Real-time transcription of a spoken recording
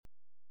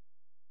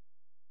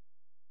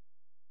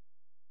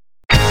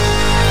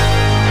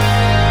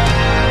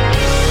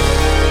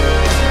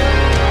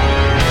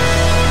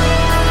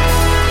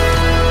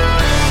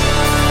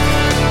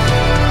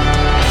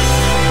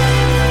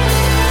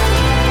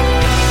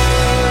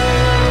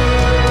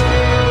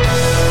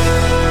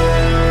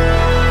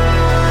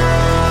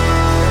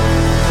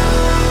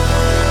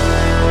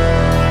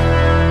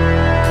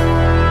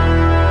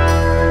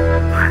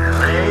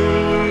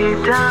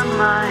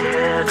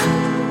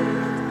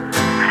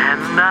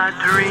I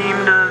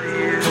dreamed of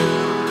you.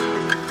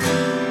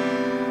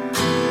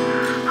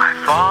 I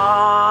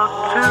fought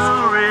to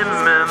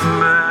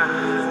remember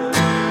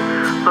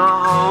the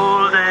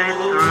whole day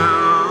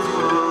through.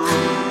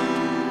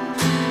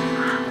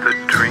 The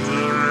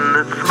dream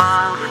that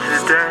smiles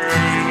today,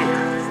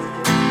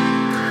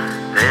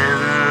 then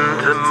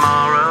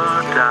tomorrow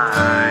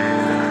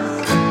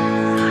dies,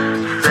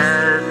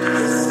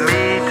 sets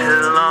me to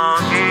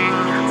longing,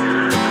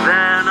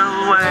 then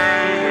away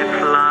it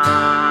flies.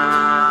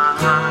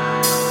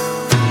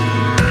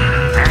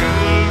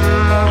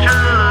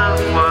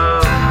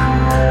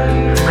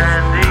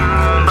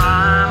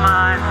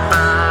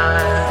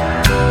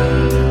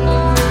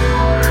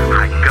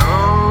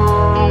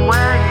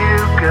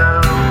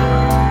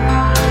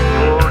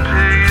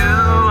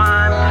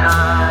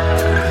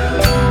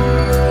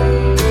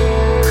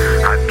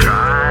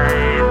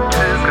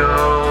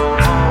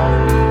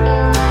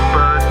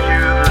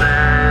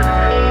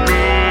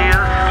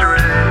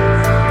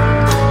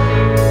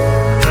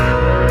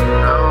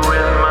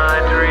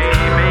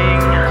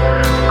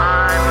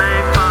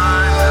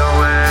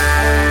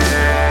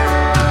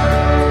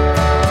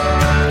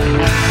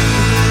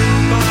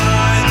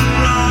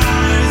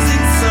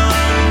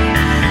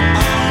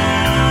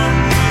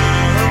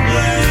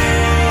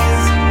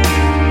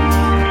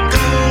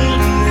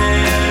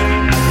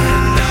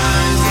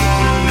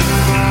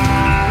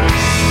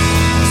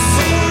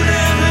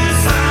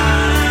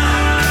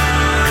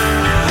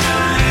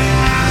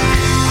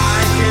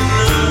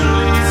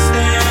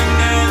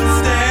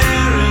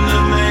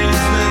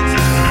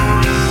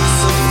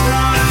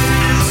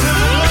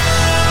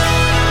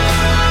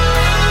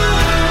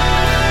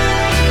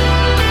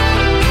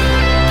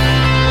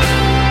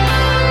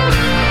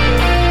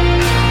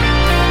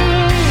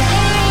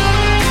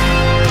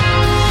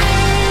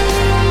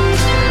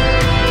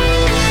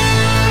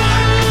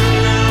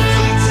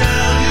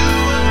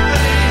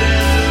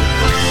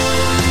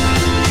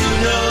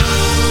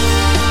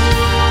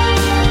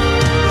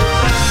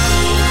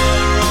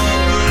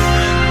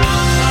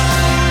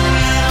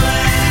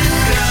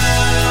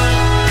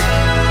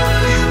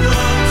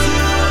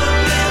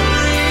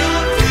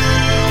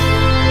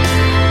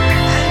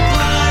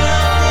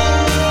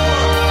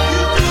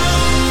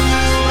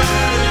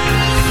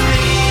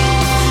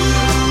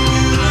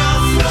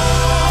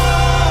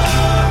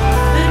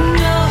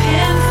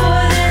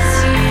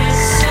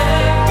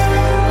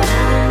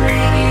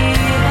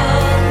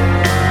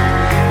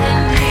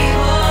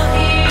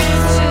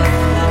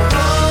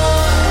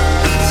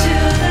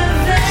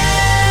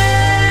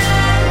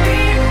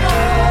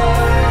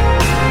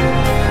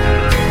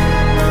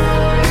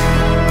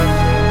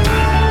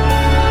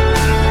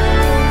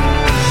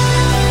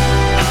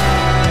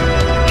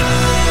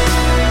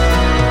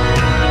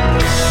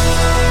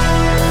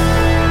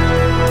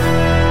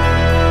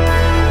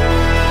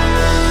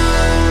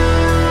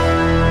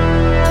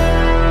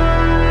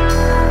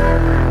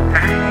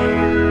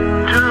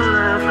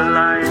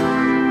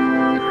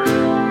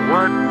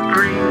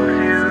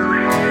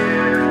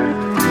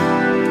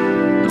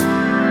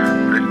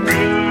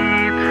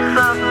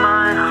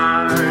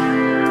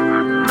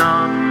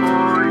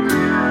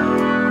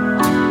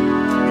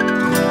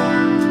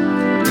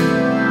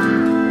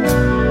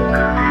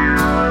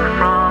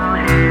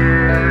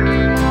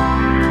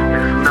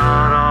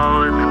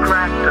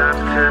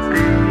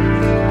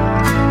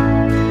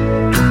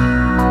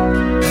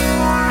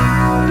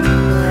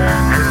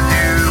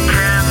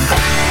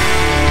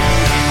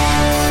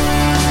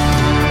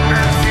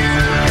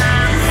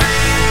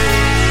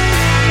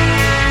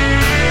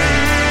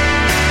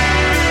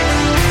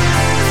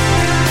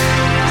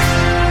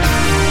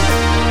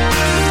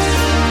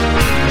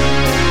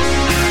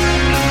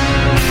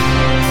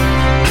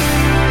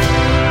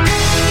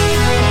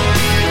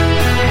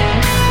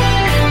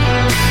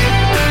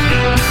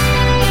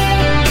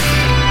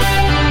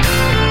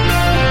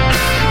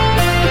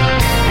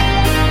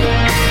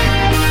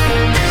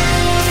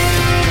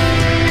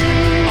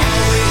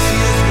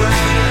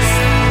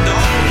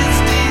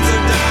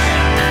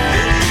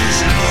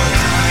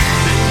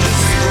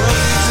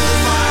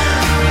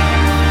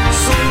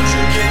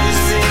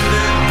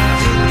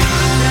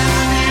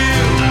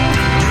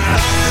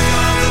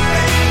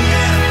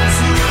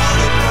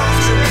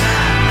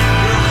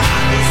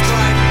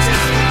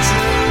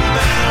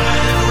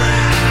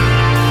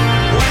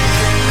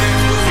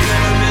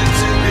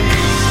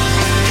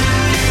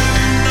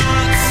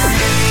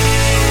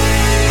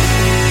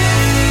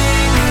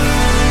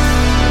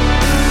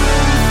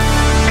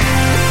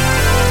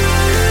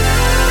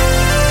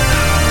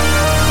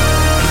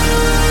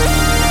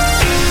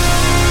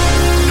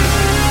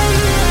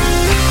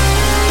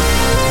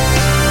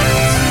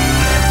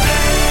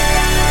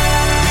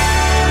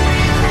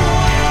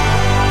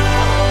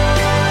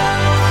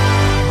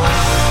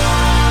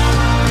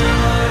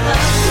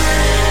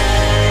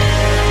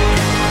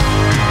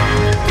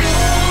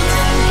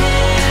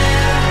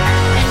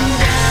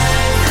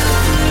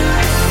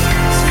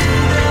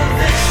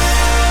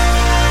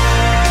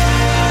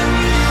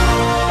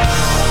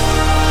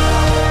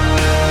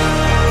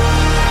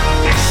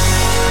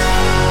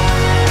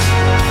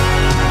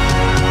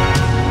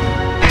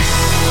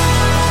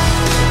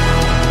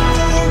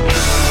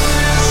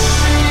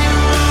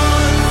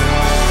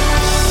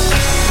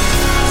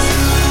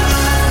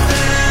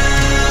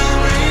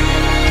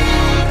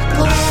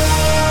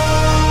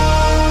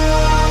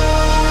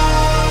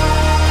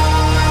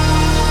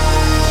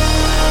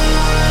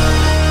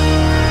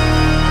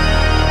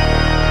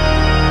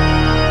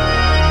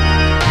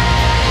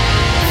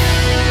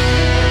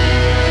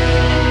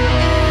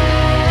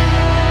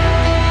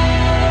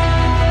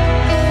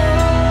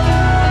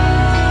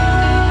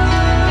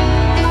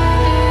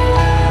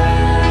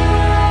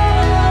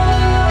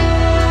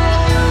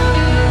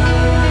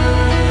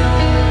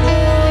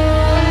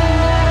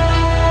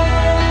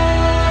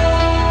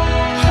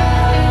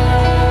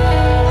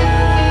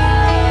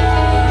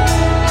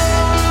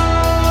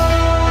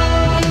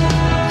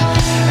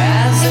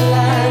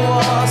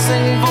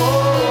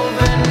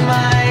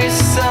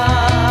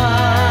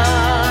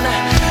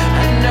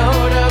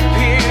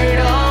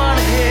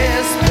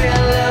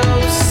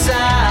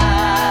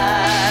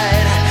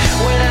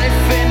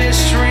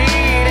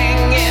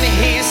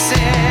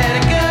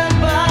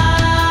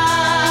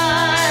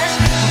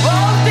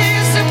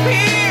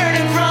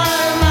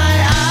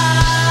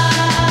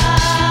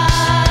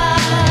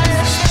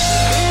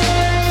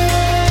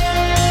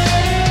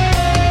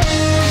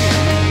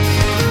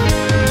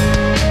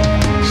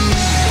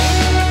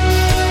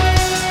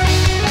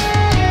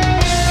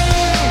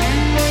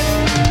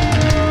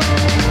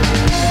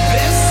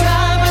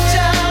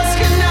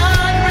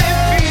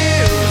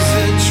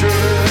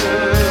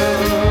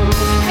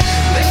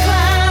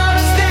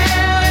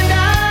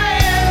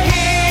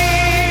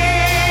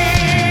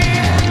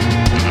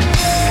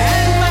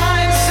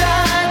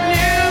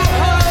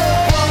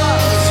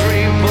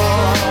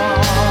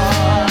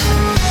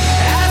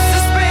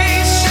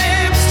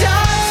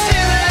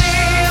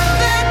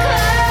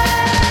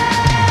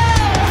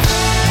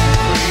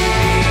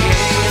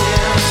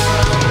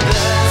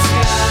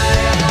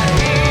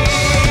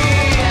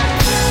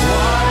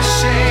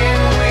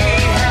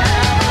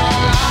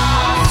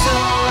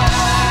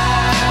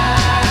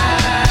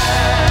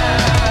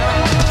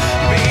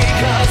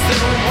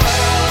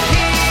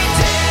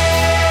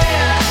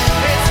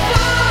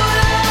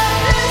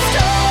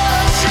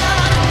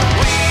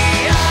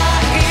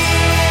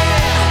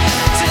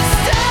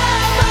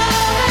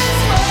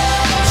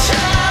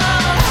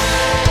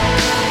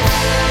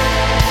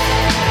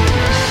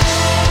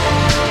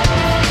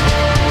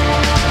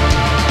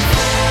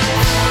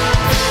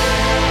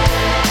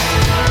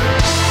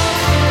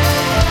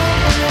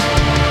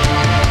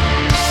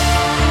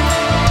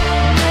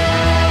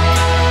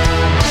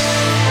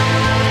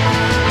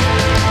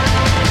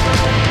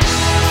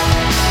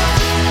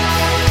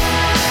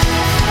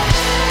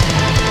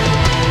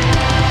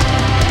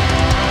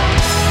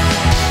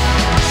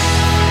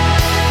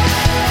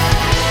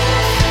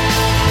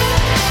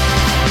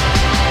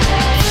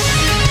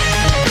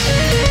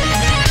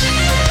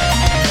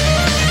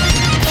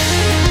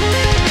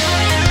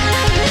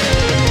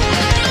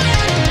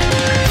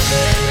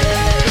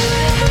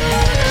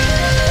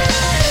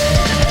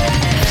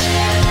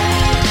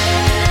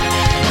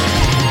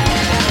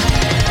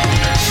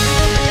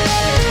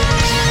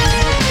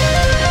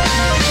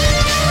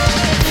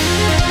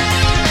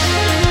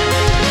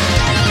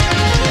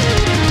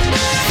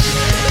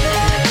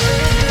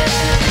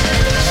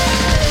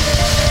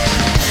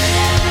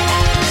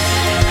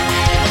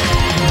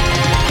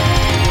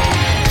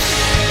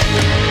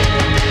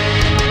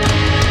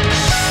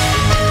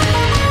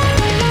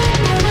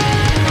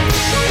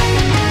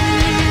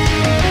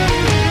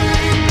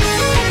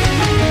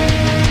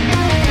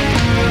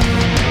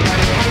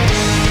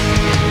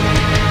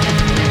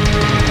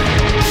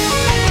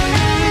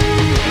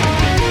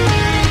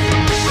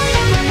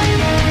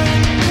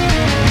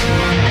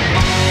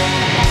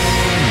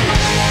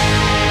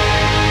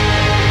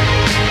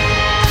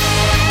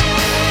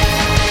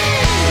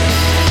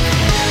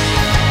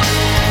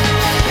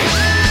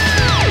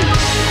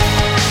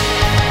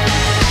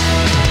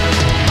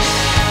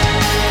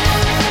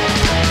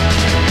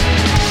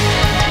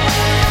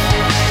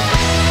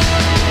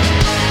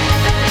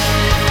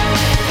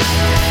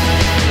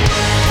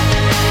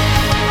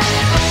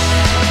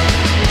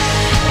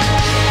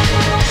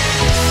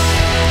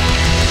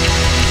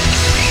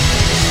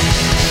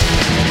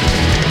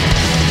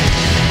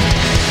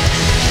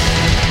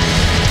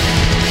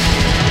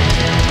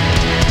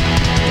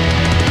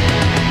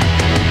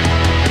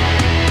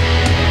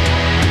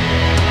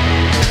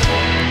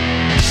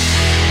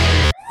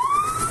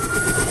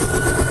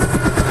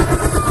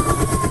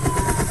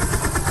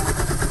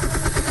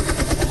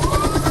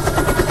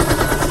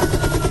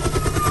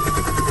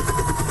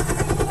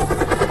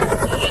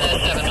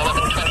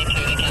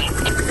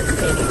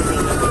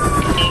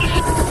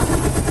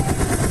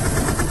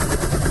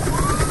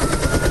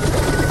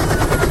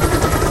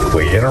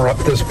 We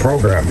interrupt this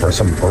program for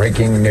some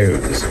breaking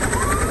news.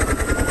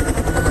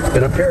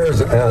 It appears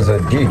as a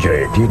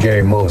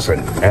DJ Mosin,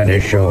 and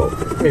his show,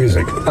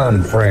 Music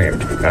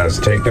Unframed, has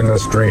taken the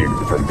stream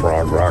from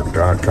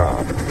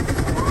progrock.com.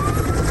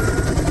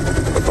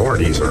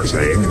 Authorities are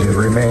saying to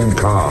remain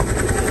calm,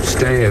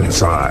 stay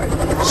inside,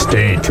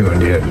 stay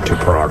tuned in to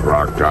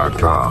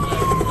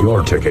progrock.com.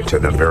 Your ticket to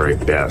the very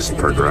best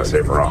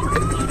progressive rock.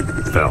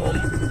 Film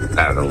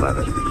at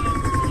 11.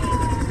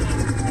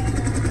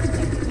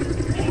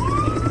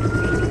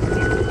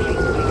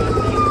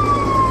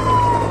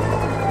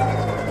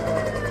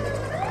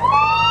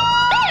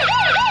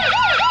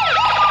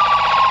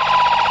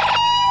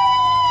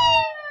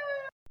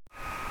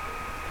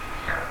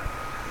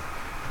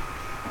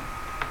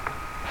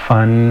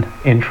 Fun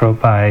intro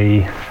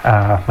by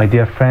my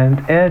dear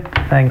friend Ed.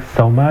 Thanks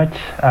so much.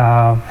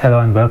 Hello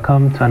and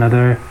welcome to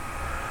another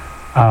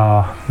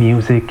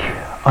Music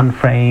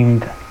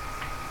Unframed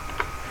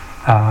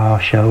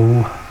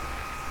show.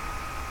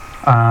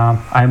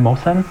 I'm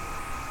Mosen,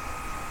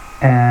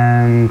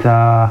 and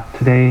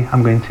today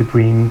I'm going to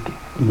bring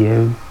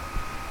you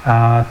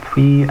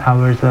 3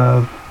 hours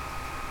of,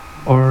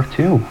 or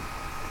 2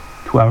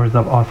 hours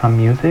of awesome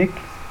music.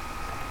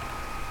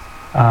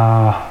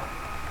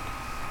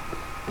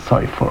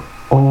 Sorry for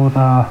all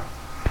the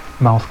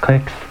mouse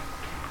clicks.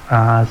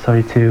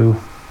 Sorry to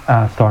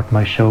start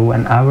my show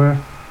an hour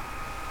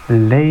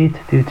late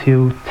due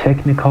to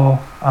technical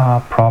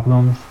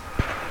problems.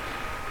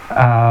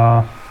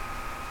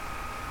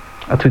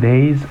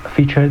 Today's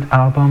featured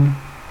album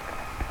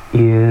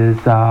is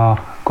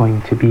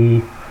going to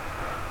be,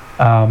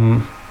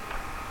 I'm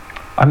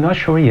not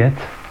sure yet.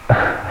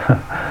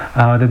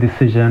 The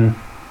decision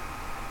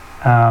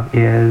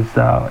is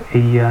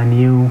a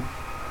new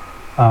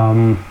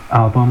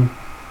album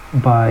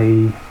by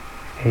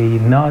a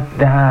not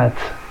that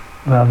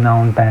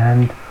well-known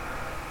band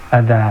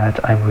that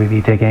I'm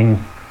really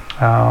digging.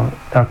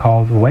 They're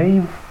called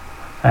Wave.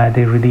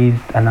 They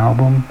released an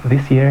album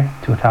this year,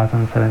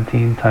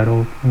 2017,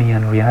 titled Me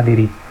and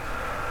Reality.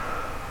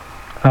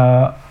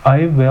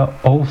 I will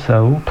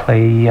also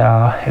play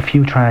a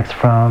few tracks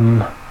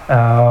from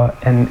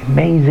an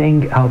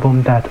amazing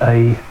album that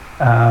I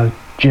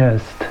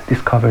just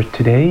discovered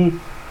today.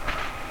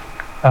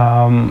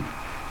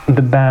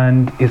 The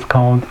band is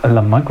called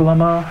La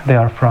Maglama. They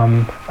are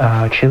from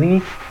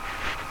Chile,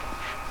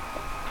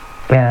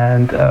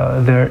 and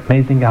their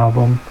amazing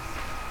album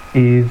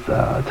is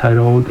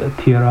titled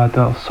Tierra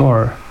del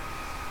Sur.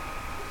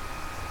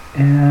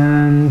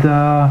 And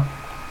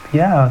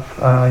yeah,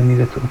 I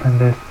needed to open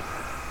this.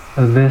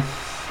 This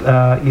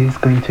is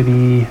going to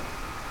be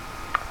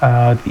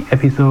the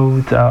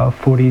episode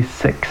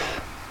 46,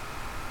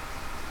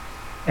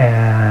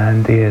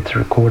 and it's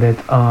recorded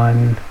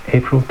on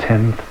April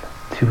 10th,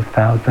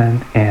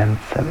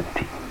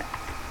 2017.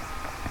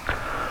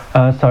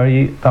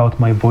 Sorry about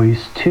my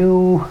voice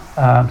too.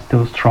 I'm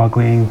still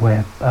struggling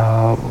with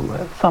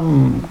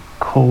some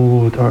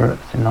cold or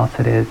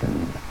sinusitis,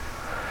 and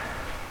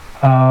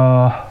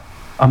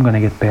I'm gonna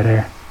get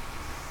better.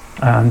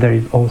 There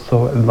is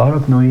also a lot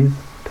of noise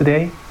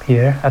today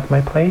here at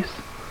my place,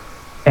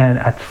 and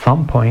at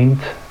some point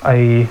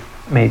I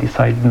may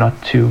decide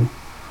not to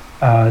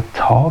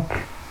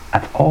talk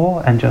at all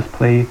and just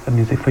play the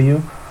music for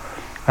you.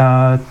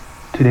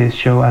 Today's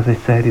show, as I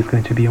said, is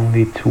going to be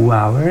only 2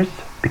 hours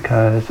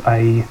because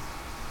I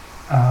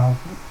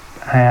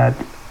had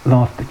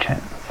lost the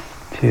chance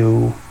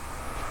to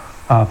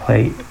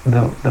play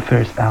the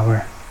first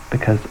hour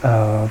because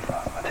of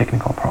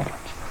technical problems.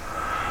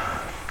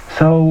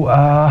 So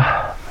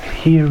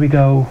here we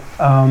go.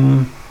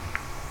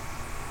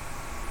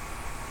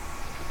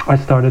 I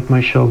started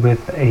my show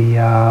with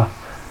a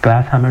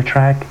Glasshammer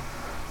track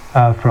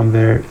from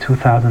their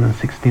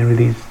 2016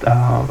 released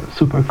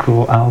super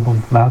cool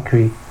album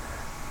Valkyrie.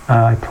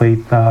 I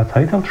played the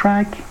title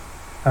track.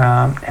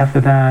 After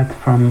that,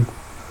 from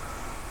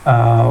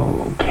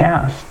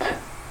Cast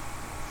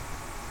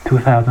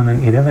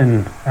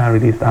 2011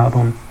 released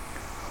album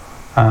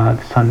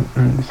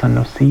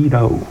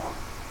Sonocido,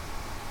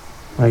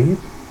 right?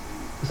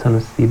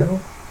 Sonocido.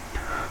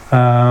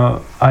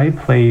 I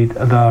played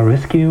The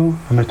Rescue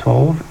number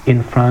 12,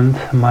 In Front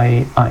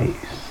My Eyes.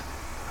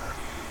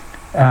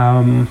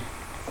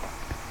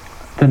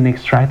 The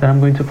next track that I'm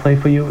going to play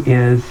for you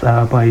is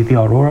by the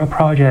Aurora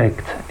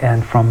Project,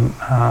 and from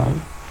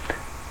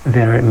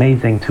their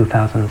amazing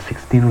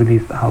 2016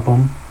 released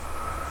album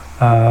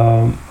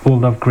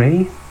World of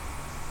Grey.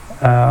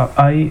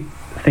 I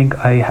think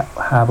I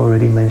have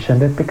already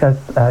mentioned it because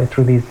it's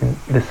released in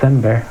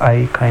December.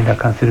 I kind of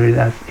consider it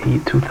as a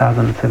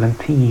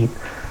 2017,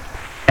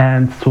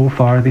 and so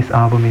far this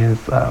album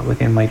is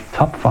within my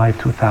top 5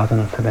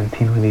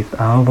 2017 released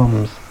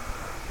albums.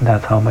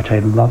 That's how much I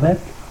love it.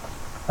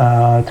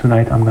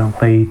 Tonight I'm gonna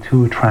play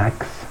 2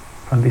 tracks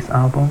from this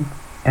album,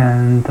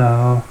 and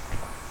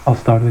I'll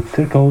start with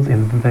Circles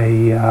in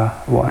the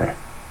Water.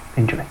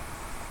 Enjoy.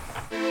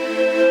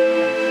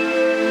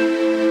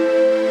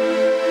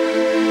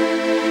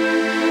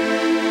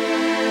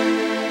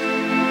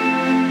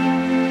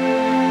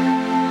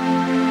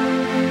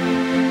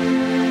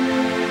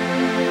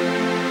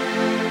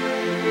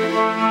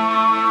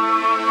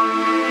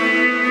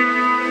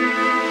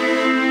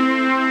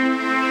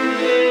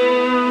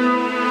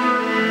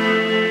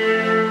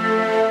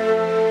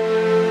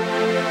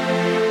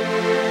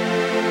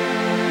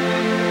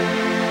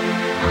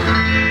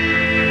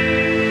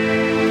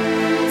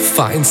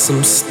 Find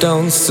some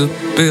stones to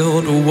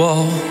build a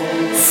wall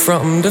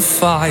from the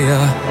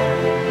fire.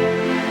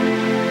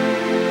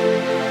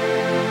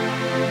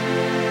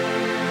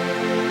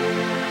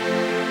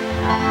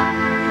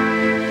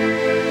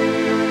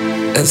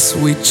 As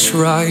we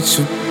try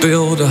to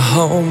build a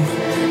home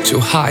to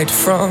hide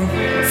from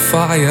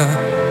fire.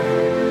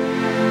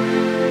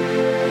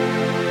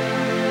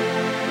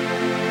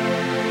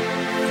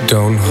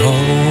 Don't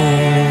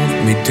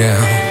hold me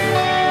down.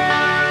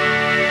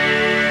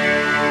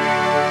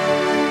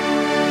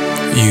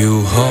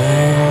 You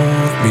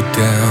hold me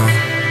down.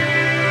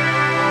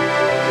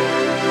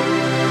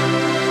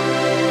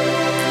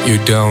 You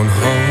don't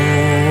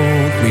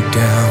hold me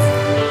down.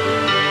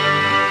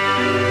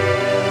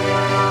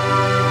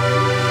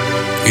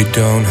 You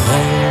don't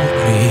hold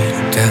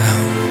me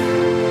down.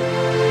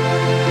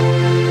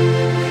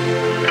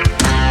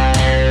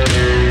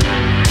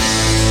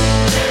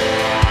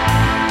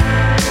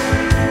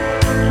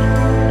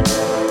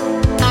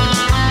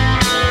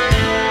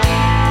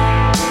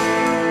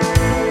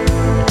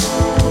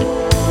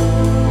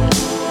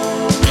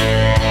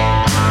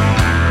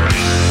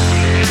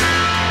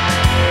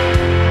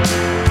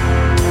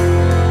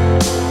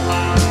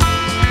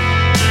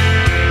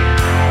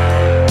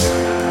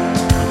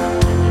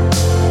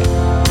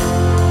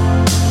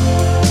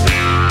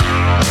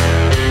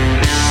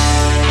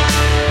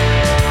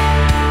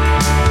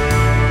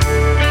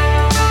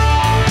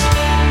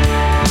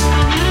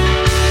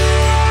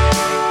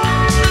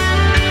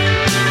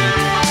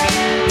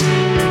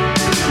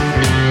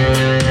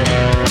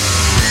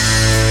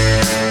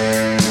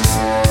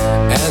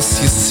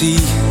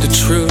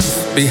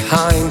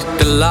 Behind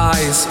the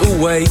lies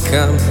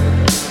awaken.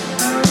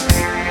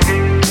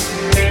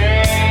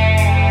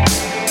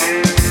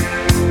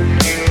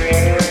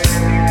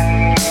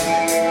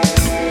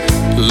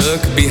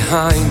 Look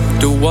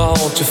behind the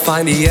wall to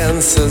find the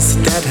answers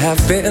that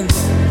have been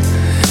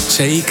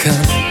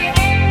taken.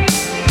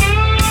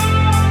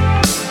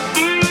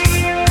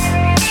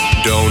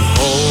 Don't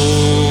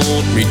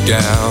hold me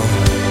down.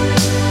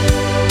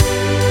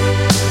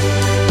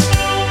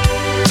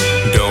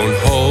 Don't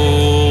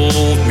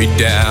hold me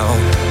down.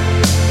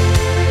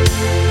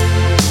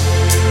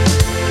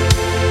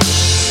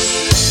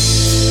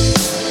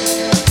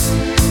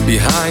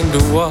 Behind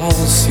the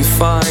walls you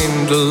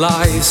find the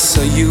lies,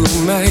 so you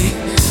may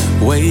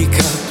wake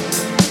up.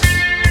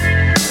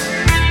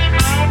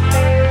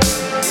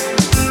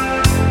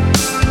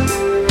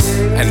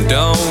 And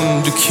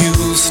don't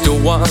accuse the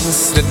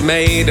ones that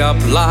made up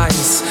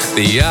lies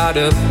the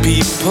other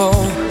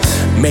people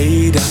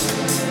made up.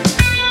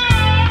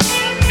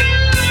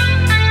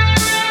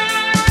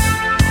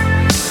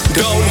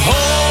 Don't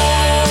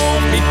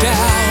hold me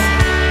down.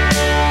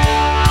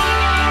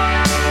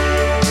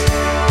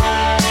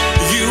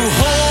 You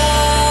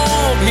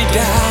hold me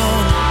down.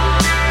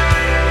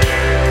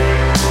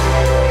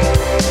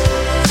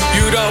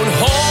 You don't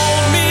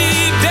hold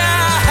me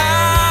down.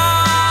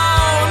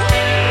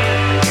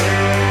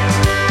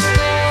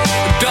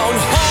 Don't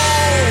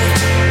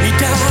hold me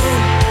down.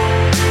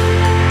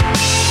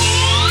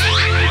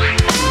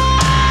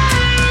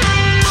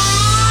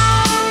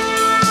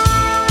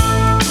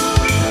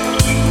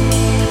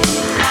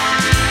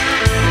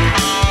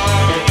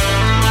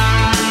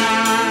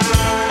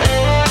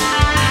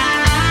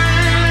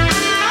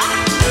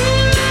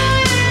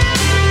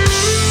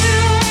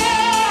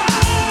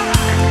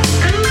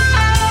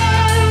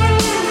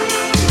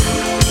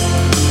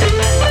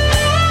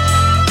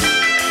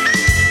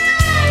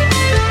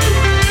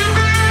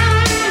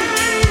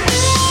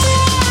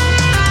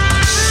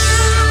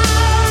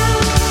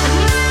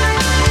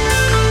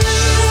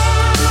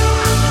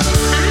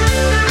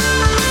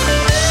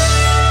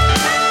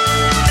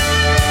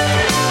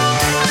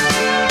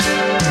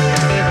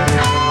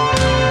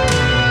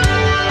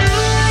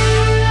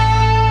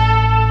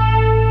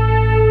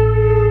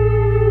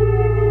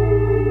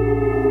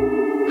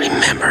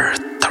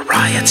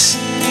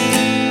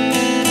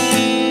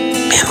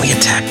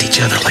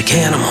 Like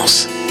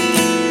animals.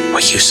 Were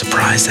you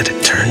surprised that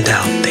it turned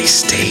out they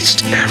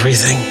staged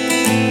everything?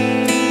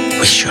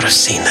 We should have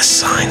seen the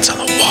signs on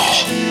the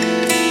wall.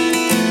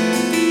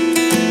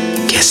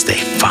 Guess they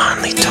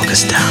finally took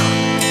us down.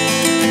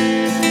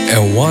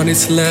 And what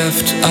is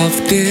left of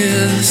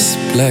this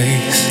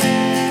place?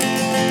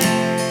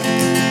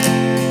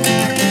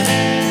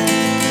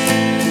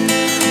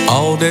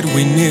 All that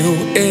we knew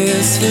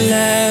is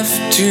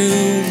left to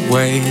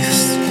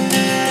waste.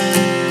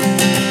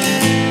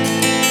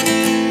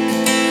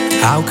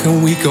 How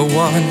can we go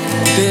on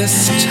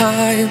this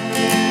time?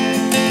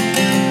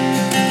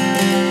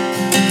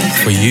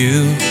 For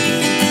you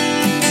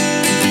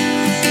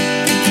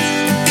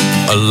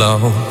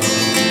alone.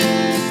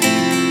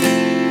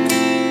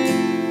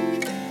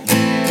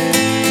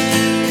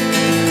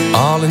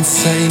 All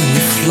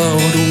insanely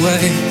float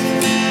away.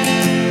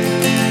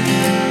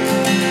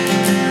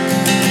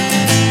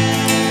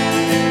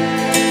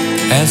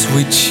 As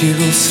we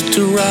choose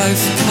to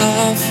rise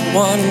up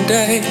one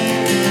day.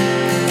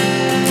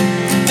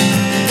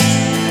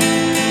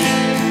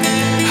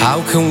 How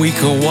can we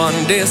go on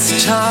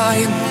this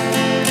time?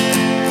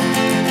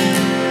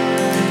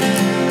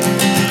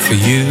 For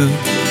you,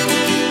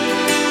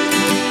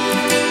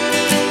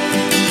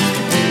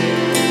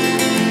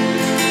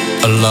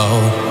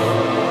 alone.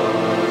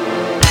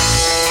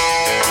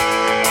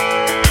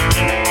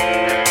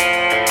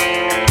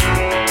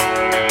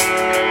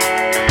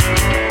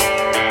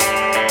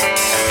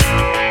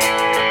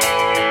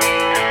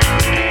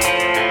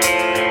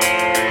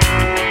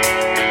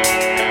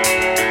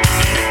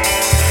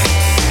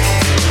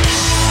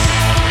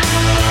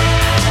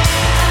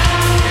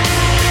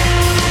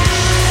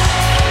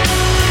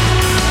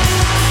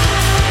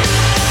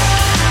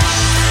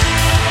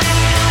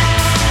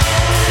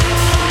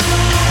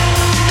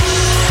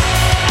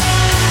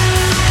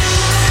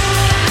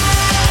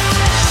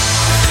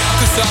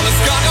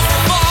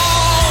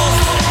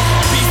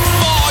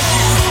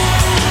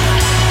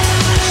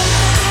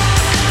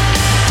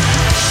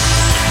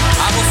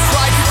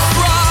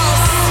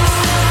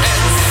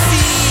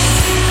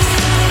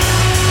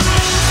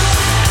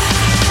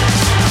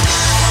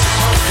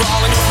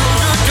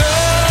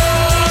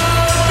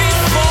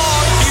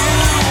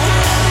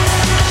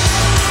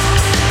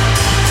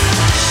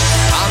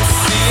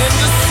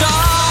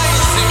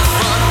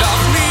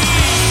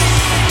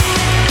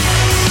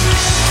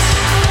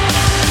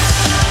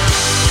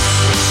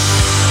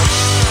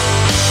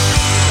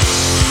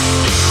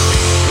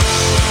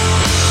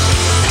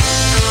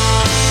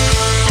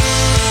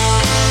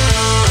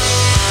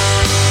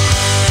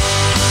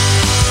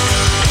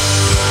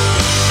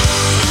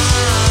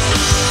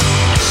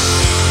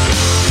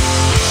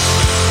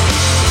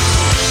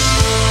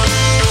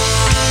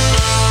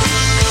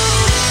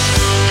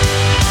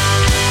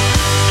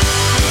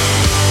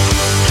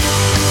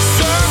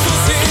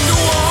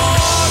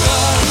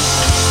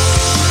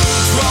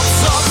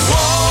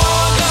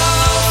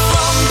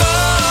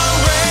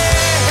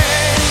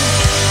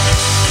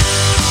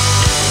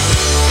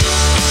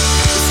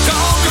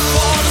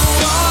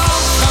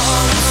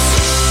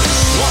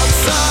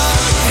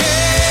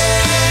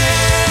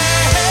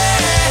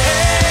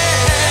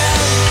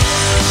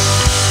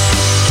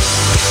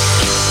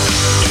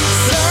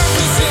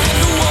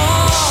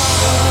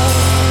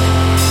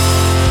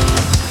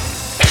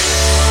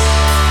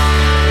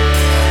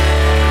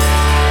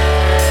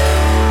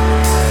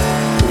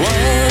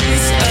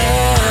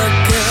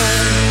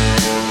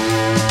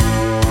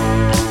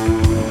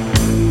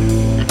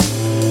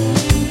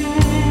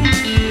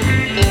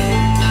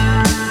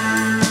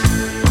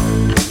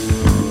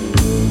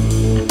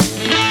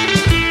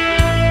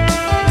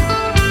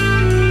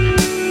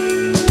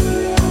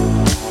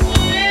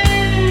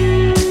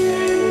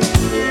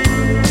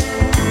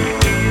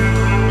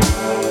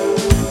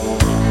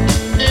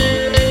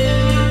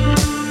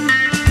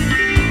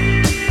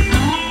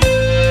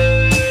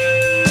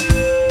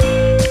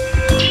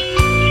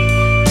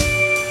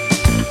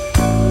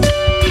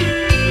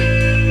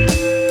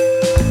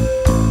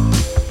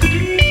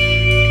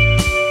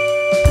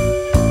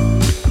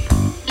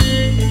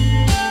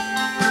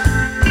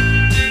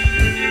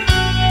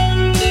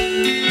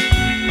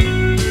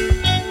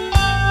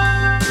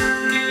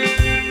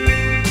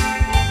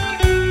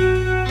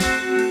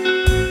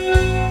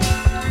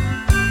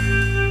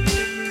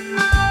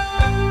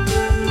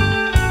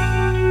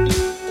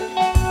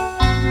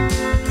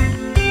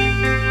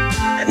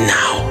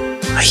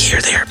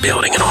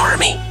 building an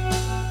army.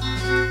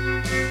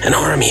 An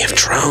army of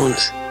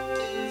drones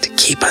to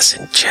keep us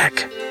in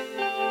check.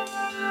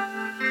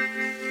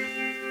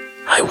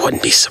 I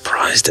wouldn't be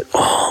surprised at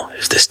all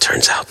if this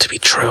turns out to be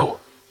true.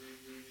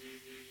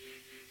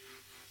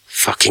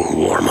 Fucking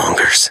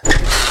warmongers.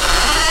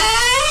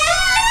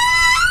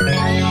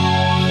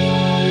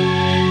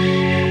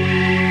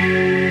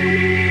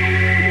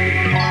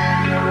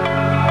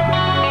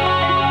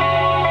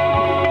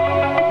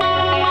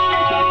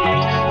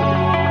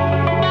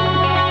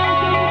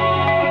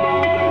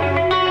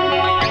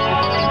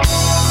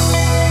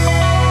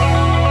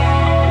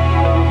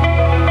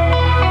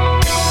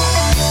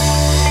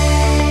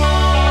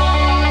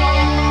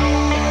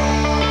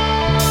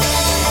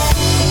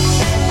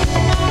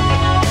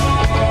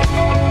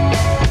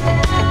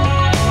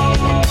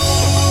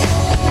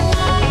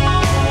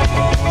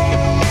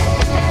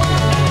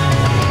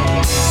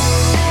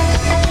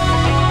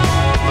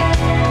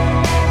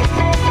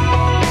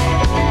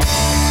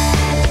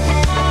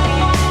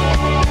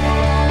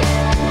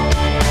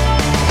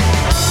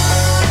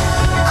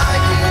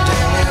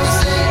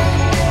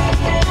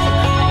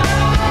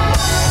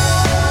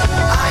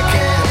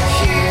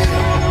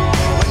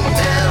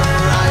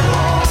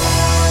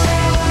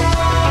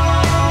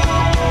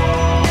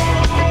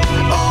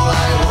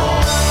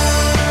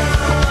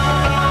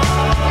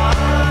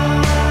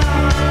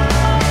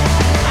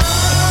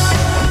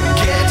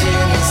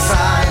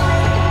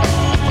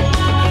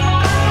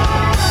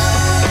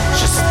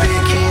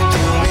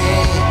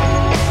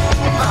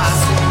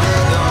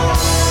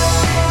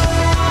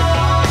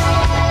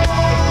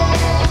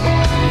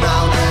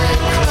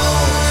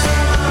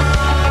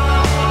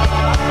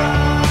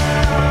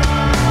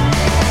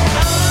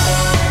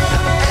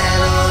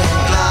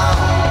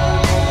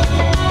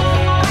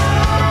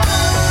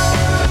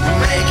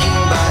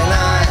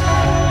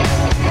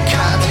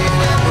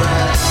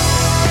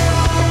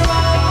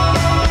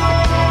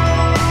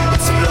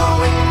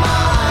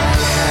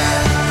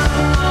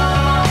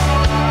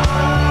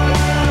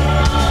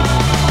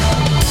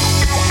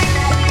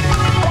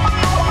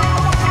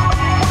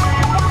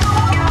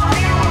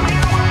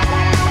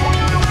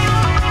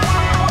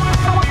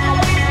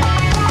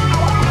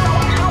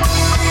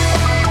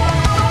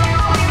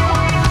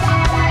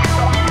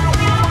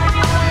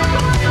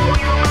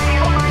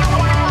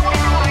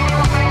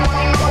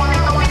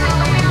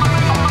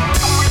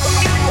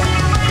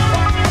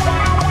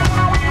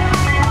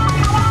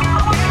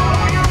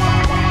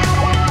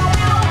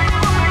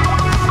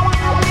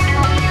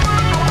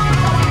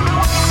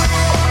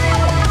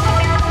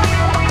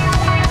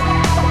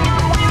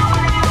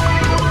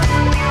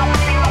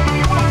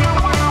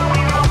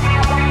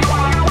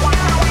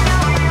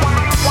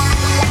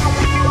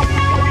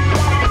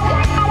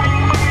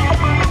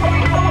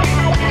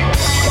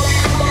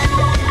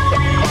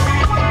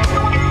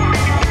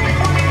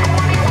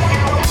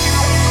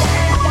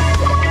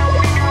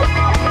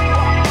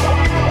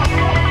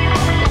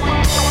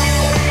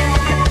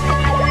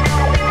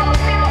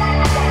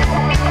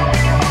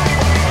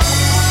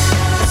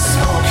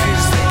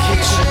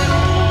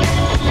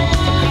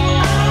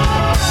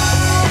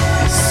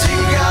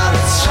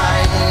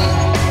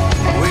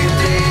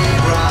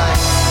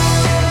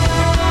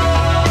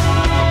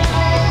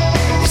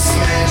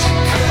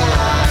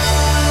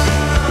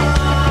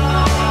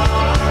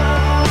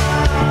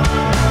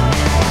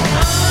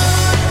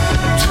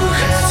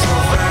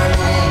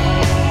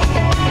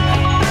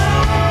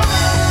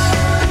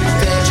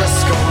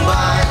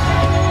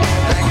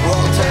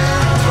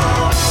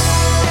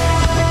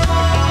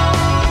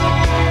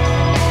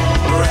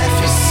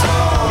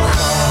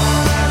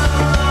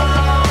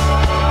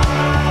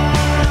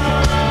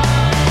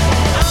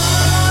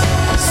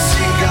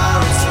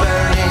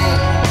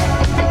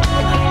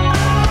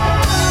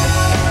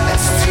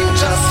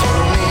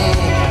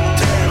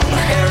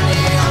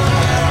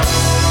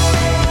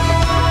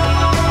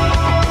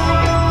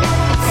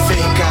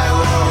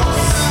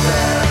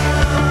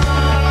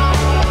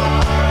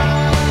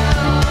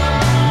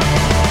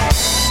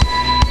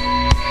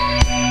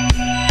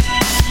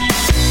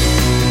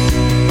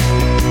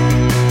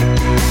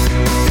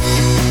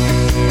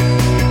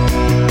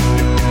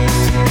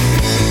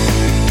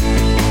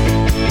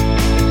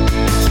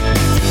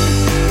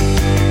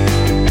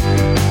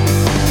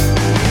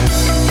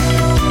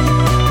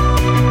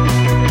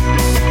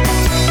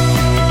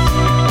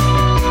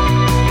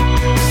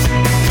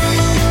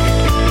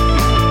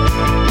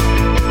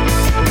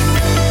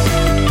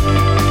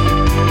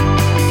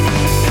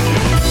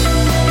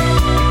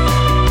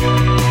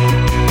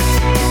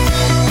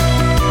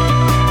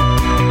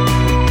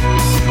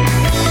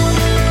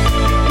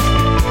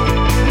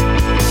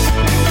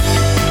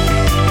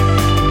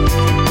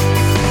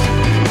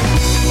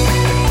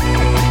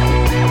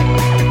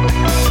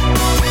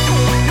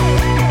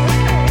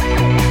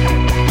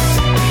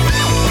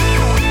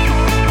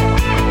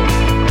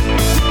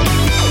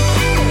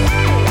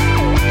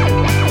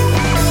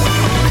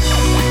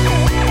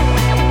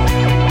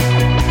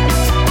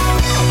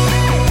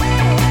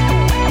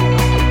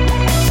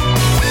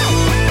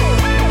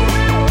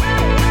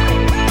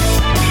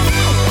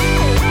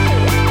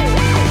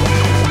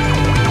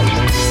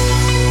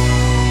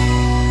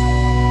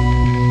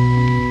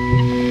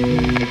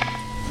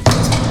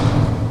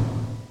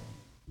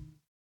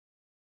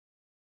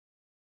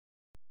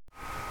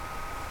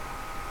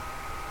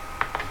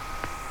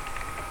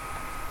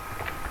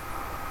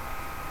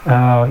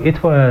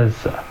 It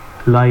was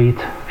Light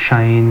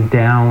Shine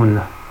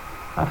Down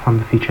from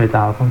the featured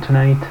album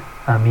tonight,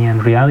 Me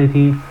and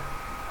Reality,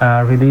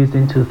 released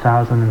in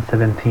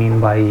 2017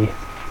 by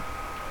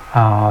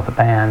the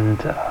band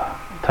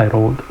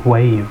titled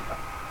Wave.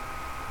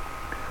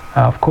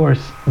 Of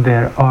course,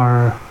 there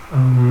are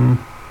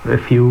a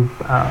few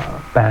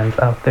bands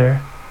out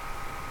there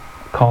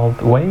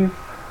called Wave.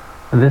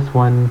 This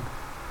one,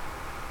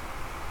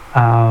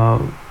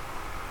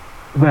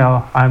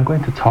 well, I'm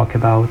going to talk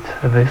about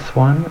this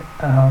one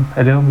a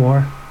little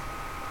more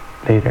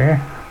later,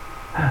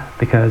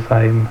 because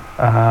I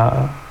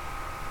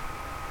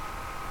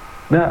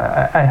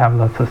have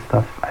lots of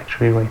stuff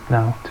actually right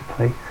now to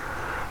play.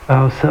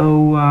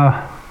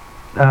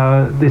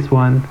 This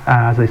one,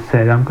 as I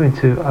said, I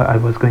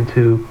was going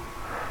to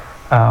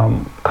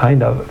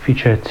kind of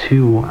feature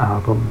two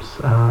albums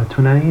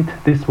tonight.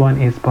 This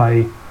one is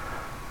by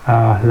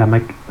La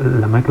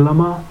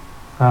Meglama.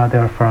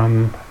 They're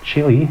from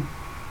Chile.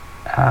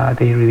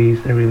 They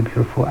released a really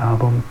beautiful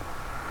album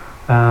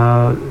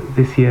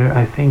this year.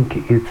 I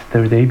think it's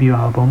their debut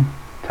album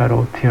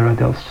titled Tierra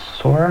del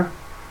Sur,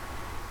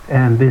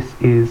 and this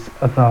is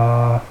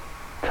the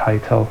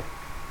title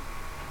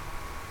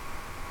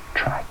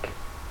track.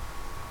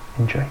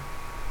 Enjoy.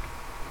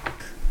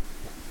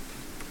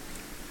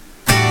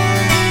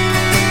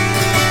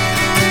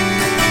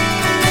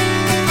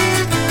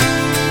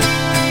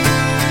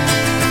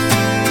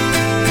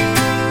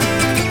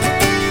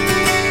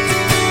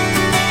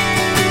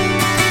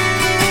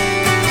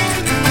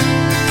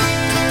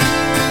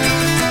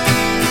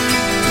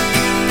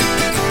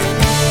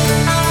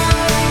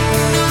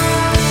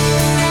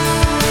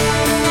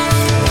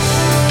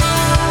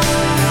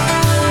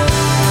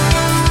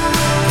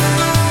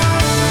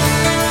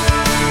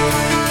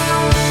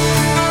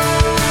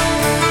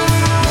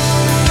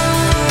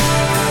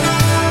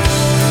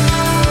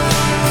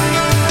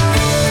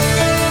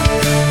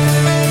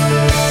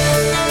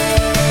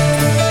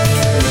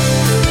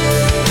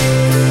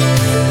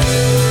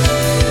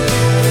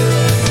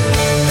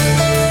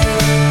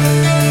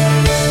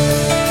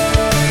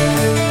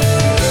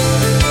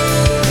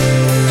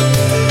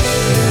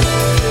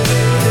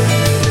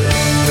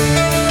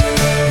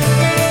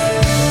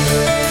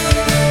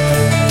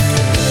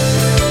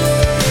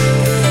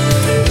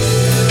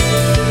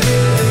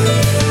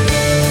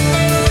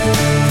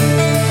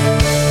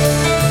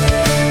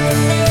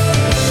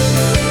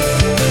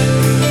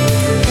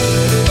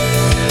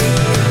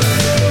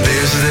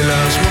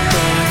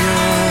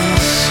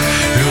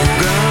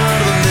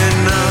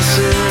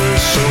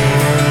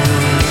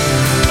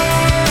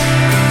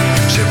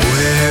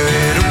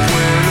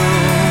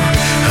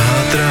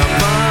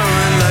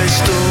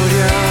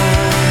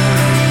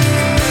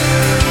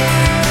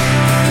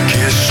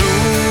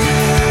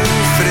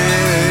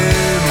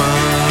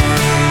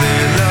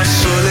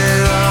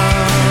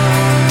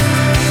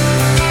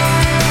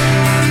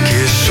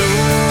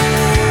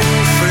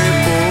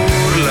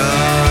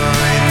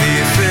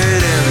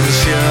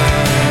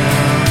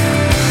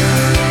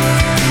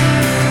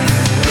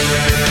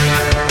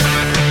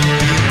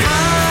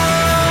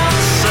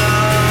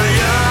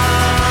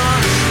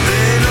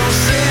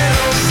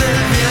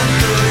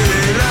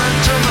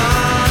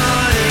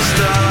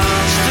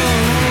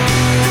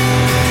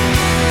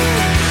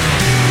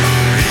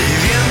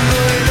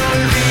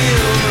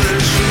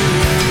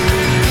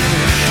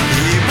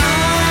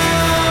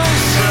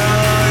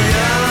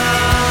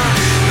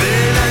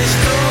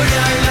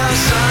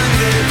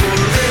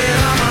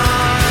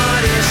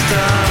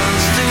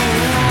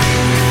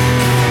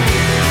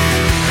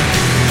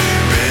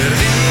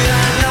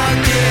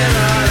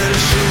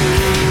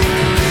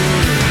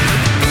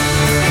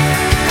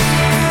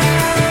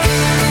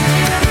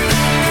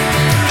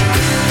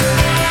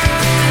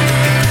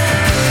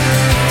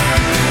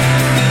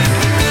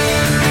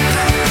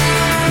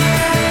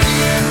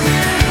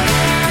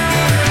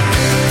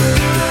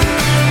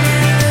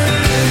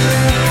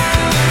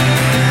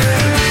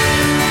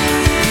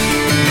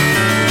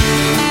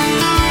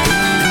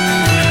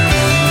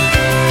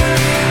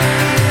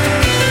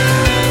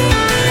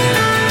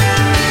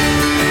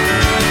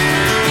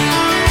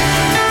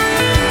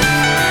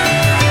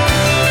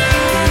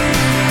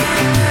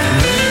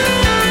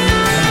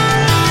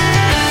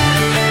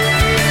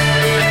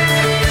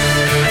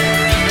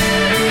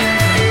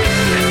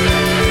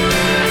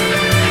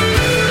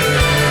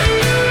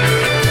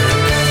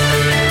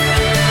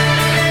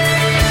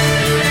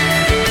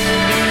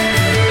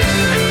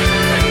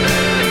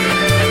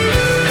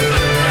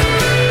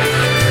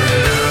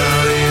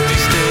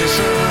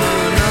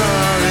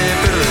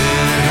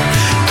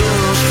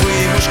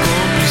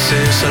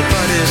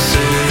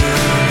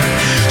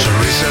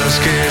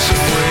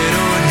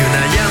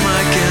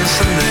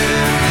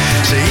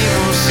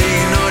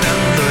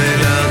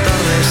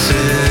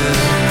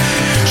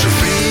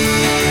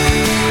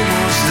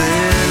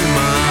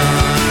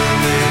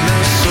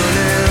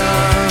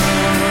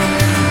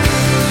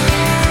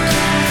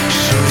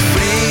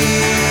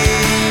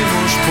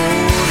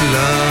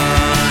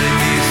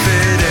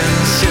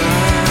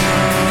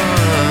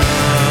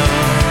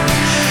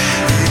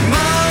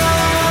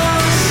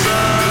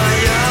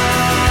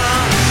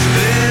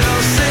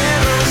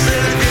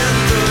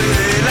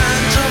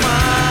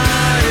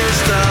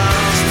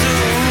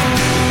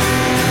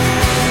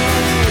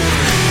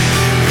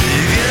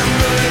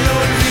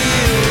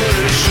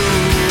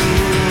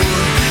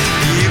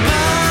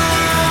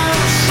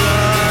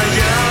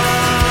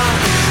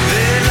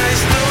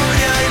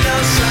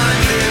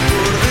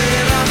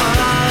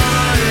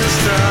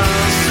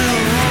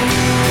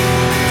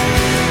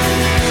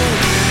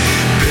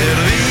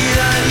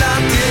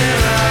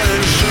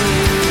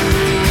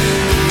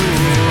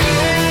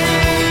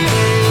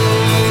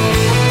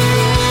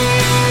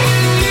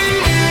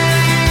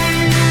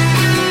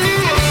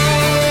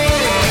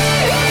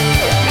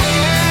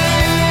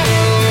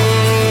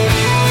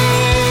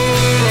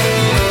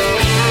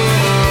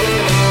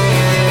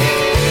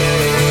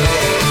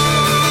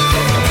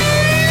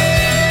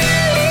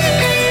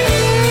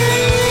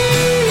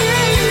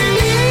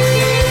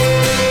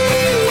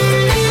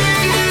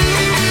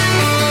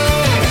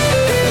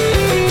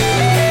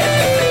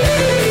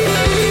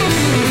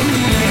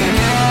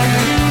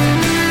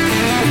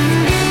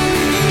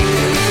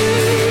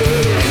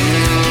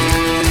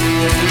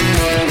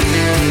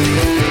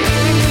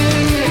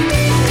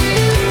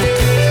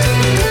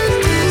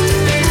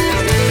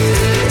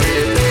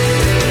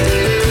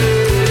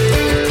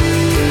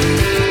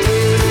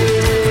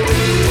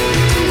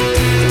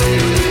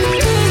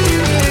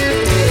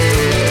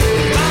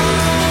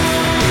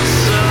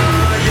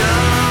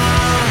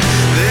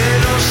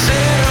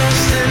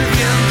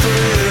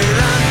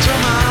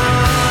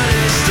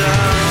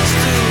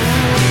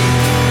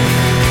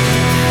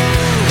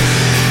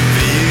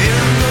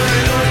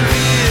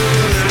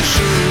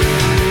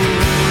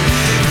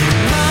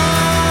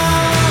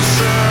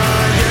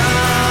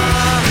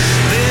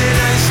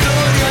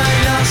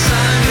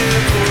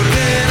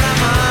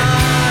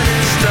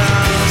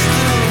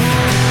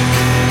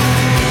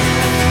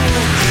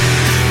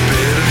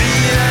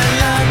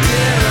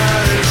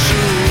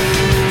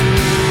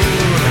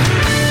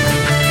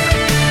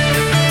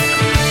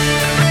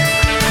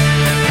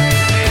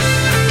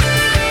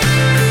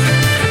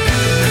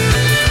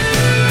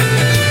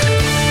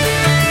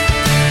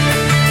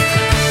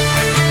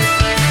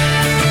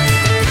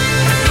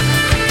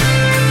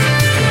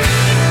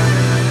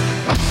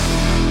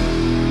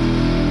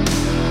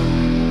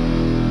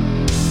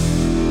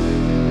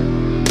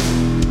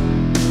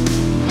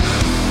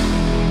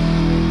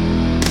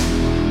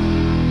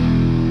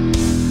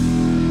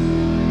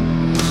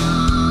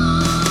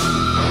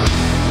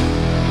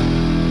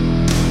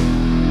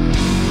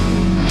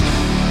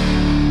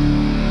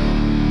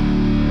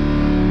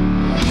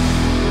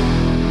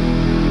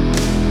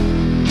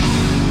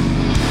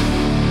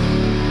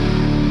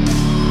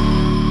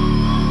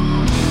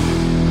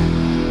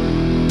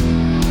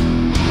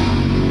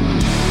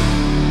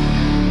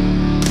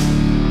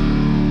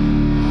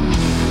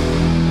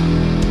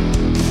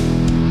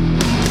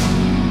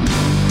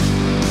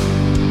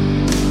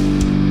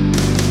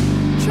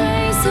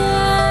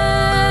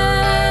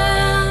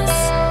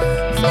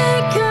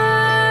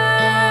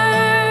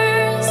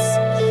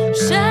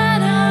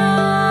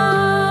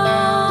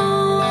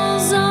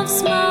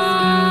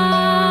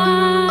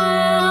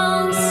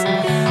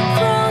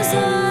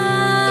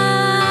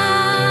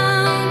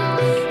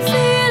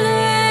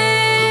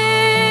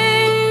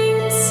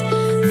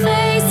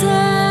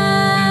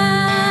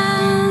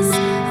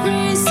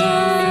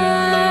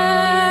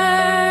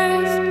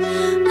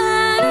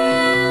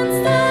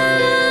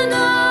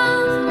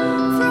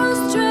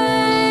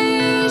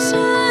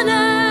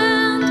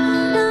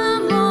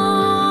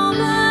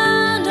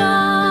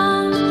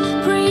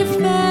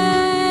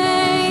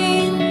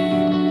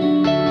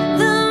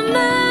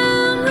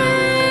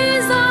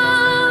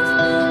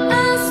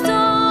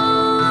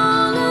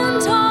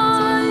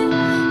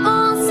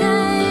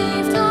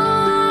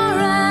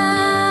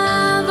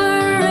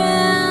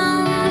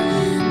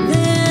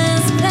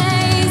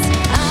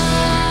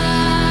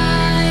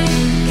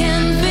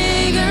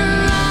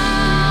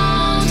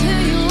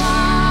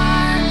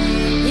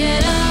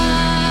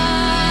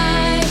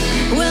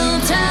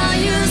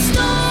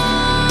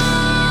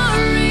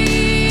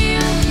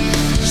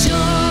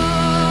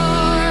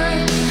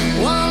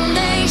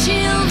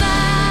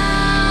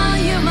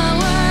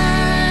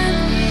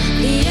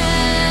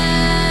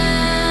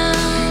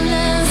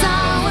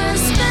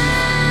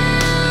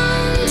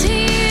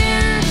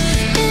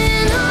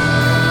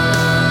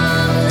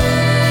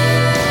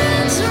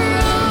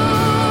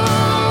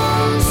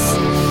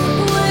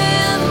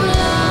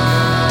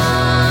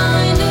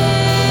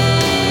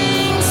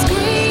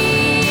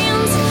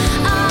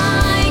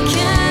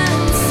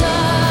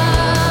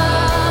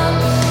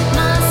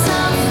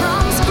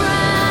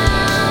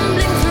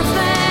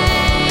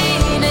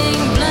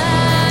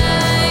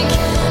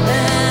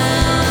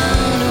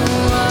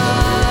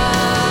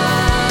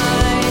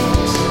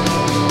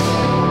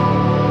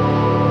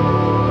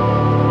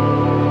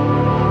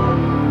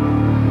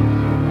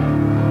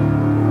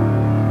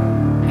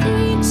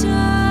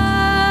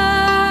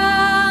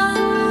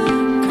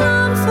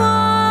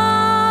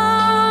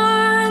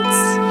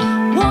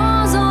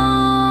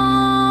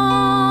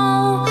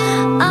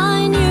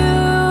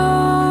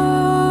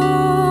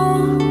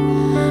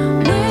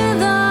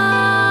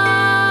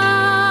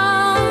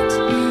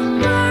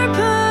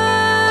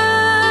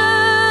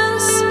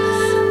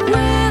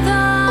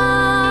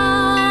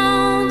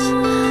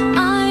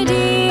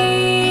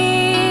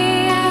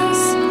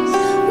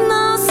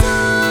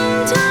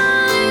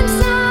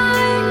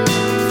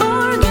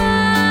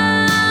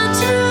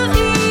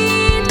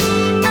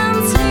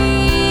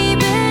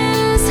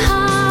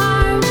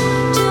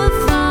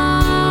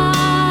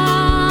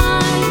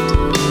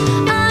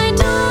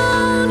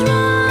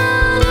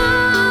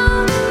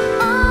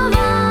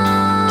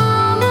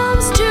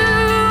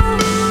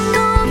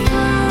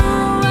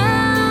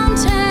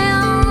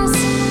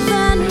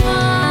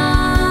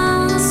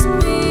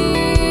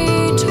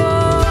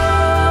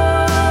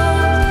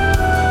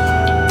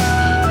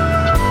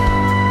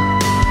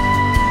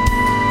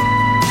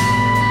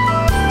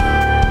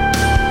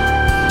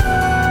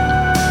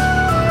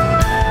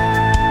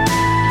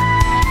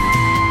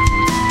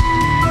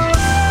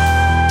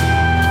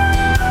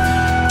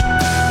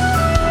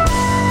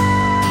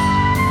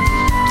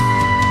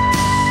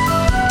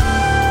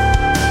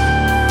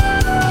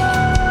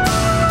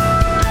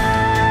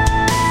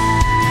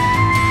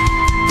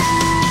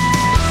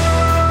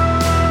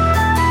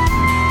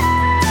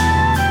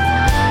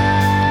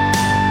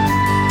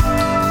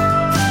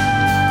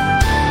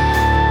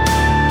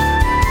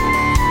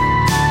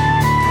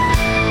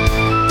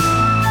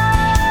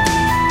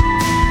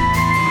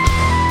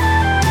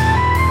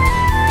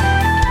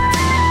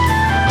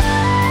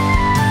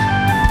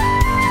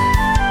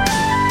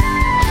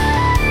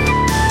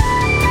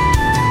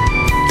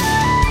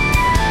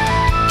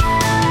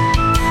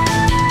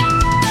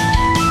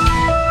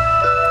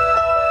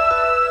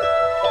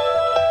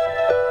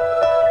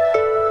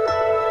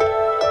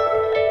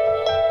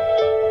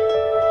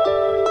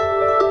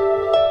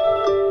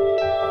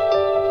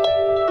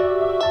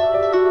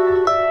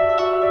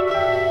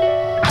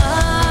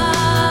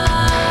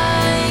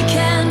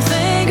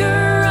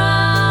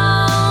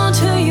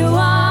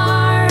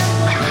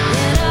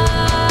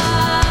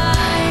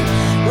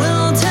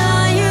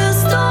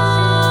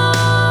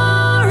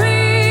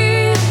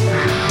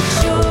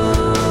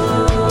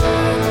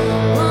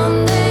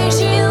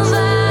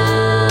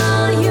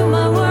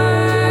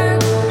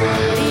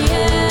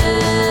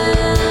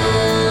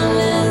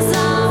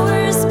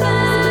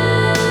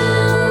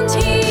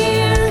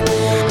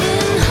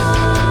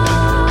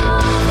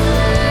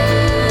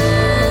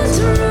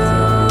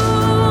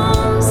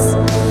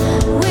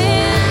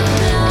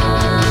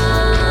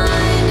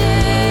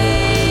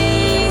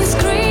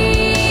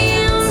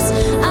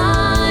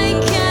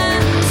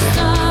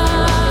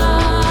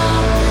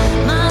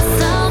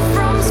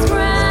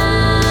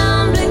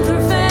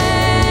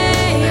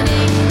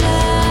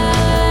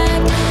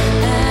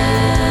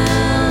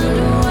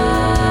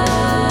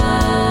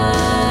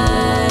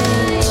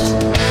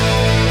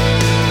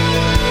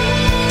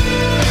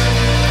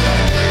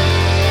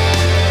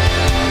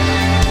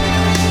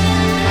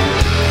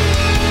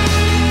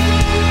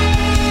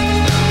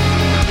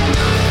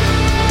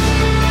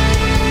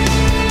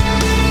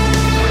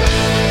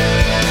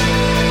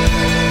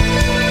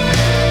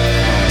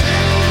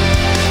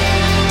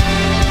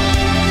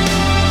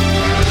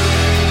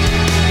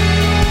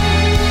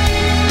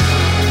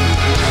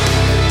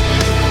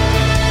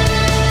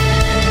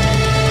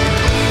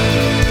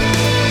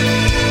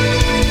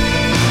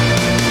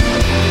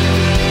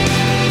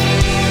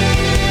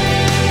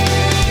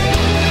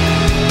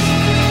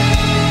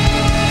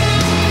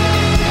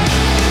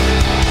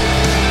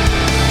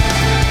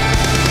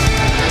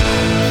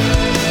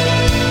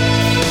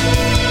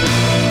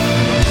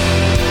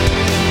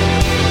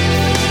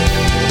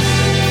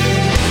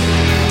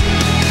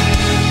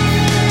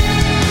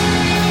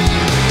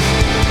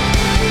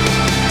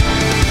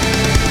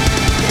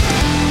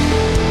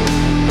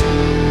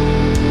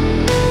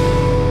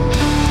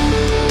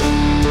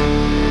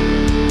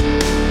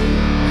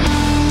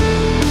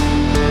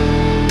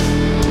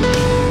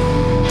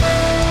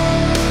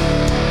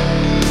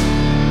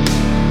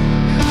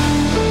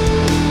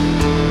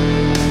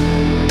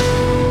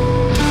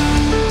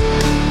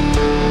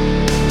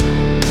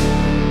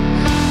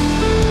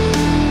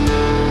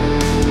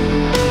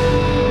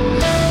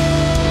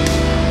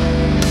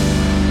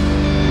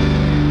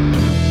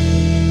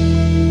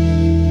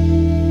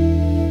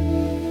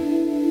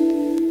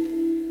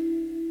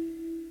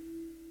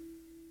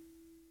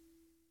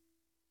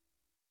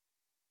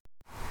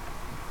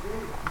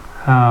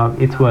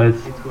 It was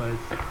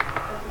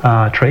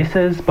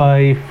Traces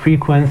by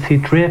Frequency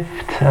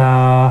Drift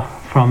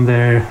from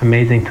their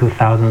amazing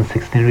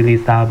 2016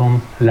 released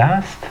album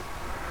Last.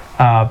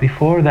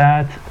 Before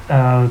that,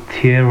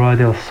 Tierra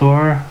del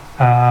Sur,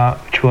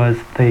 which was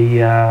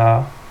the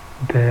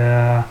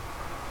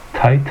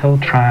title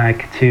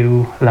track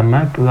to La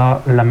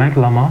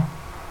Maglama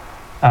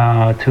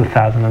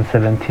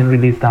 2017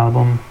 released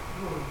album,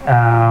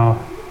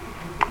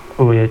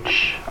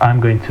 which I'm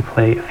going to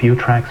play a few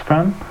tracks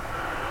from.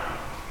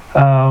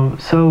 The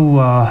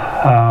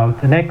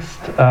next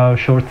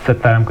short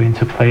set that I'm going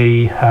to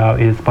play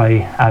is by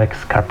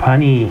Alex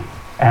Carpani,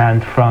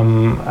 and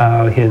from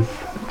his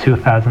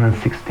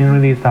 2016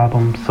 released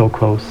album So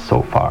Close,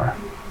 So Far.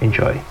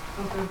 Enjoy.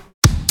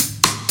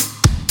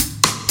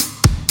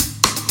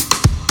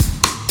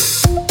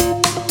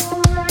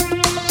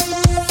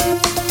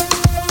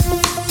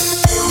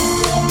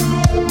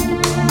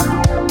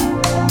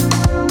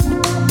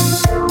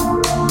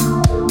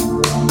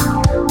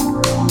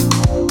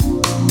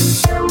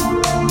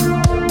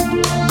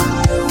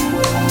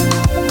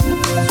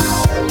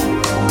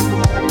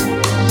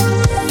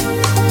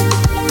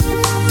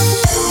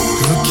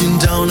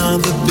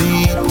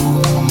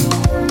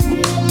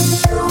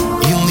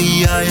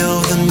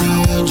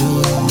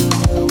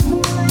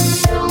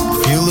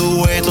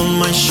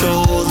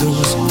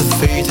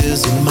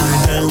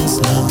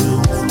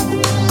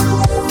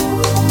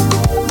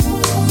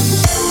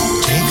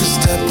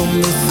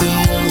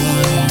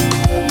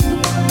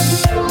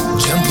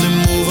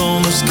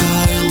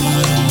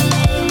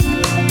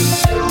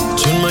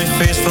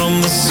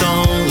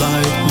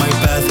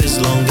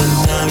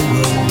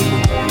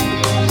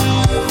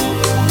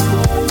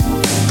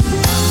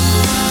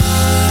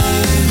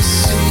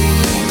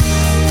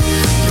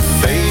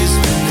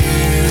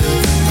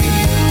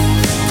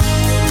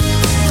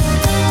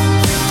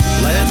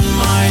 Let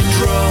my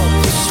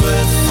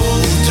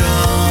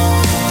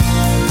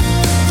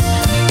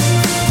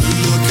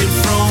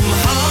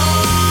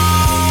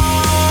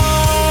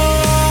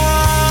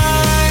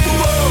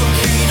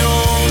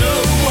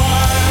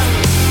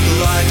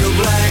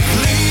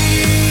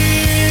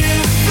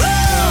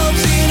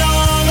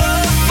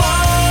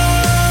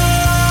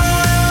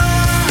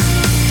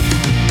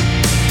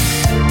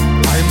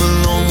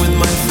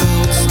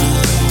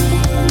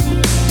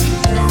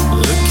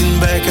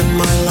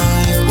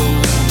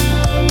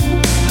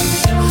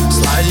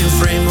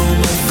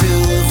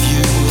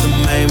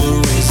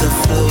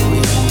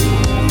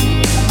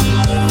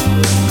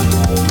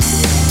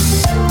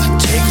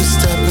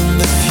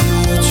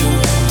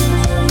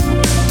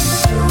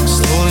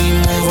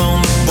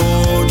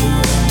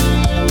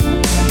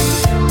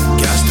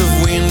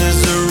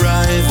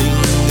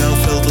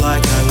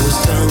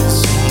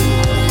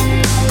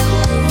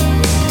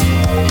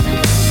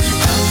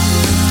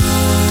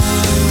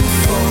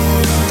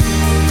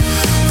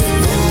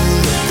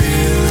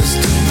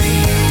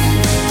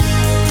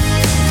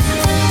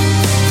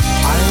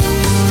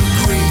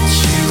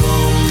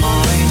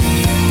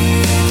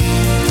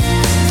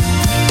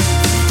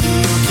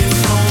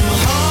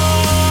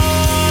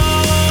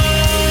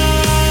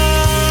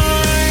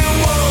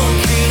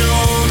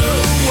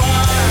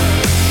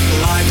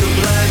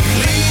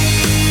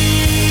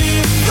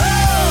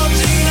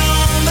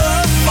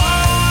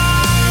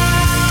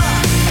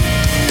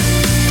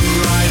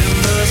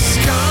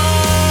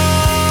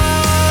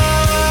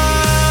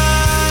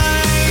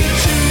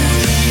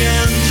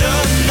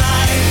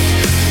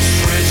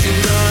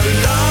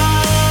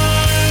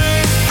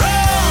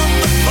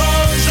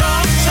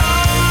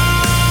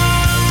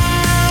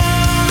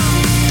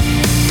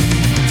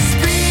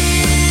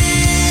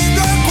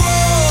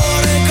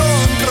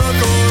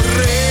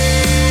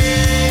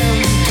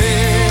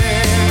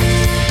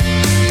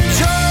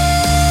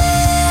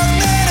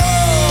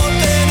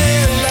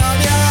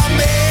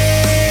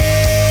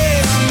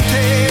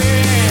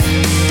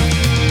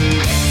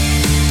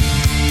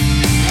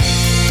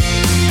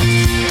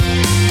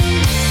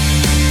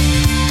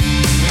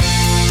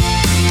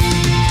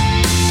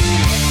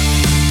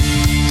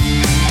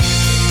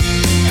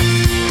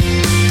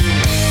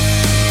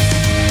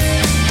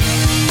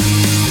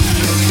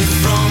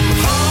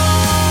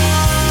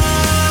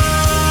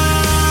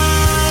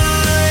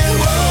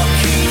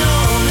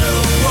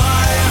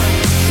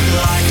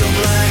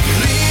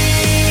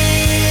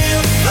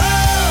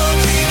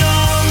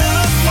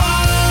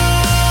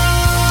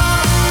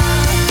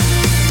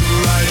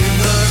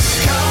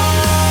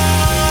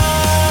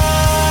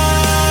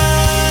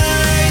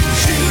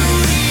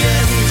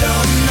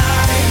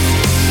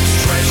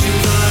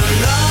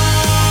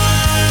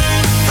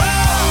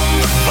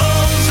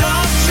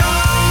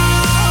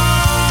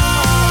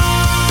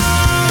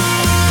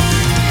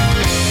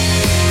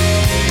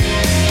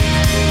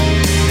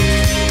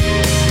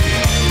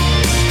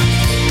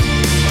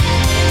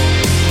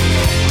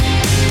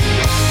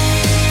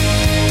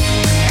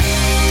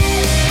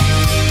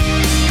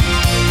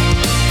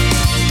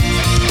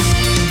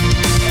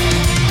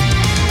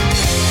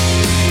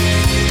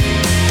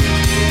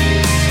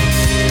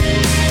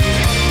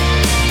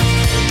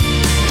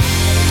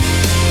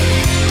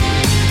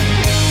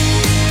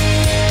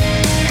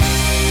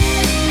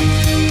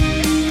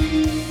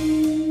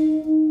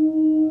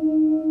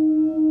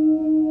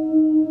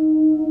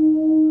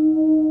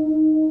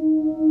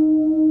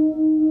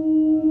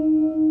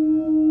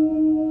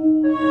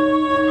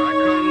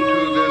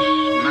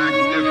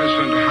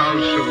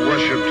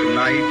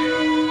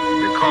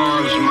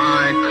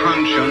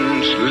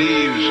conscience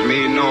leaves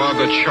me no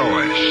other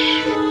choice.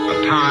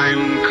 A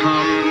time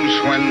comes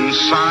when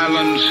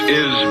silence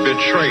is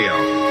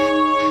betrayal.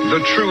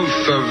 The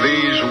truth of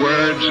these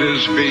words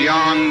is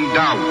beyond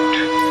doubt,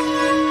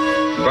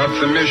 but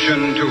the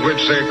mission to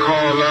which they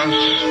call us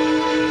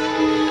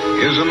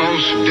is a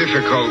most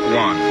difficult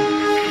one.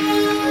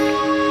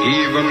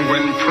 Even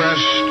when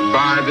pressed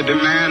by the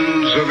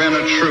demands of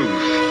inner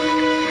truth,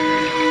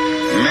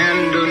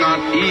 men do not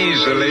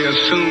easily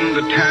assume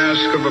the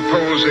task of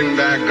opposing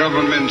their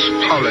government's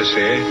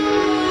policy,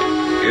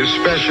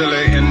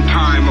 especially in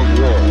time of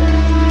war.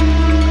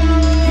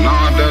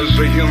 Nor does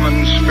the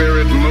human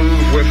spirit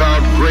move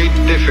without great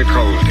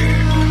difficulty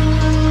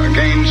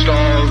against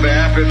all the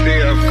apathy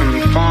of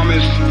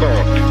conformist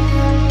thought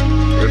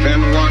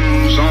within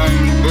one's own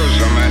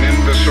bosom and in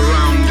the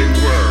surrounding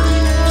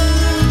world.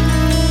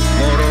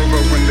 Moreover,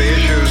 when the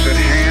issues at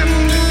hand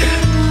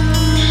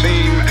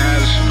seem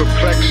as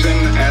perplexing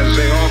as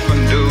they often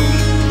do,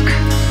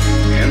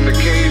 in the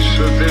case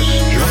of this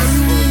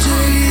dreadful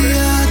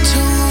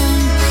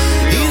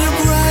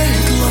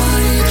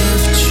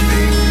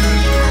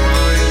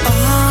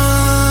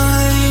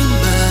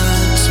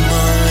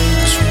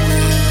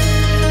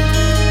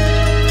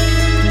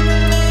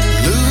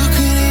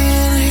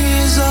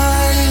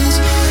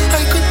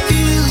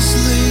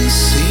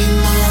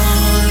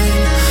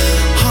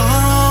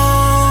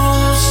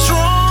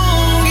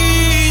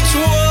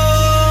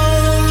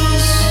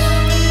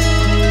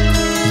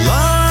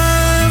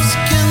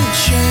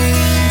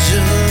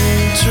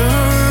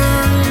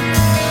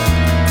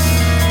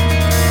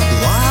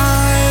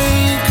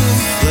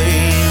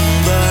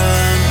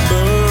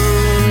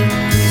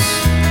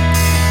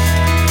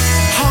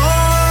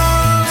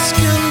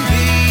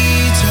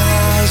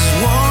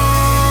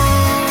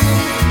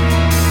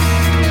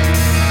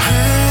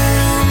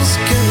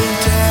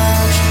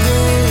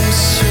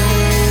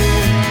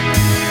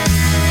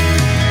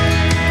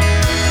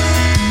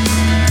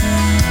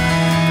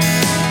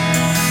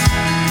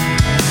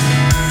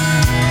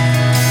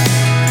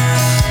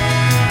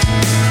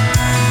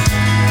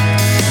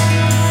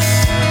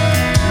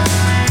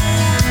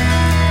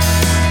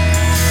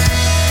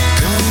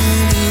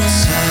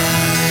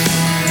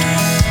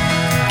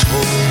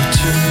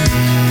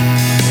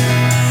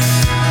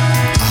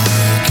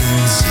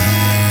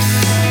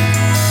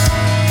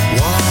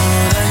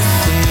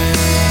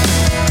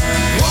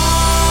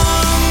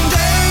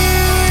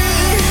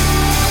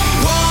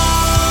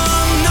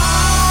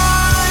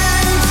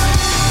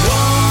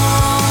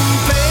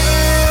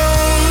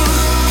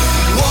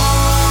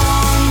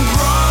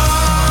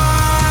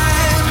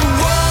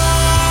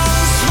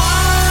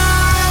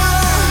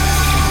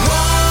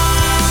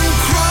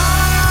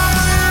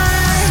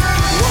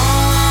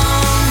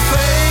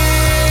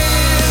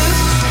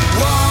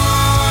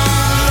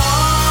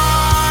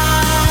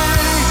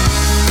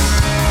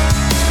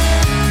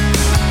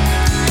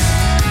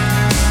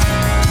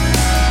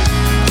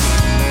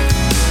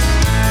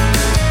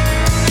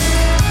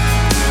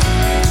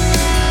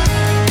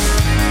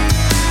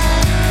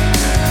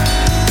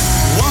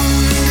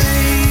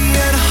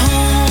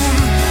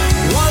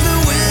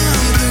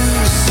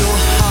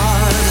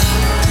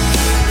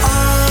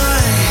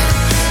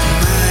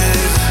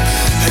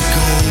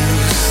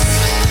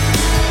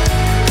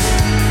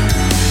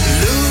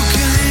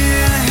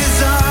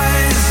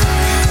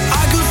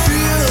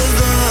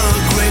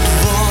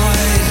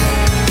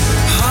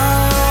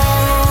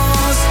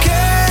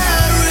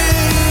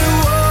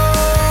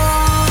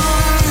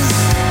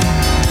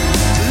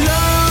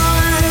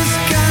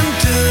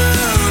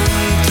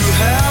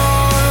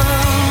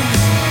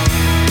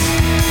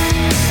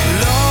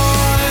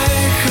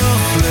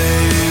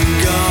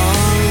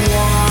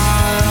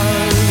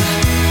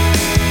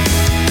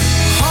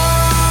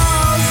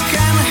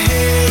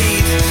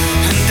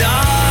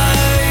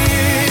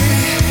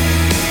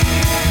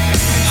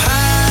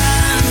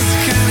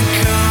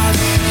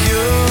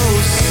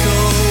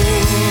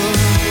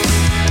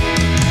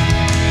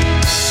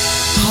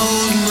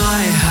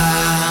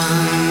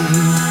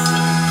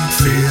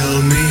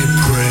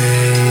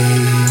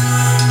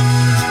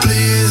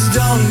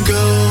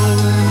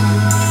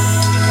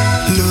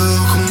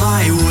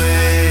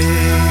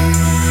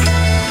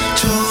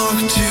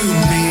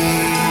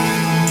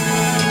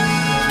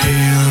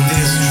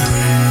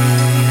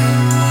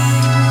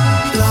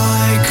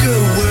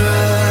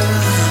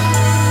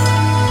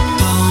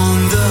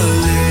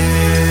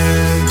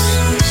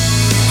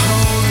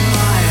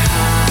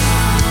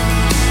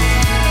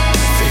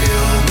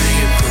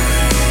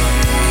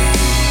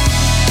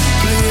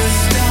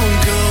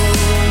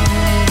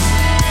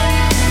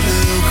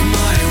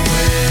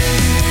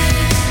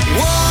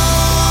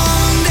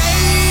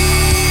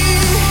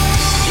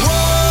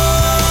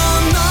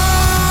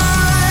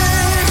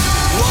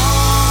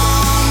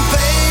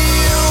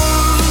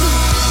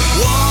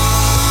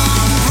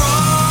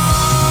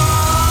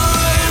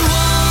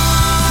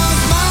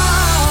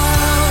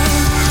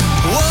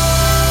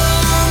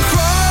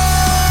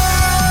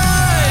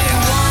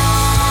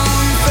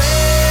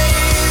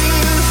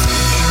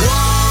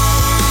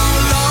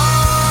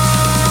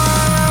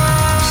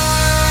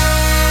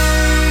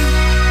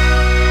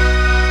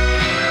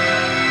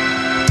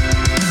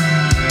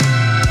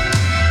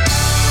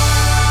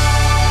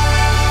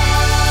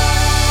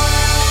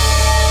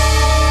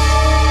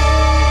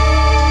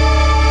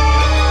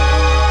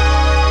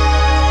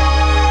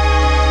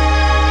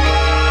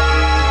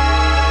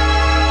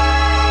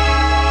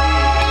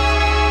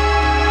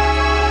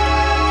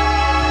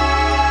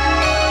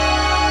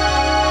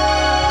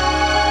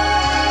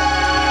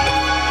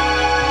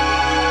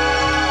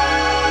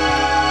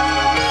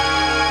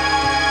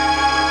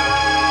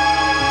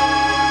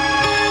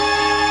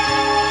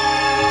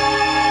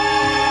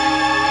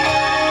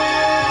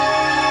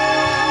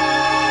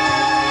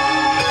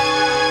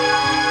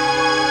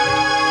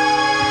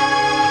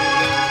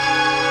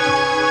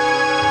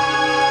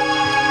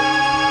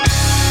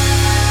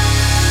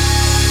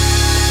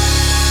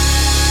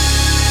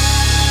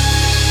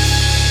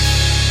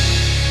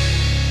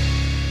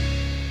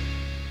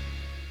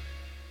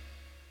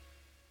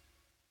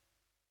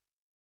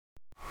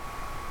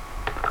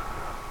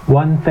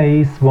One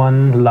Face,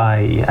 One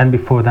Lie, and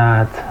before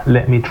that,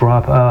 Let Me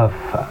Drop Off,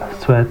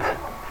 Sweat,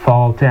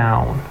 Fall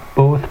Down,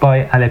 both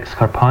by Alex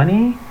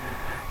Carpani,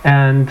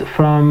 and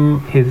from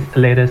his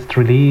latest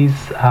release,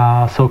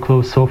 So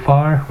Close So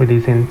Far,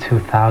 released in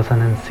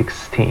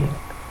 2016.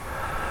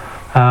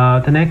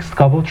 The next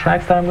couple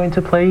tracks that I'm going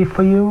to play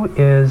for you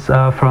is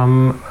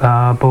from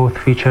both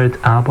featured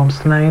albums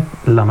tonight,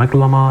 Lama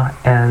Glama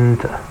and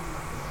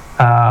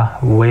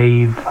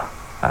Wave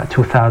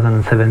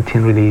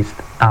 2017 released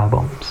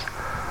albums.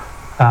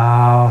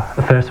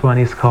 The first one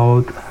is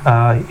called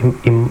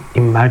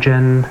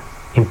Imagine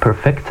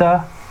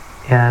Imperfecta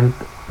and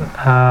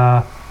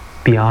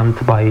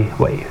Beyond by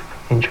Wave.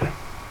 Enjoy.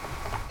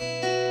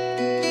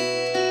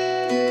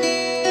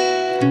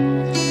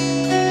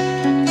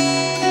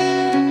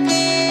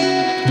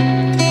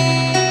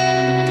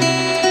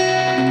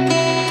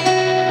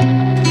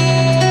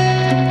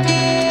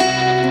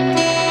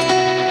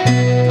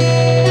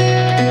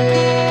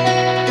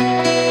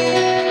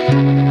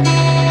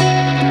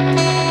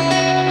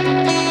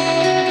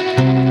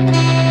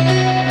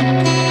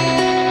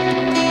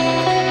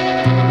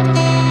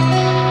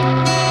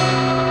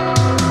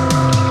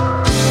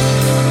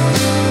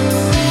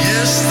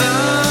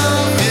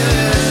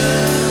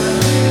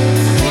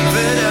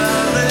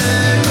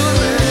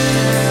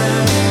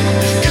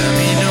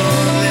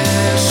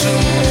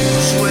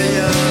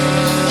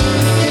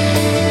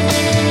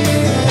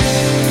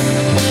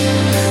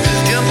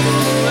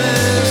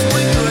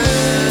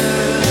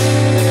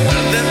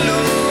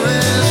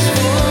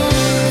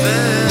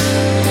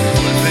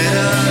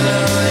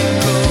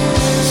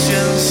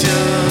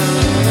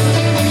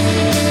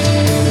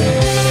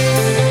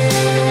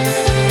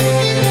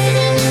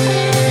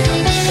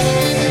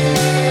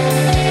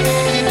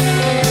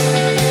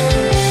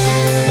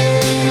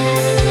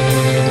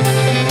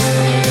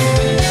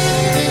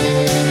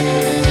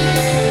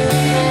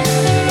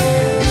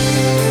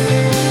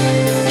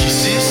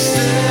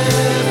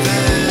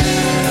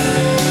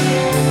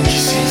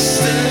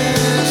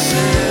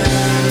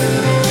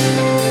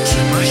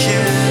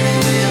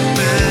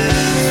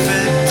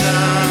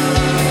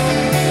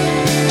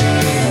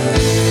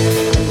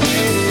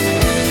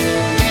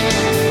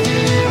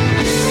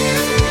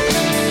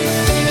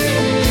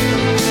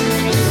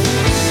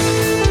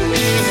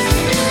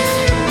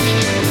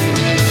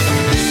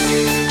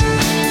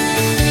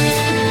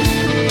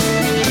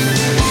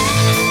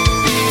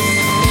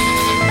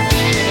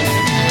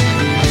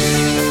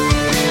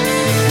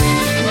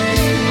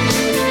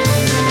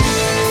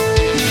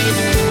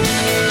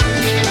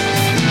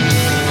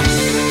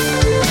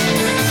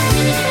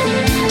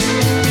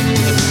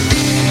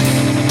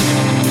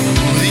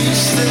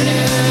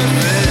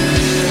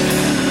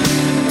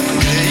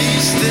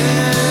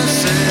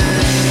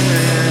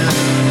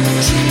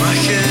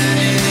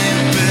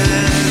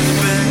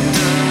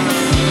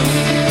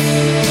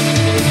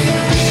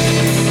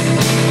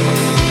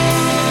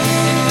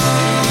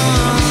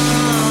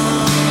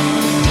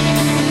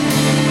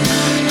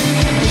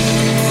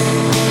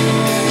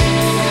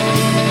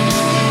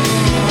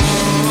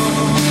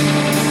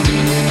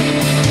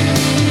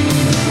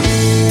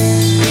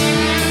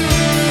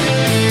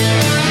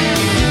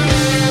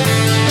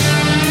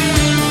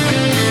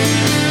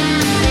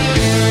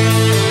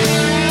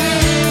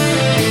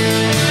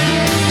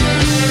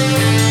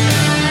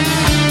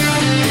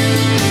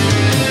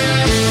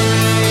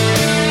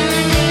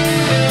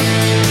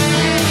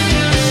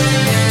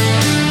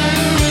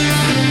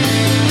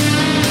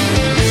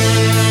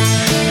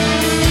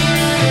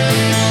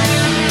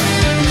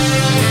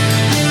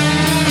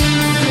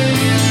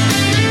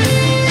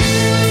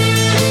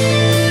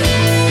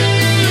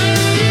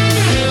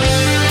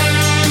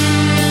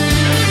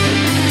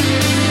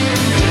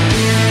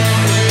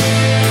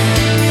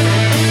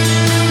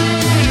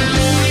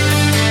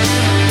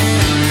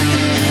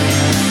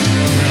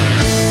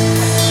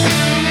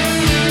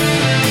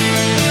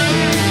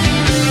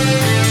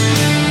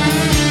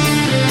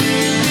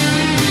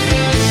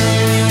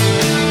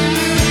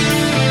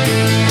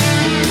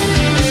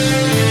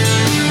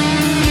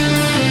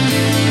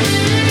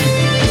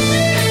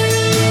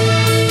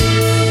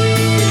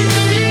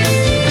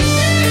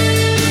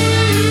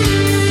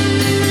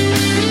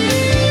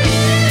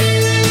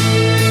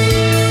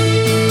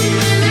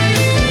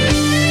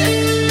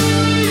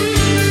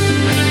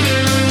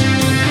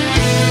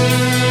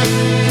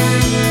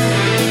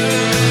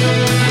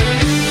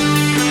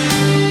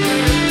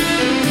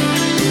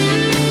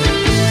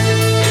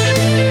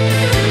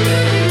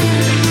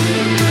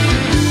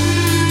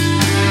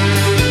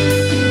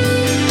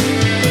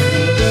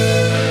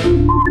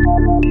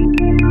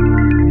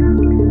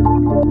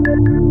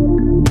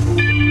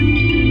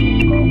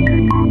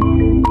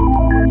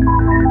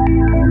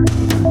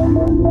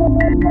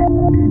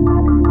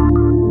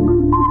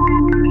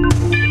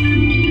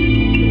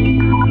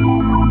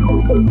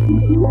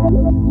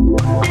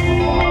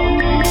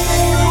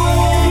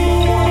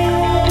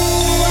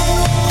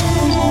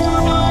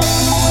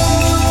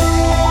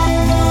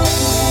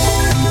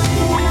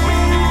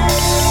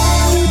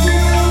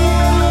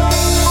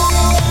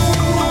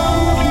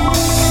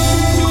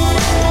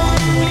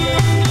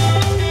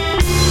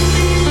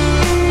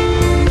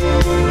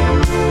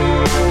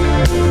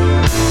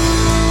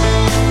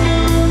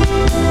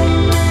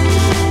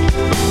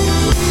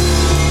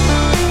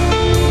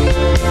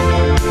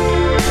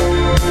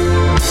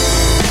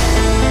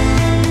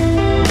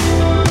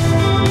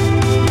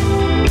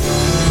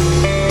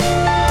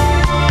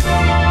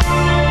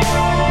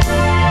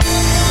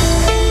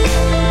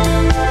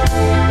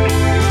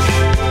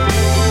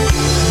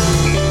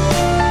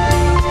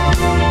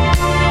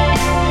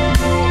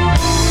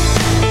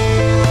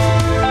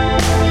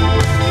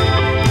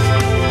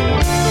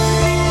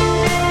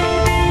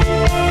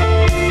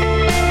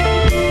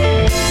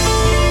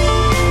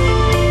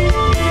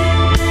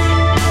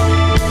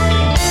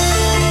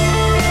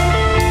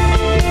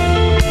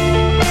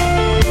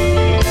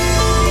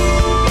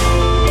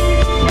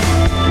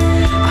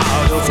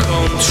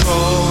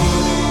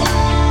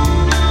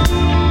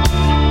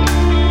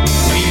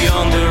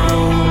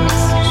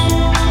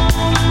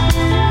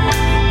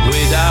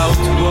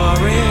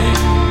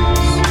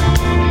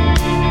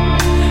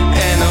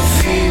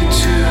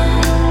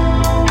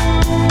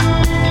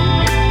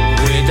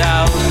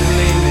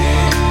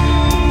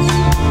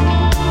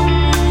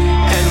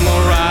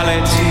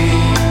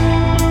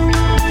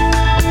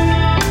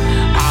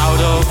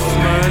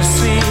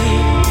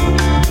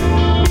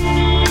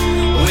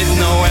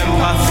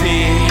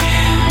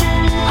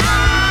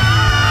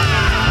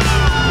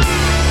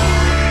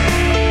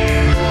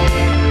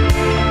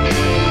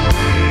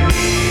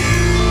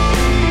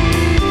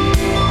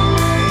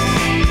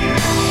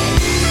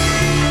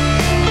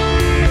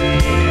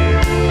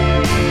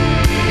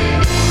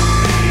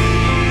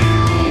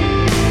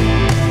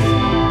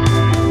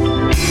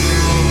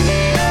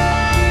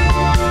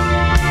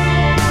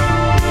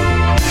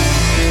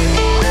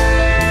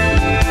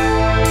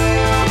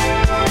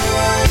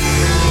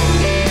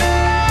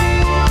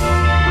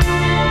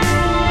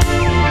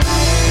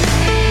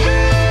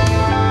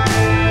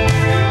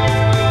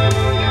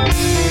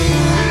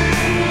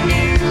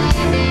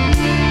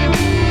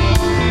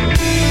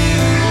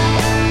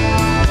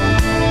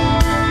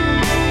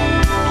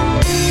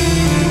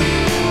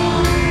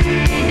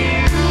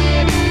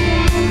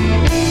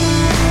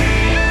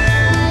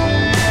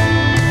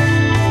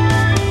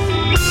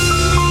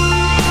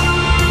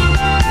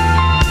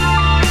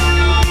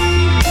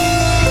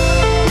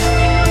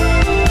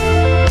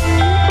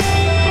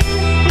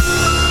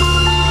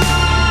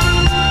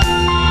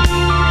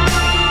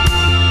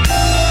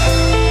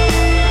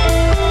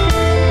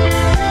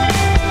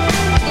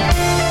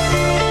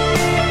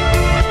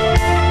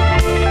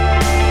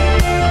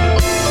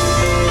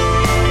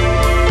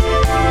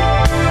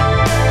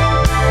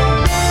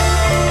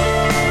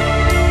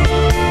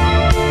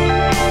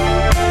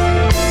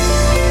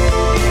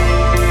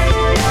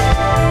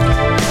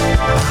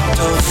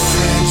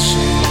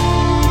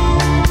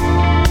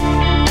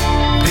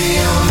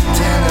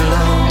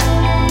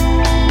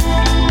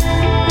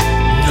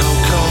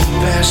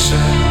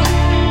 pressure.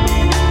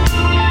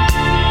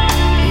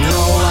 No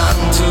one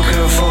took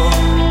her for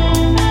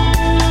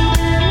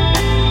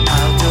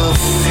out of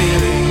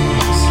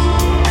feelings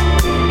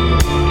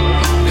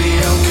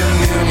beyond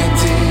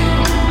community.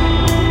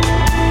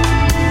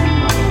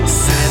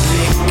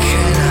 Sadly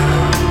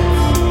cannot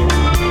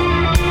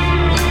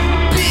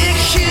be a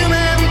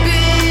human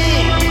being.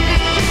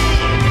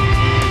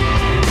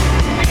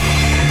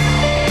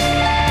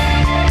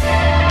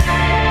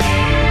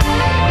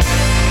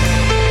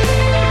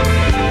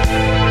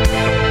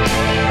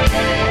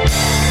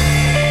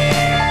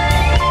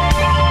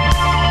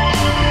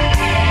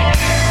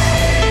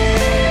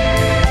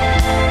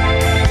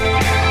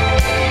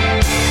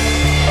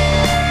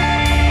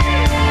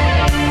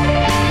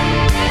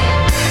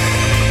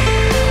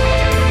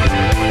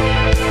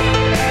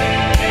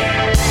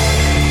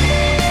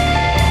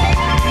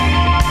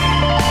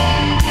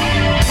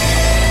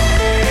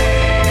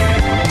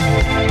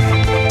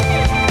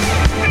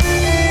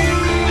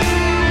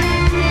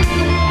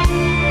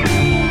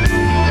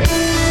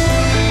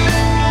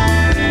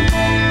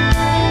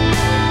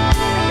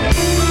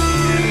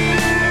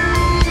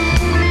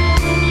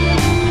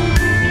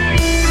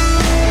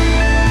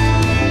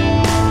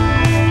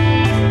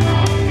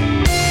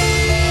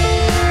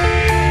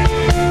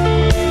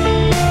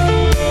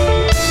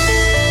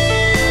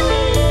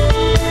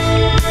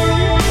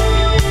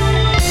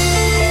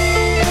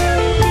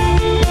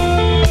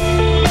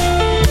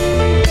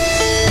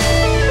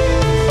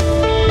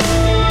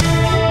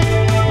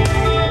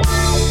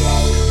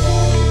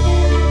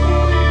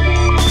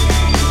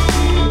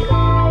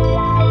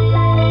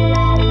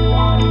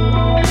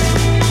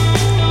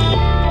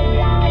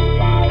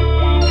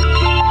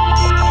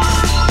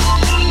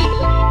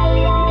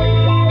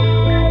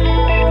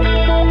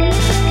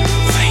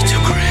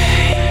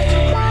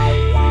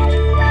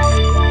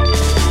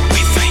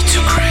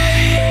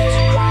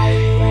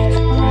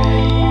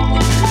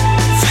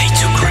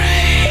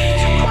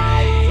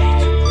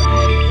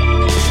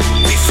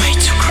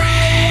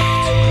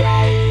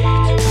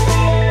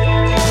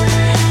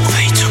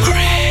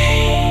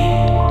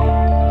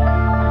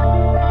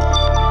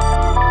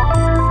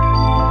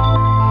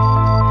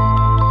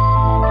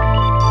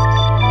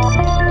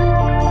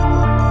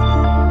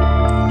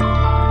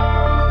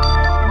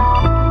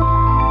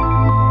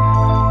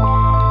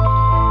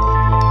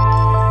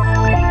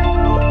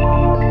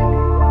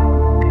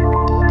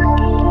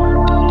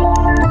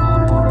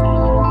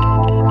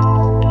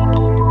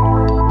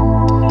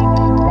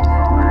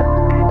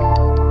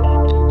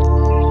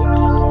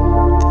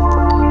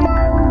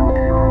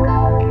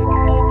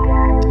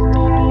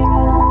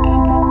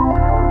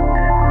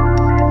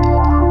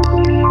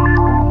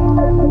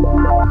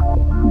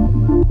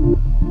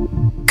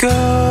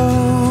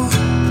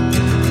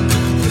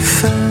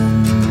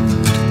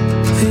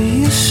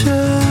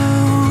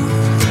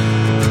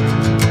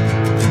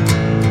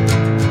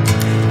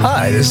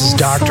 This is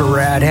Dr.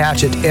 Rad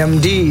Hatchet,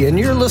 MD, and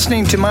you're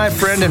listening to my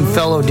friend and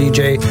fellow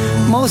DJ,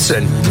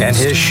 Mosin, and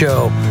his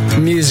show,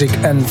 Music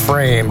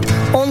Unframed,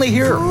 only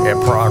here at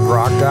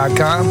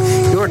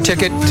progrock.com, your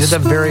ticket to the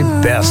very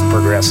best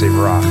progressive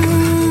rock.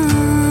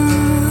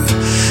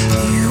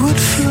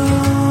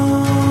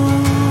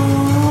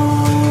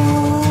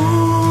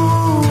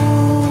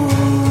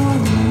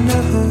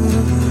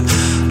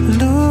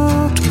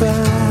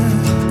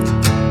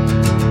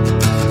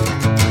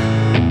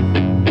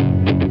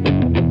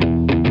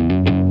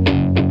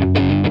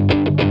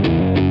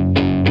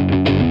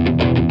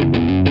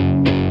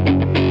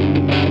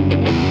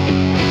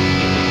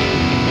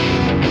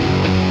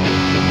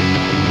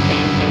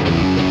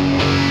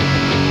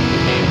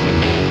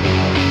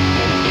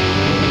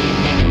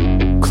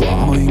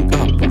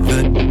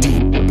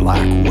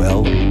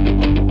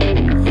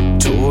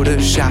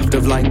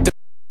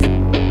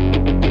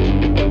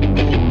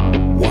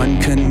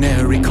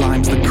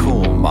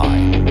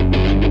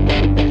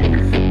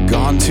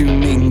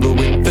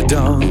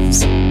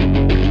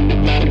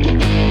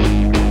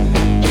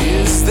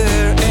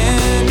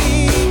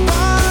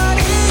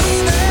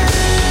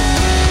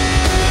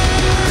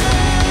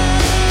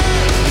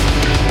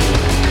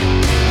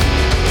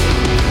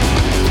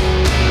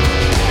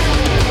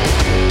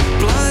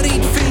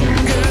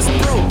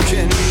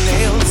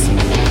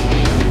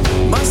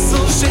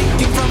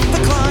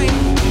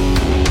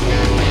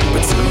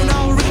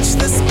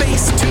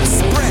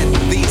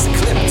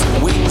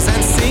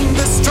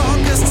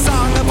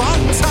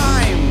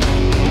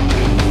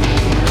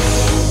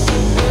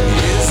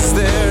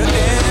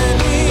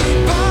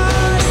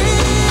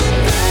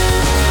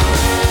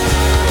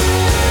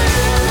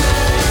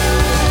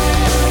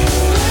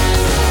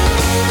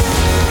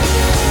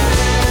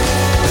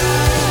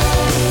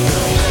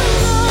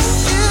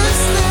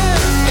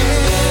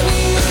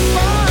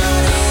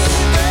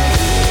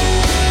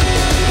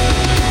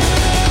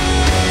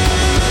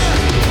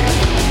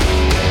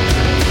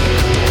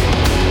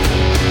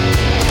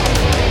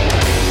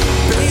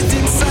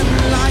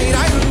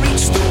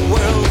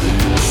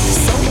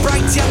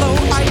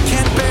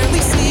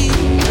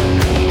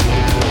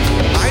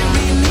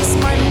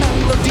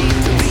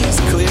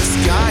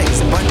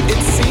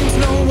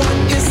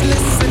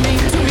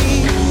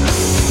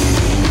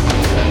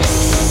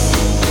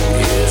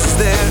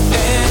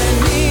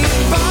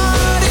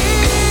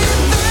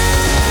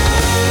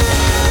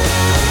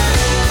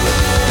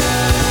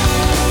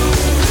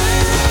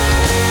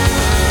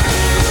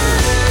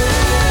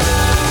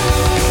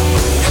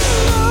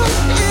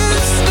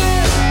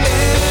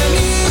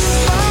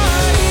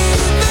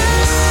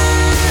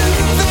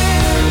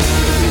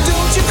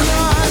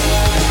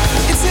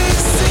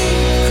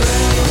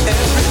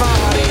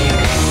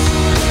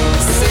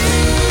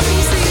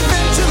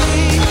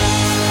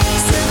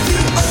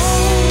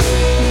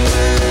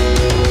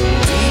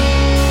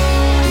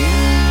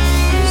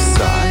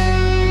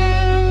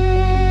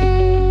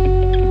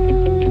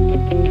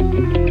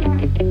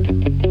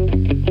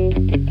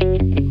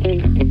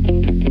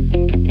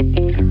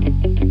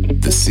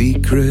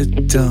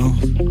 light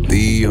of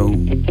the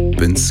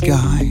open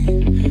sky,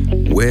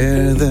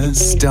 where the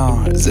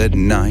stars at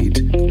night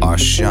are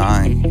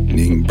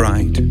shining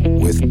bright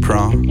with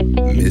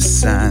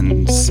promise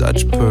and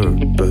such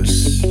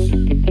purpose,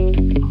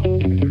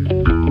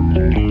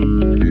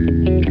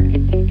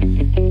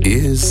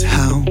 is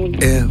how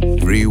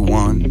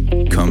everyone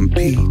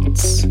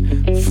competes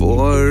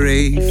for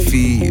a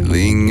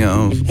feeling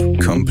of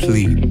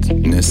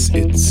completeness.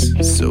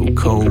 It's so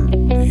cold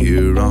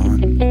here on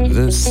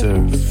the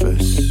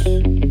surface.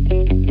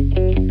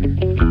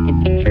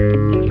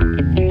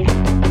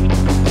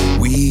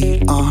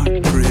 We are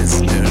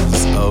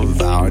prisoners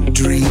of our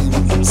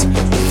dreams,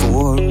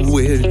 for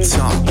we're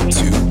taught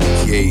to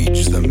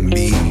gauge the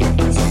meaning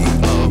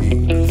of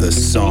the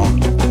song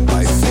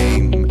by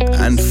fame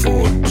and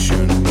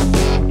fortune.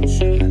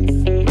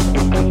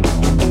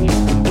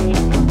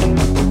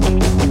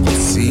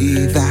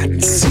 See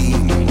that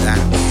scene that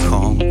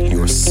calmed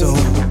your soul?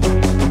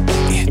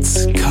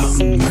 It's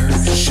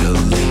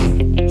commercially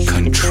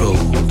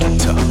controlled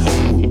to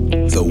hold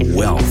the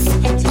wealth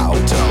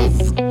out of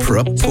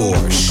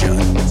proportion.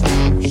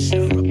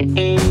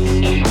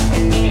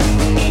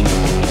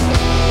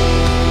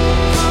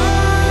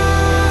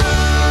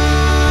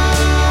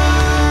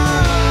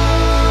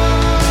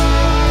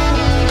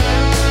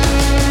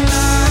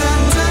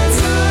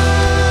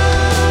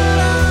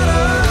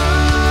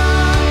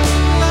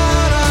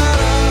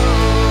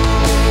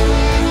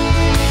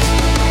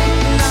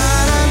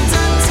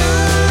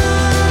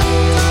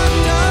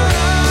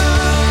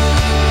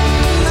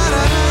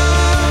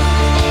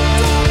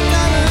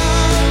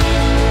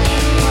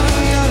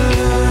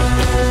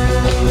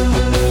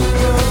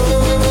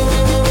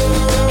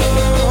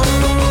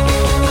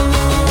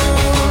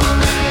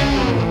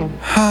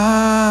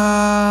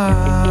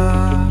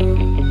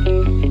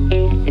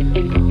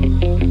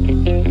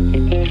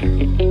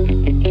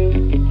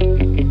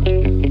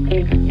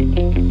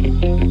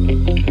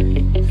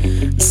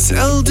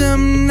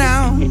 Seldom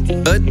now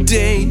a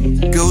day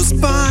goes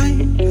by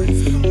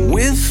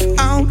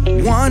without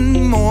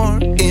one more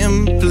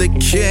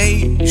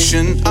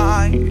implication.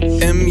 I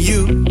am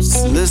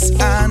useless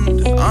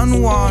and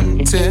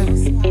unwanted.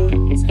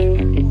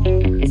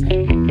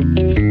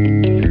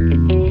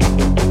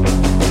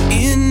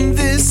 In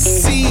this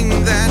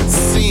scene that's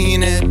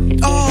seen it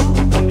all,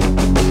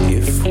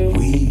 if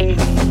we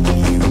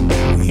need you,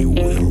 we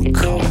will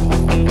call.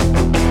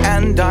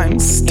 And I'm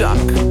stuck,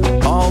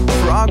 all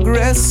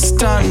progress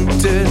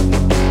stunted.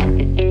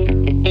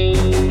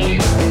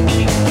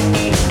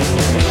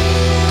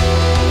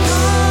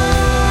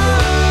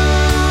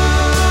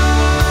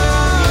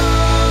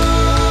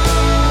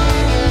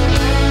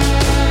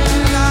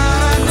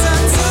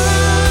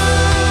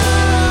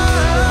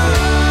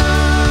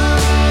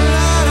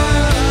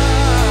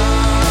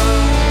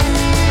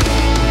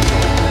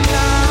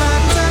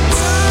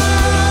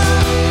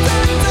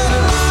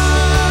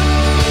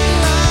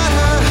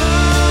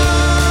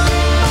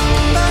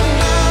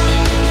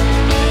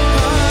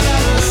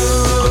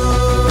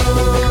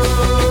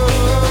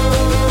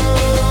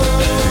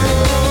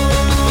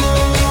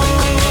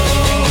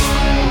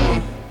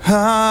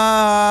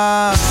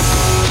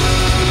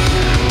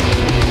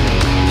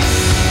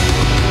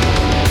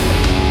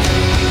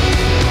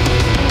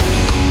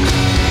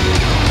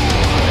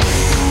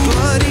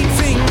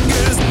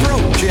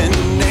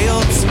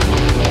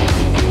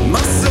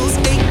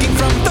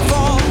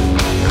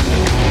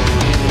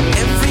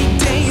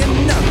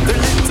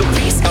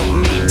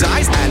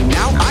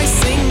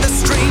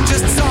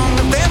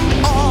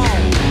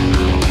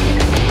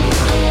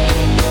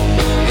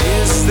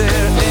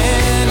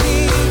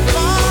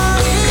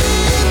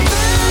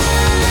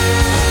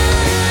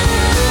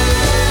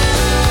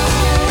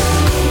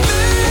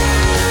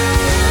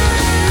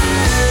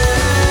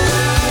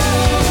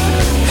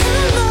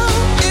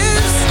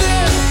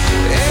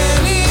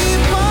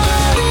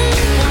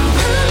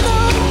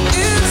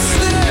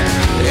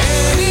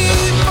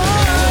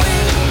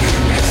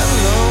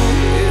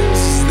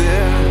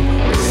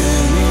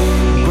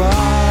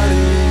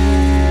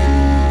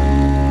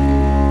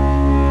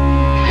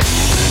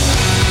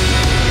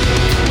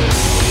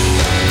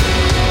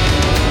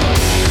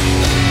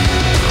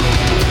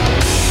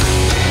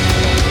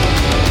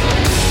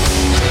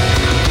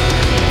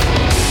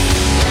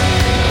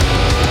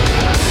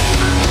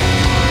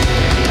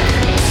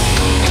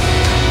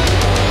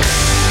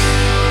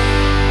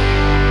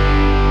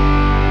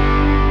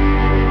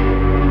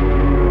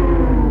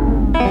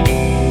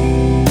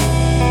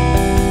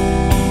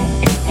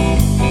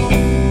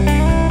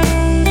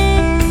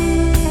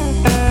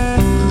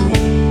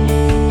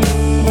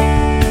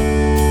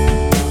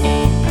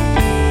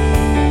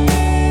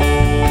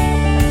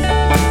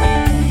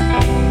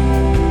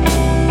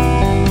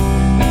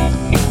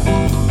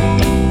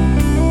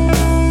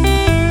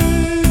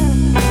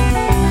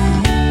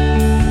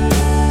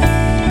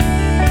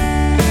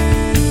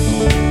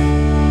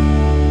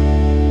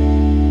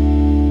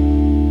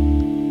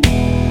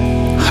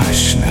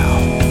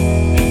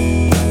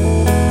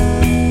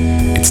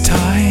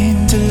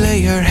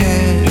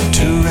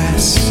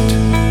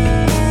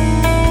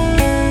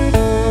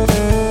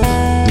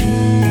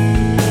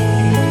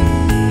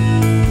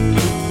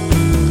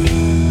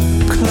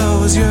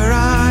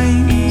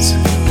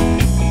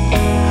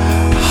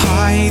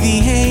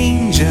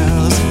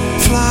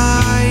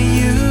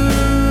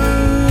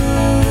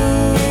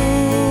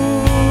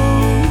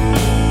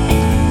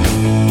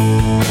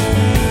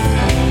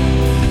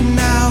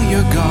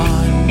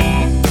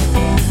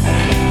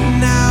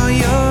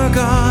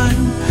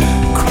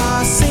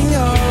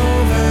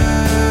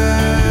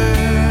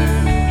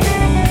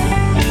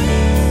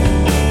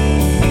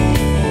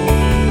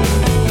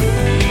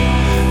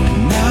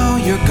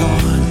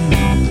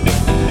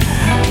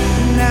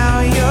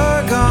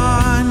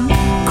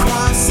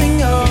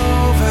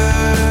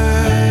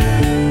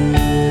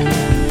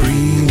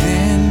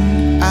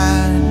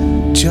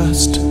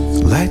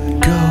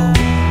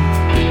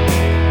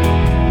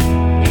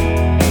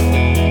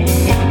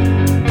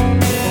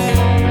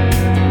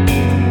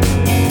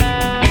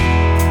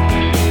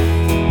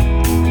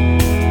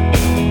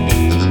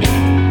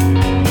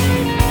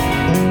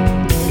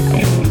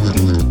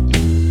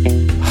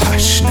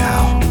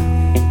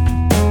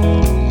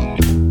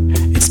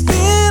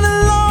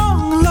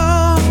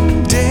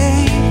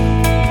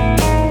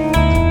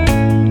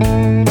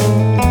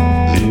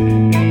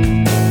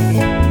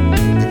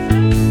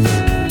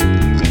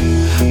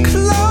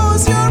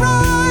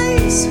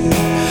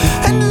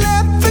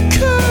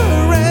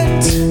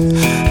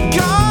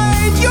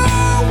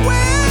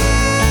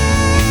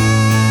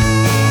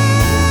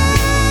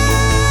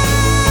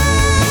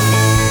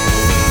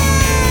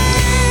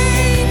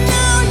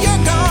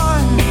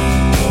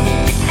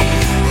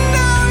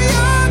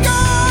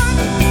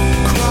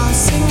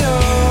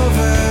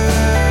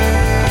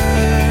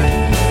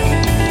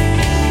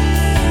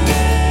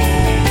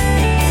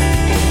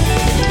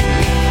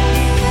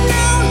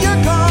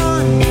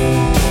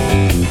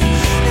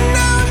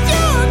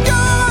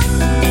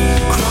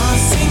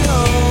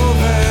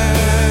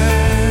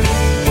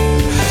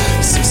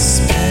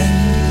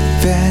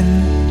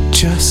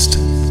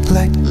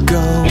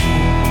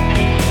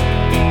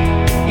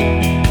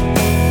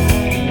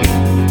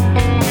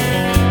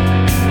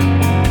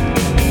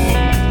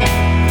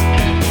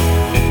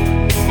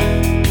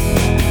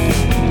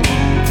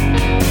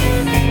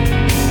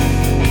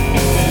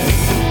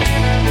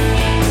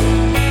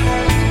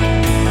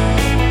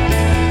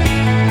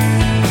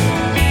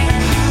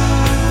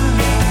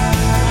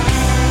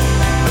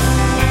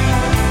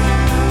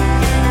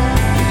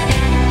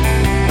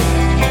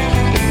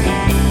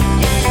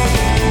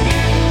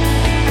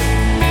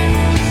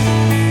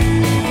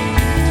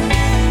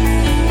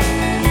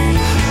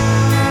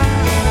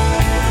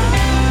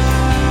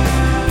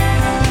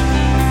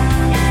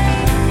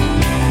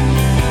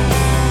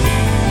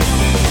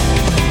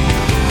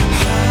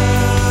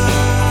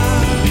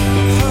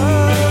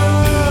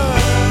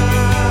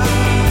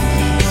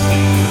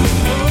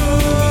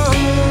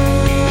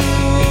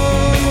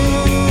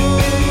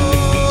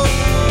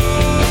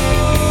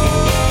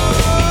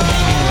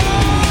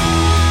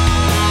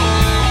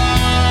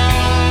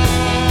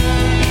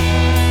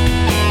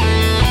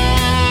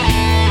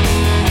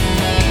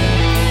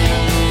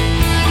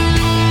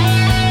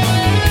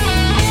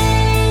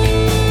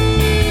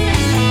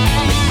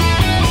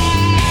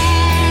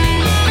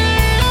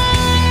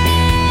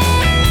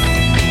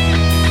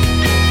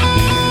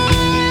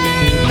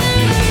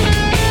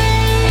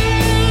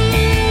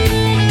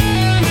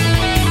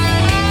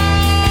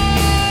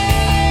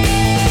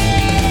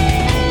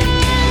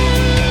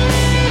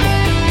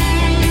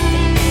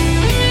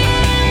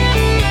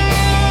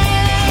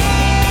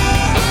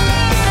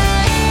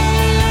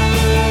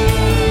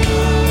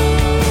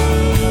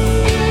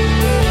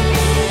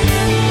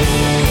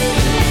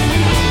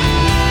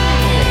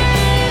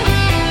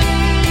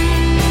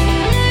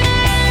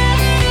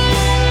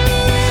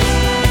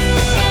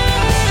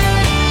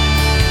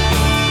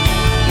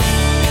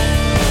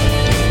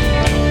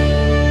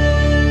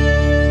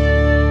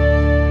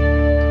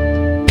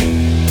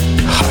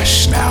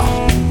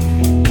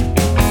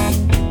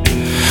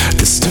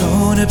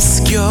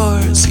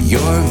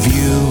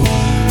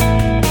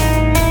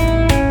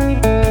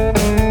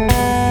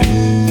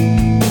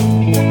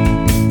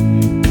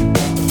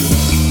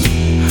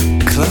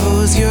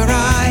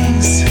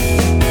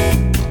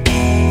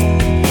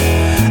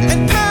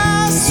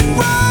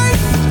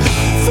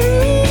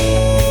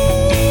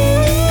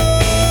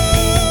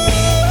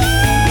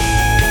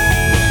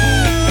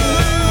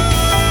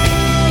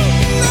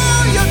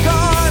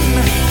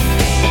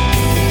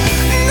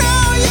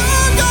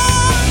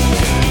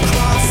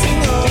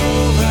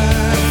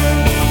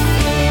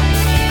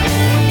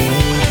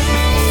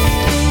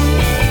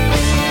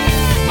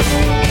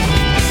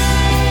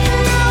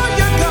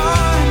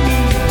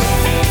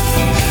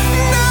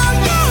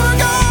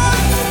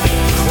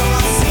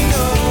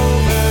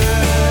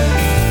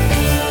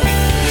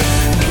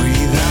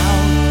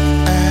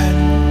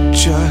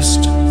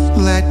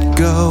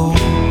 go.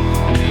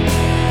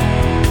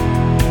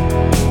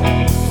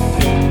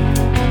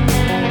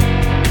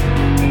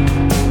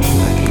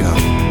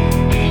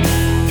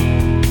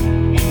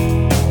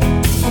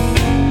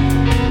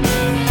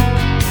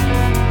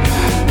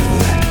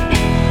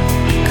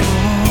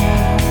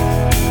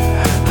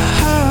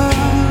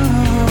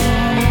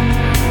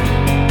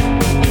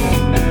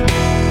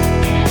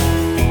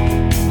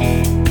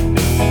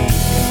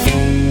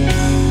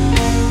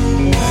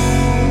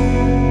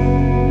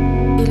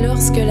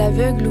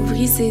 L'aveugle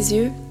ouvrit ses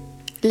yeux,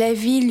 la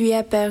vie lui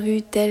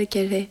apparut telle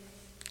qu'elle est.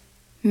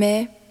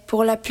 Mais,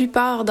 pour la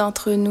plupart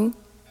d'entre nous,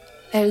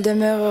 elle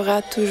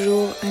demeurera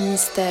toujours un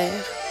mystère.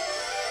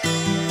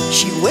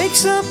 She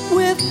wakes up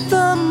with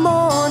the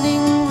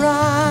morning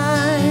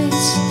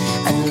rise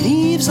and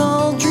leaves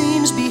all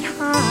dreams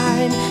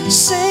behind.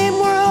 Same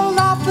world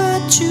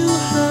offered to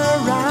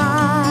her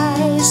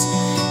eyes,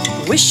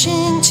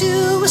 wishing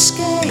to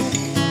escape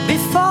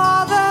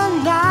before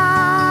the night.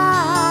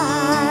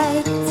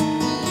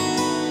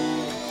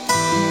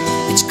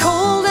 It's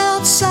cold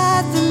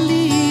outside, the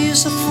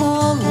leaves are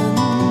fallen.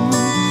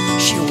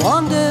 She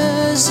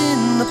wanders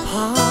in the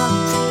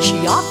park.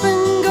 She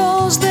often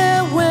goes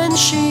there when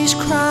she's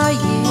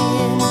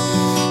crying.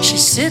 She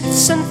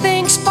sits and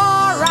thinks for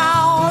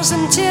hours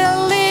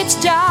until it's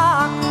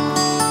dark.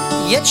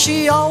 Yet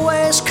she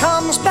always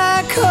comes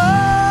back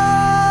home.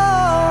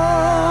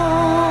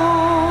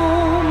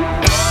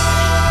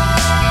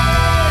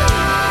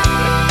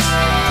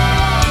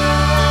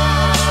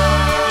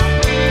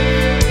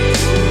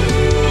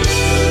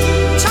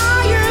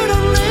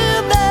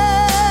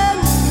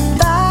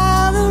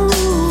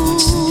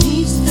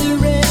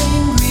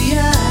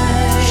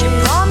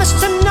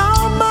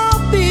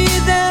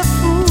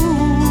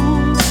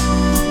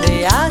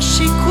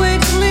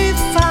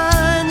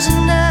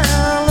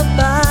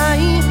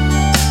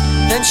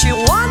 She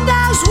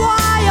wonders why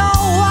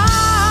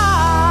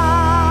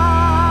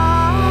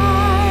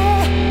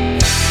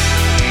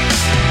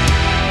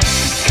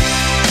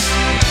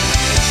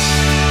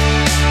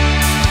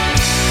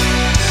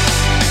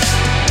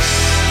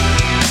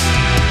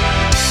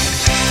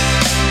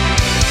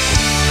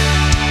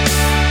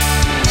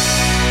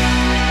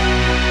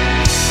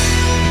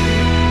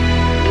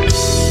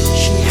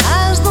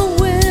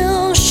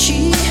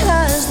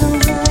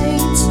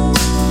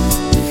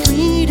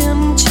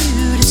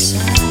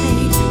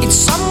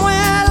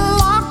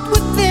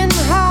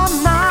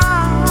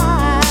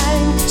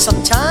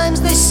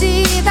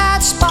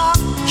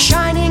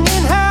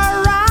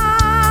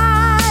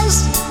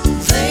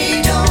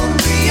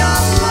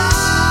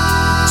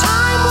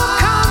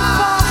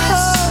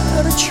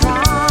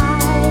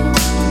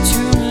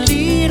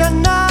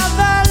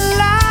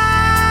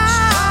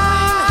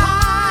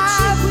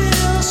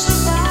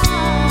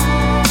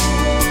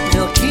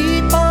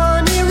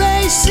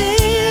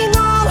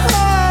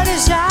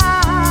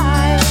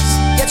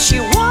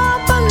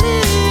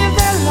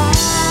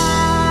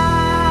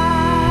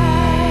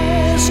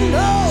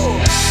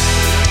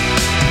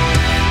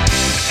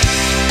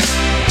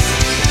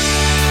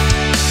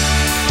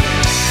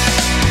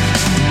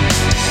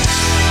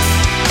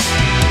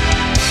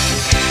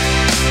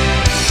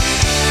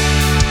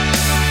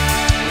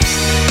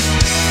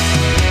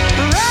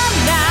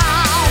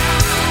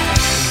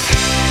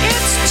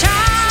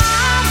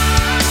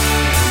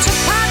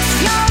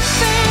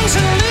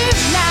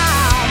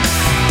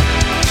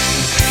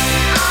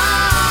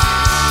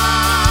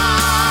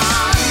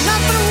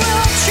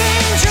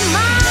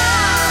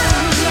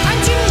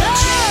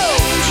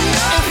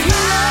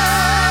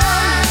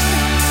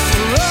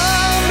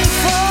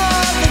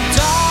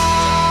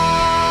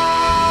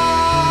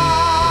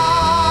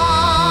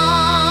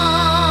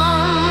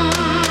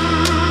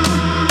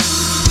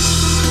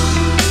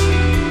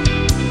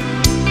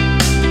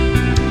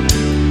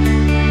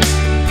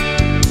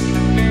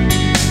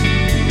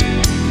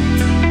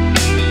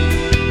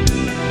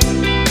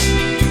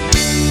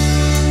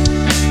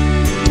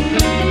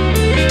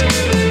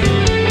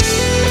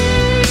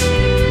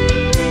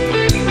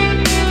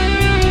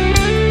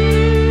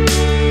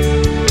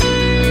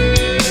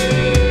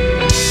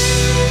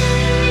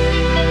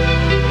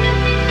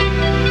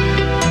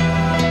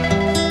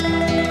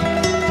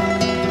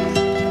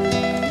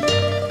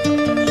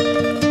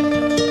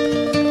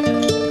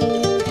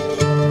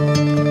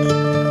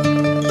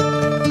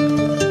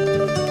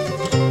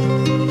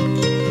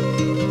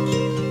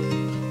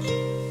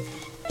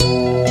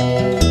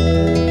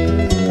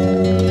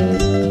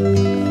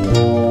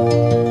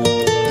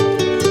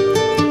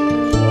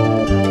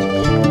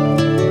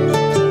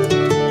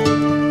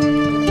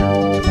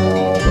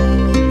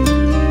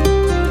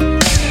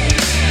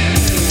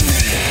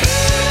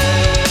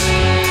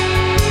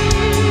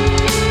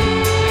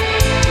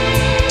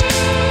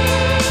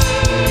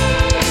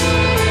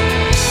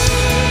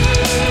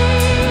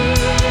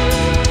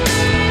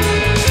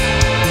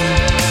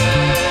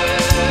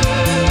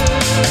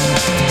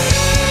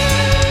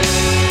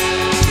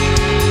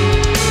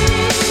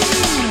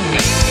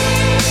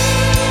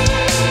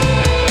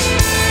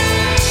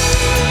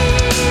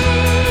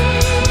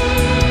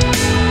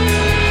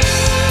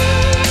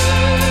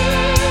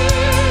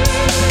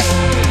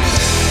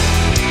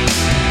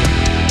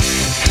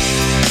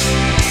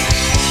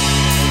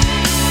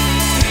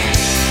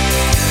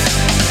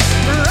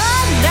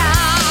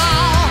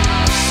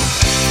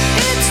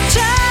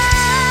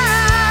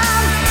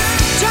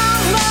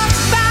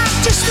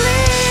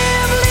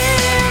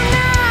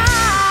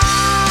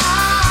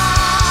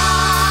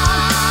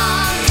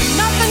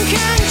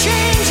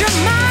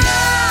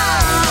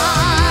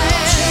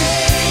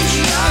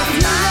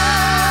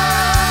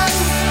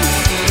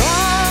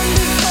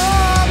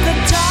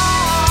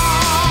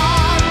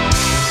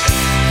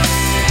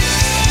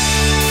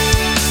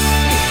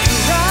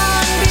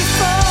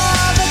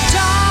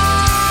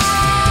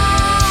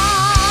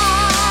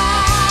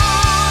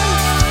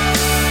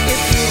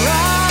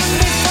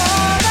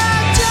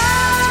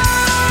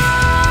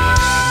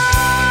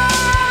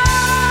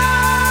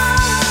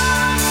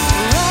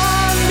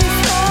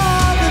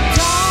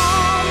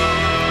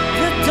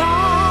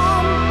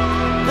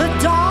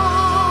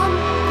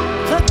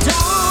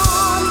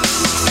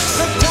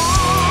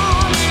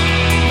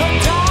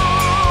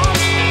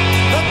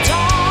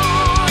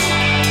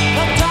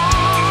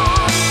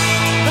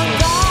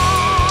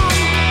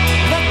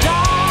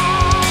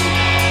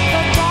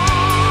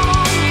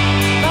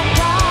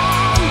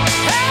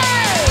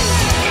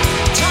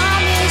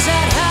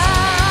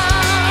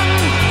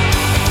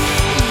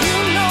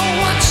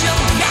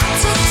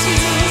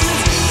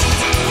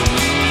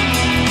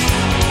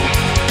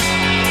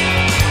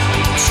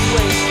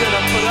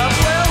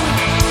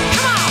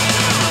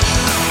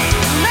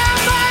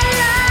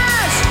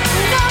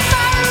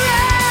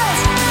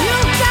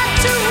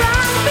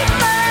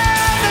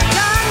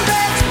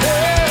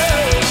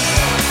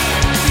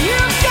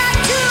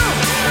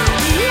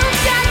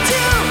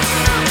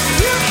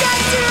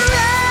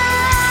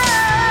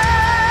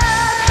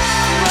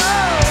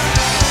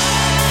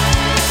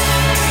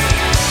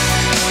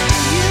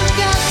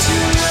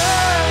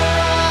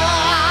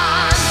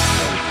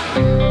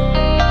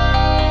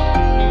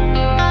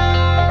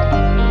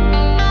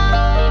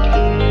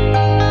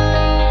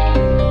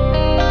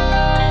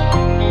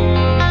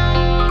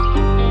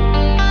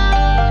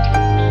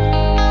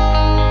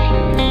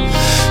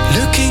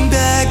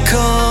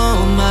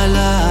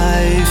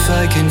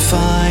can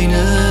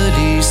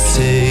finally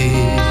say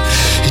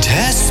it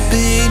has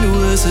been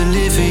worth a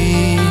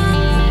living.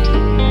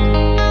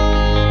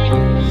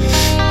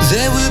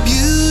 There were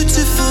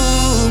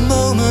beautiful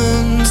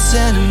moments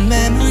and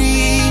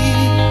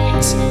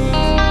memories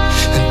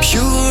and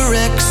pure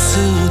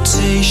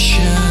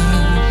exultation.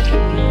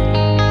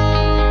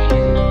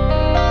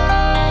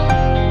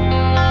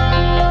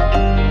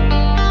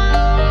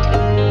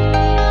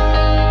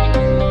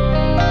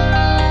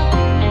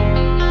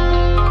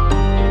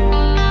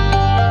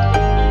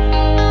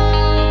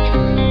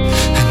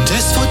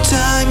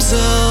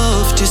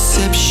 Of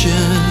deception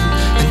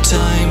and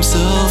times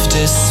of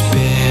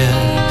despair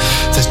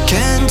that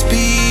can't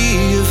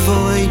be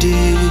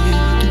avoided.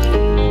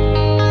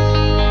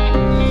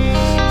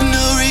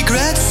 No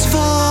regrets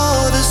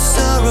for the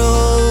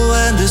sorrow